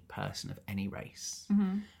any person of any race,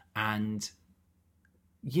 and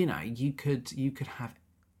you could have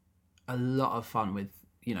a lot of fun with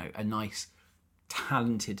a nice,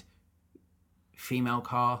 talented female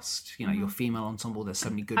cast. Your female ensemble. There's so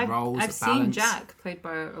many good roles. I've seen balance. Jack played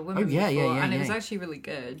by a woman yeah, before, yeah, and it was yeah. actually really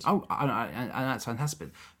good. Oh, and that's fantastic. But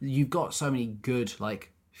you've got so many good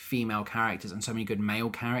female characters and so many good male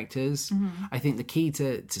characters. I think the key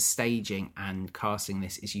to staging and casting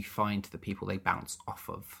this is you find the people they bounce off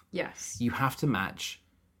of. Yes. You have to match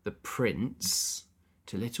the prince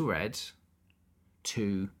to Little Red,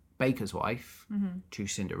 to Baker's wife, to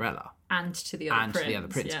Cinderella, And to the other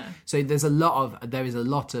prince. Yeah. So there is a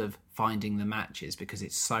lot of finding the matches because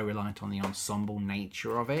it's so reliant on the ensemble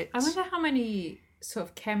nature of it. I wonder how many sort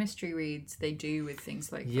of chemistry reads they do with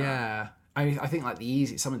things like that. Yeah. I think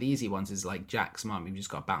some of the easy ones is like Jack's mum. You've just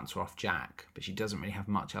got to bounce her off Jack, but she doesn't really have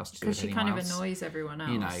much else to do with Because she anyone kind of else. annoys everyone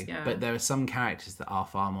else. Yeah. But there are some characters that are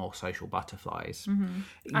far more social butterflies.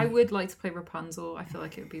 I would like to play Rapunzel. I feel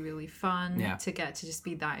like it would be really fun Yeah. to get to just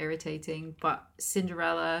be that irritating. But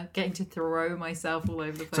Cinderella, getting to throw myself all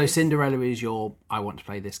over the So place. Cinderella is I want to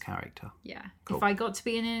play this character. Yeah. Cool. If I got to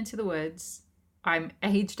be in Into the Woods, I'm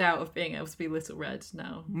aged out of being able to be Little Red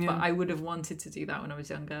now. But I would have wanted to do that when I was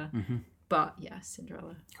younger. But yeah,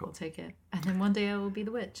 Cinderella. Cool. I'll take it. And then one day I will be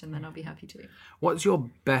the witch, and then I'll be happy too. What's your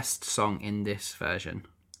best song in this version?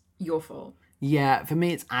 Your Fault. Yeah, for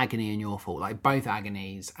me it's Agony and Your Fault. Like both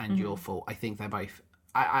Agonies and Your Fault. I think they're both.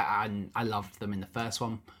 I loved them in the first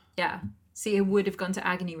one. Yeah. See, it would have gone to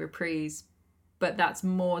Agony Reprise, but that's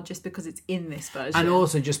more just because it's in this version. And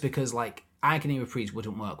also just because Agony Reprise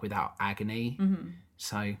wouldn't work without Agony.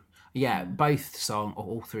 So yeah,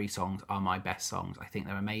 all three songs are my best songs. I think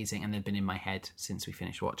they're amazing and they've been in my head since we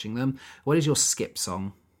finished watching them. What is your skip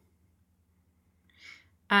song?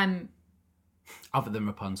 Other than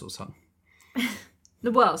Rapunzel's song.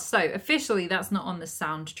 Well, so officially that's not on the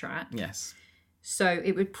soundtrack. Yes. So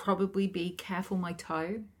it would probably be Careful My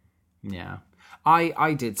Toe. Yeah.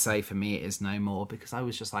 I did say for me it is No More because I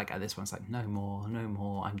was just at this one it's no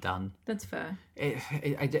more, I'm done. That's fair.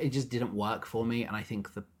 It just didn't work for me and I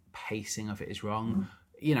think the pacing of it is wrong.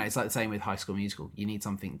 It's like the same with High School Musical. You need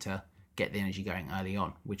something to get the energy going early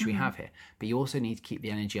on, which we have here. But you also need to keep the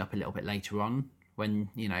energy up a little bit later on when,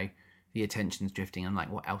 the attention's drifting and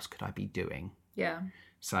what else could I be doing? Yeah.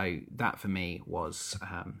 So that for me was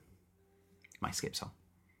my skip song.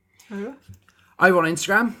 Over on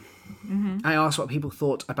Instagram, I asked what people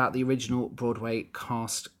thought about the original Broadway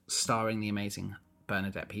cast starring the amazing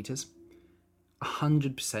Bernadette Peters.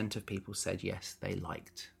 100% of people said yes, they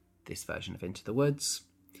liked this version of Into the Woods.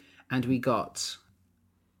 And we got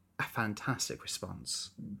a fantastic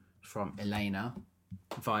response from Elena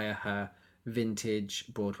via her vintage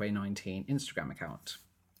Broadway 19 Instagram account.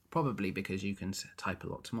 Probably because you can type a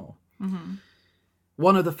lot more.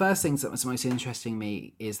 One of the first things that was most interesting to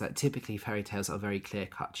me is that typically fairy tales are very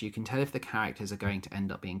clear-cut. You can tell if the characters are going to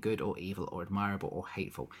end up being good or evil or admirable or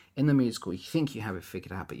hateful. In the musical, you think you have it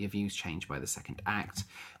figured out, but your views change by the second act.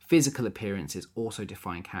 Physical appearances also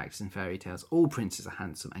define characters in fairy tales. All princes are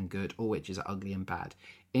handsome and good, all witches are ugly and bad.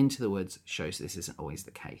 Into the Woods shows this isn't always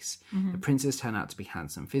the case. The princes turn out to be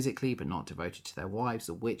handsome physically, but not devoted to their wives.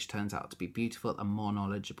 The witch turns out to be beautiful and more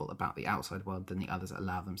knowledgeable about the outside world than the others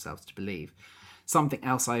allow themselves to believe. Something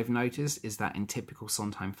else I've noticed is that in typical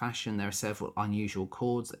Sondheim fashion, there are several unusual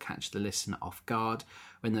chords that catch the listener off guard.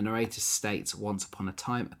 When the narrator states, once upon a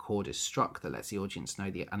time, a chord is struck that lets the audience know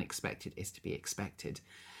the unexpected is to be expected.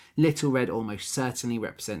 Little Red almost certainly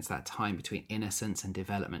represents that time between innocence and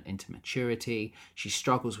development into maturity. She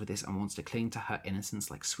struggles with this and wants to cling to her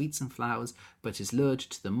innocence like sweets and flowers, but is lured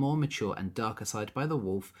to the more mature and darker side by the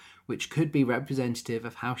wolf, which could be representative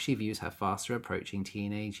of how she views her faster approaching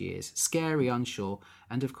teenage years, scary, unsure,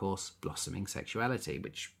 and of course, blossoming sexuality,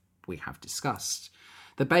 which we have discussed.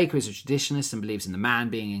 The baker is a traditionalist and believes in the man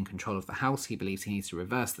being in control of the house. He believes he needs to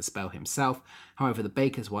reverse the spell himself. However, the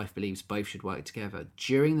baker's wife believes both should work together.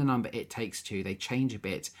 During the number It Takes Two, they change a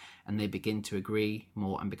bit and they begin to agree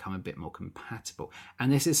more and become a bit more compatible.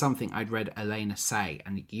 And this is something I'd read Elena say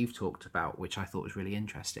and you've talked about, which I thought was really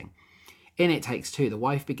interesting. In It Takes Two, the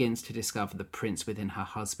wife begins to discover the prince within her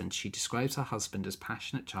husband. She describes her husband as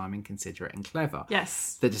passionate, charming, considerate and clever.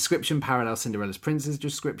 Yes. The description parallels Cinderella's prince's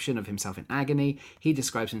description of himself in Agony. He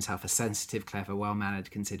describes himself as sensitive, clever, well-mannered,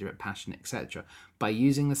 considerate, passionate, etc. By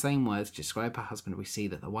using the same words to describe her husband, we see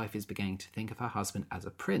that the wife is beginning to think of her husband as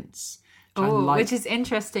a prince. Which is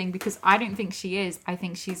interesting because I don't think she is. I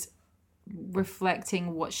think she's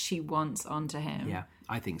reflecting what she wants onto him. Yeah,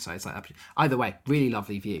 I think so. It's like either way, really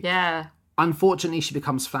lovely view. Yeah. Unfortunately, she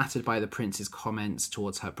becomes flattered by the prince's comments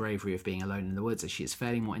towards her bravery of being alone in the woods, as she is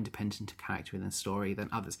fairly more independent of character within the story than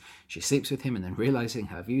others. She sleeps with him and then, realising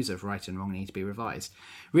her views of right and wrong need to be revised.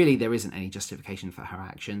 Really, there isn't any justification for her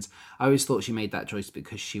actions. I always thought she made that choice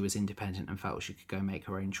because she was independent and felt she could go make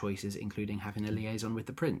her own choices, including having a liaison with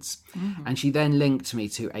the prince. Mm-hmm. And she then linked me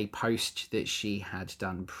to a post that she had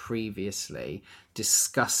done previously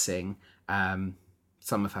discussing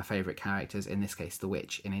some of her favourite characters, in this case the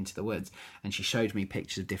witch in Into the Woods, and she showed me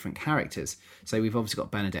pictures of different characters. So we've obviously got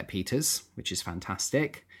Bernadette Peters, which is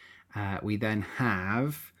fantastic. We then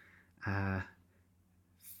have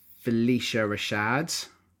Felicia Rashad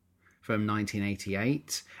from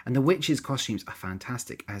 1988, and the witch's costumes are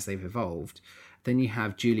fantastic as they've evolved. Then you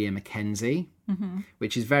have Julia Mackenzie,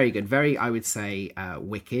 which is very good, very, I would say,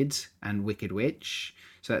 Wicked and Wicked Witch.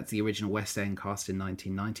 So that's the original West End cast in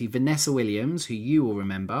 1990. Vanessa Williams, who you will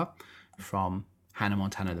remember from Hannah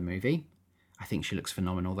Montana the movie. I think she looks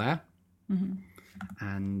phenomenal there. Mm-hmm.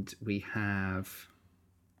 And we have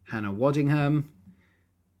Hannah Waddingham,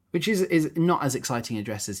 which is not as exciting a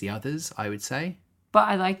dress as the others, I would say. But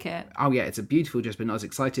I like it. Oh yeah, it's a beautiful dress, but not as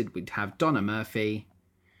excited. We'd have Donna Murphy,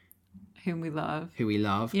 who we love.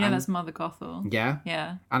 You know, that's Mother Gothel. Yeah?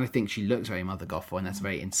 Yeah. And I think she looks very Mother Gothel, and that's a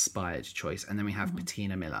very inspired choice. And then we have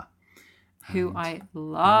Bettina Miller. Who I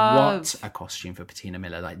love. What a costume for Bettina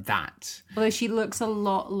Miller, like that. Although she looks a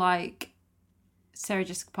lot like Sarah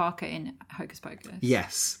Jessica Parker in Hocus Pocus.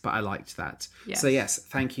 Yes, but I liked that. Yes. So yes,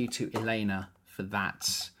 thank you to Elena for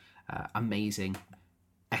that amazing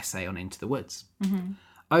essay on Into the Woods. Mm-hmm.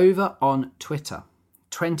 Over on Twitter,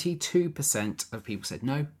 22% of people said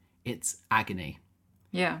no, it's Agony.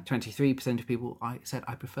 Yeah. 23% of people said,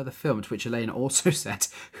 I prefer the film, to which Elena also said,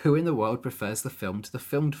 who in the world prefers the film to the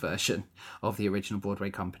filmed version of the original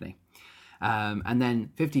Broadway company? And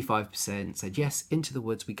then 55% said, yes, Into the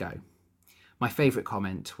Woods we go. My favourite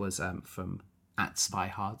comment was from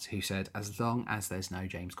 @SpyHard, who said, as long as there's no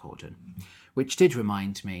James Corden, which did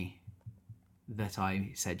remind me that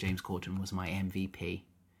I said James Corden was my MVP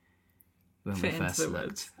when we first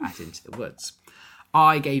looked at Into the Woods.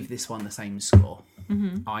 I gave this one the same score.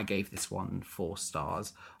 Mm-hmm. I gave this one 4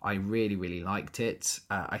 stars. I really, really liked it.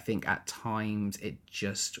 I think at times it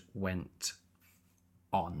just went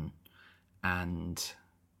on and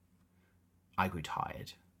I grew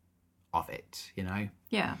tired of it, you know?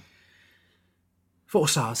 Yeah. 4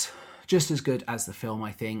 stars. Just as good as the film,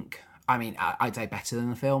 I think. I mean, I'd say better than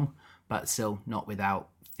the film, but still not without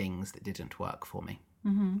things that didn't work for me.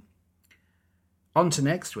 Mm-hmm. On to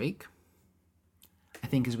next week. I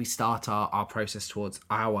think as we start our process towards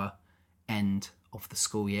our end of the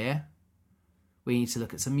school year, we need to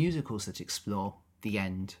look at some musicals that explore the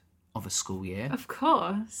end of a school year. Of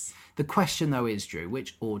course. The question, though, is, Drew,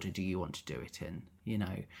 which order do you want to do it in? You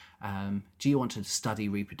know, do you want to study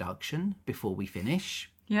reproduction before we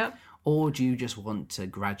finish? Yep. Or do you just want to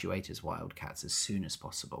graduate as Wildcats as soon as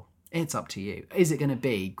possible? It's up to you. Is it going to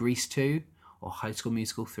be Grease 2 or High School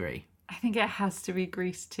Musical 3? I think it has to be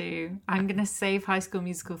Grease 2. I'm going to save High School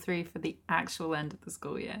Musical 3 for the actual end of the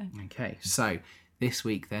school year. Okay, so this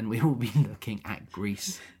week then we will be looking at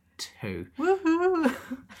Grease 2. Woohoo!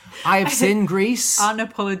 I have seen Grease.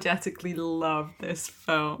 Unapologetically love this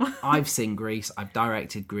film. I've seen Grease. I've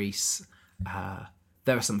directed Grease.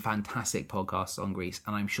 There are some fantastic podcasts on Grease,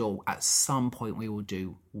 and I'm sure at some point we will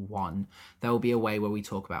do one. There will be a way where we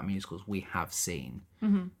talk about musicals we have seen.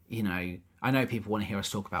 Mm-hmm. You know, I know people want to hear us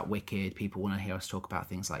talk about Wicked. People want to hear us talk about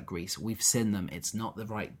things like Grease. We've seen them. It's not the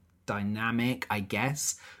right dynamic, I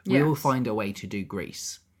guess. Yes. We will find a way to do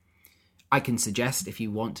Grease. I can suggest if you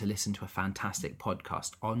want to listen to a fantastic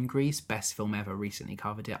podcast on Grease, Best Film Ever recently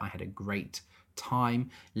covered it. I had a great time.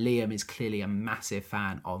 Liam is clearly a massive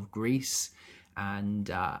fan of Grease. And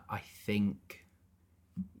I think,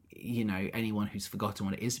 you know, anyone who's forgotten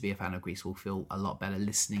what it is to be a fan of Grease will feel a lot better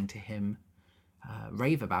listening to him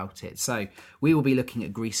rave about it. So we will be looking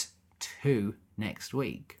at Grease 2 next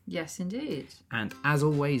week. Yes, indeed. And as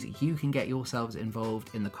always, you can get yourselves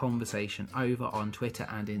involved in the conversation over on Twitter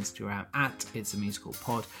and Instagram at It's a Musical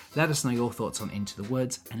Pod. Let us know your thoughts on Into the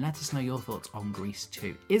Woods and let us know your thoughts on Grease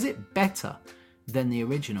 2. Is it better than the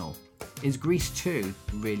original? Is Grease 2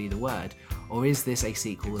 really the word? Or is this a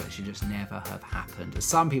sequel that should just never have happened? As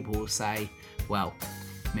some people will say, well,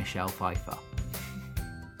 Michelle Pfeiffer.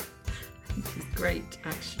 This is great,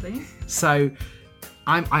 actually. So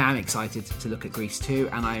I am excited to look at Grease 2,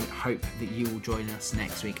 and I hope that you will join us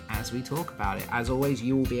next week as we talk about it. As always,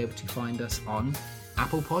 you will be able to find us on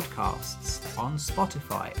Apple Podcasts, on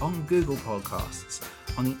Spotify, on Google Podcasts,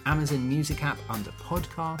 on the Amazon Music app under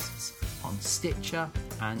Podcasts, on Stitcher,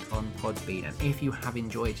 and on Podbean. And if you have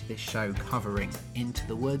enjoyed this show covering Into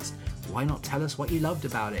the Woods, why not tell us what you loved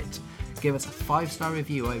about it? Give us a 5-star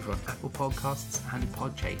review over on Apple Podcasts and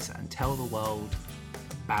Podchaser, and tell the world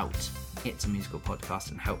about It's a Musical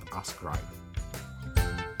Podcast and help us grow.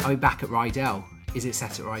 Are we back at Rydell? Is it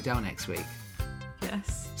set at Rydell next week?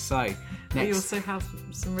 Yes. So, next... We also have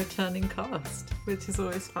some returning cast, which is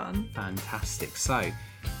always fun. Fantastic. So,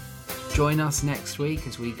 join us next week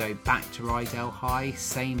as we go back to Rydell High.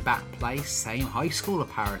 Same back place, same high school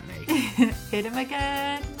apparently. Hit him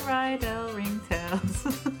again, Rydell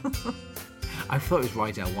Ringtails. I thought it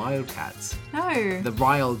was Rydell Wildcats. No. The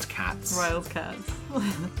Riled Cats. Riled Cats.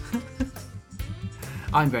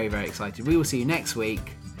 I'm very, very excited. We will see you next week.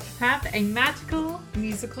 Have a magical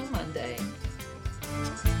musical Monday.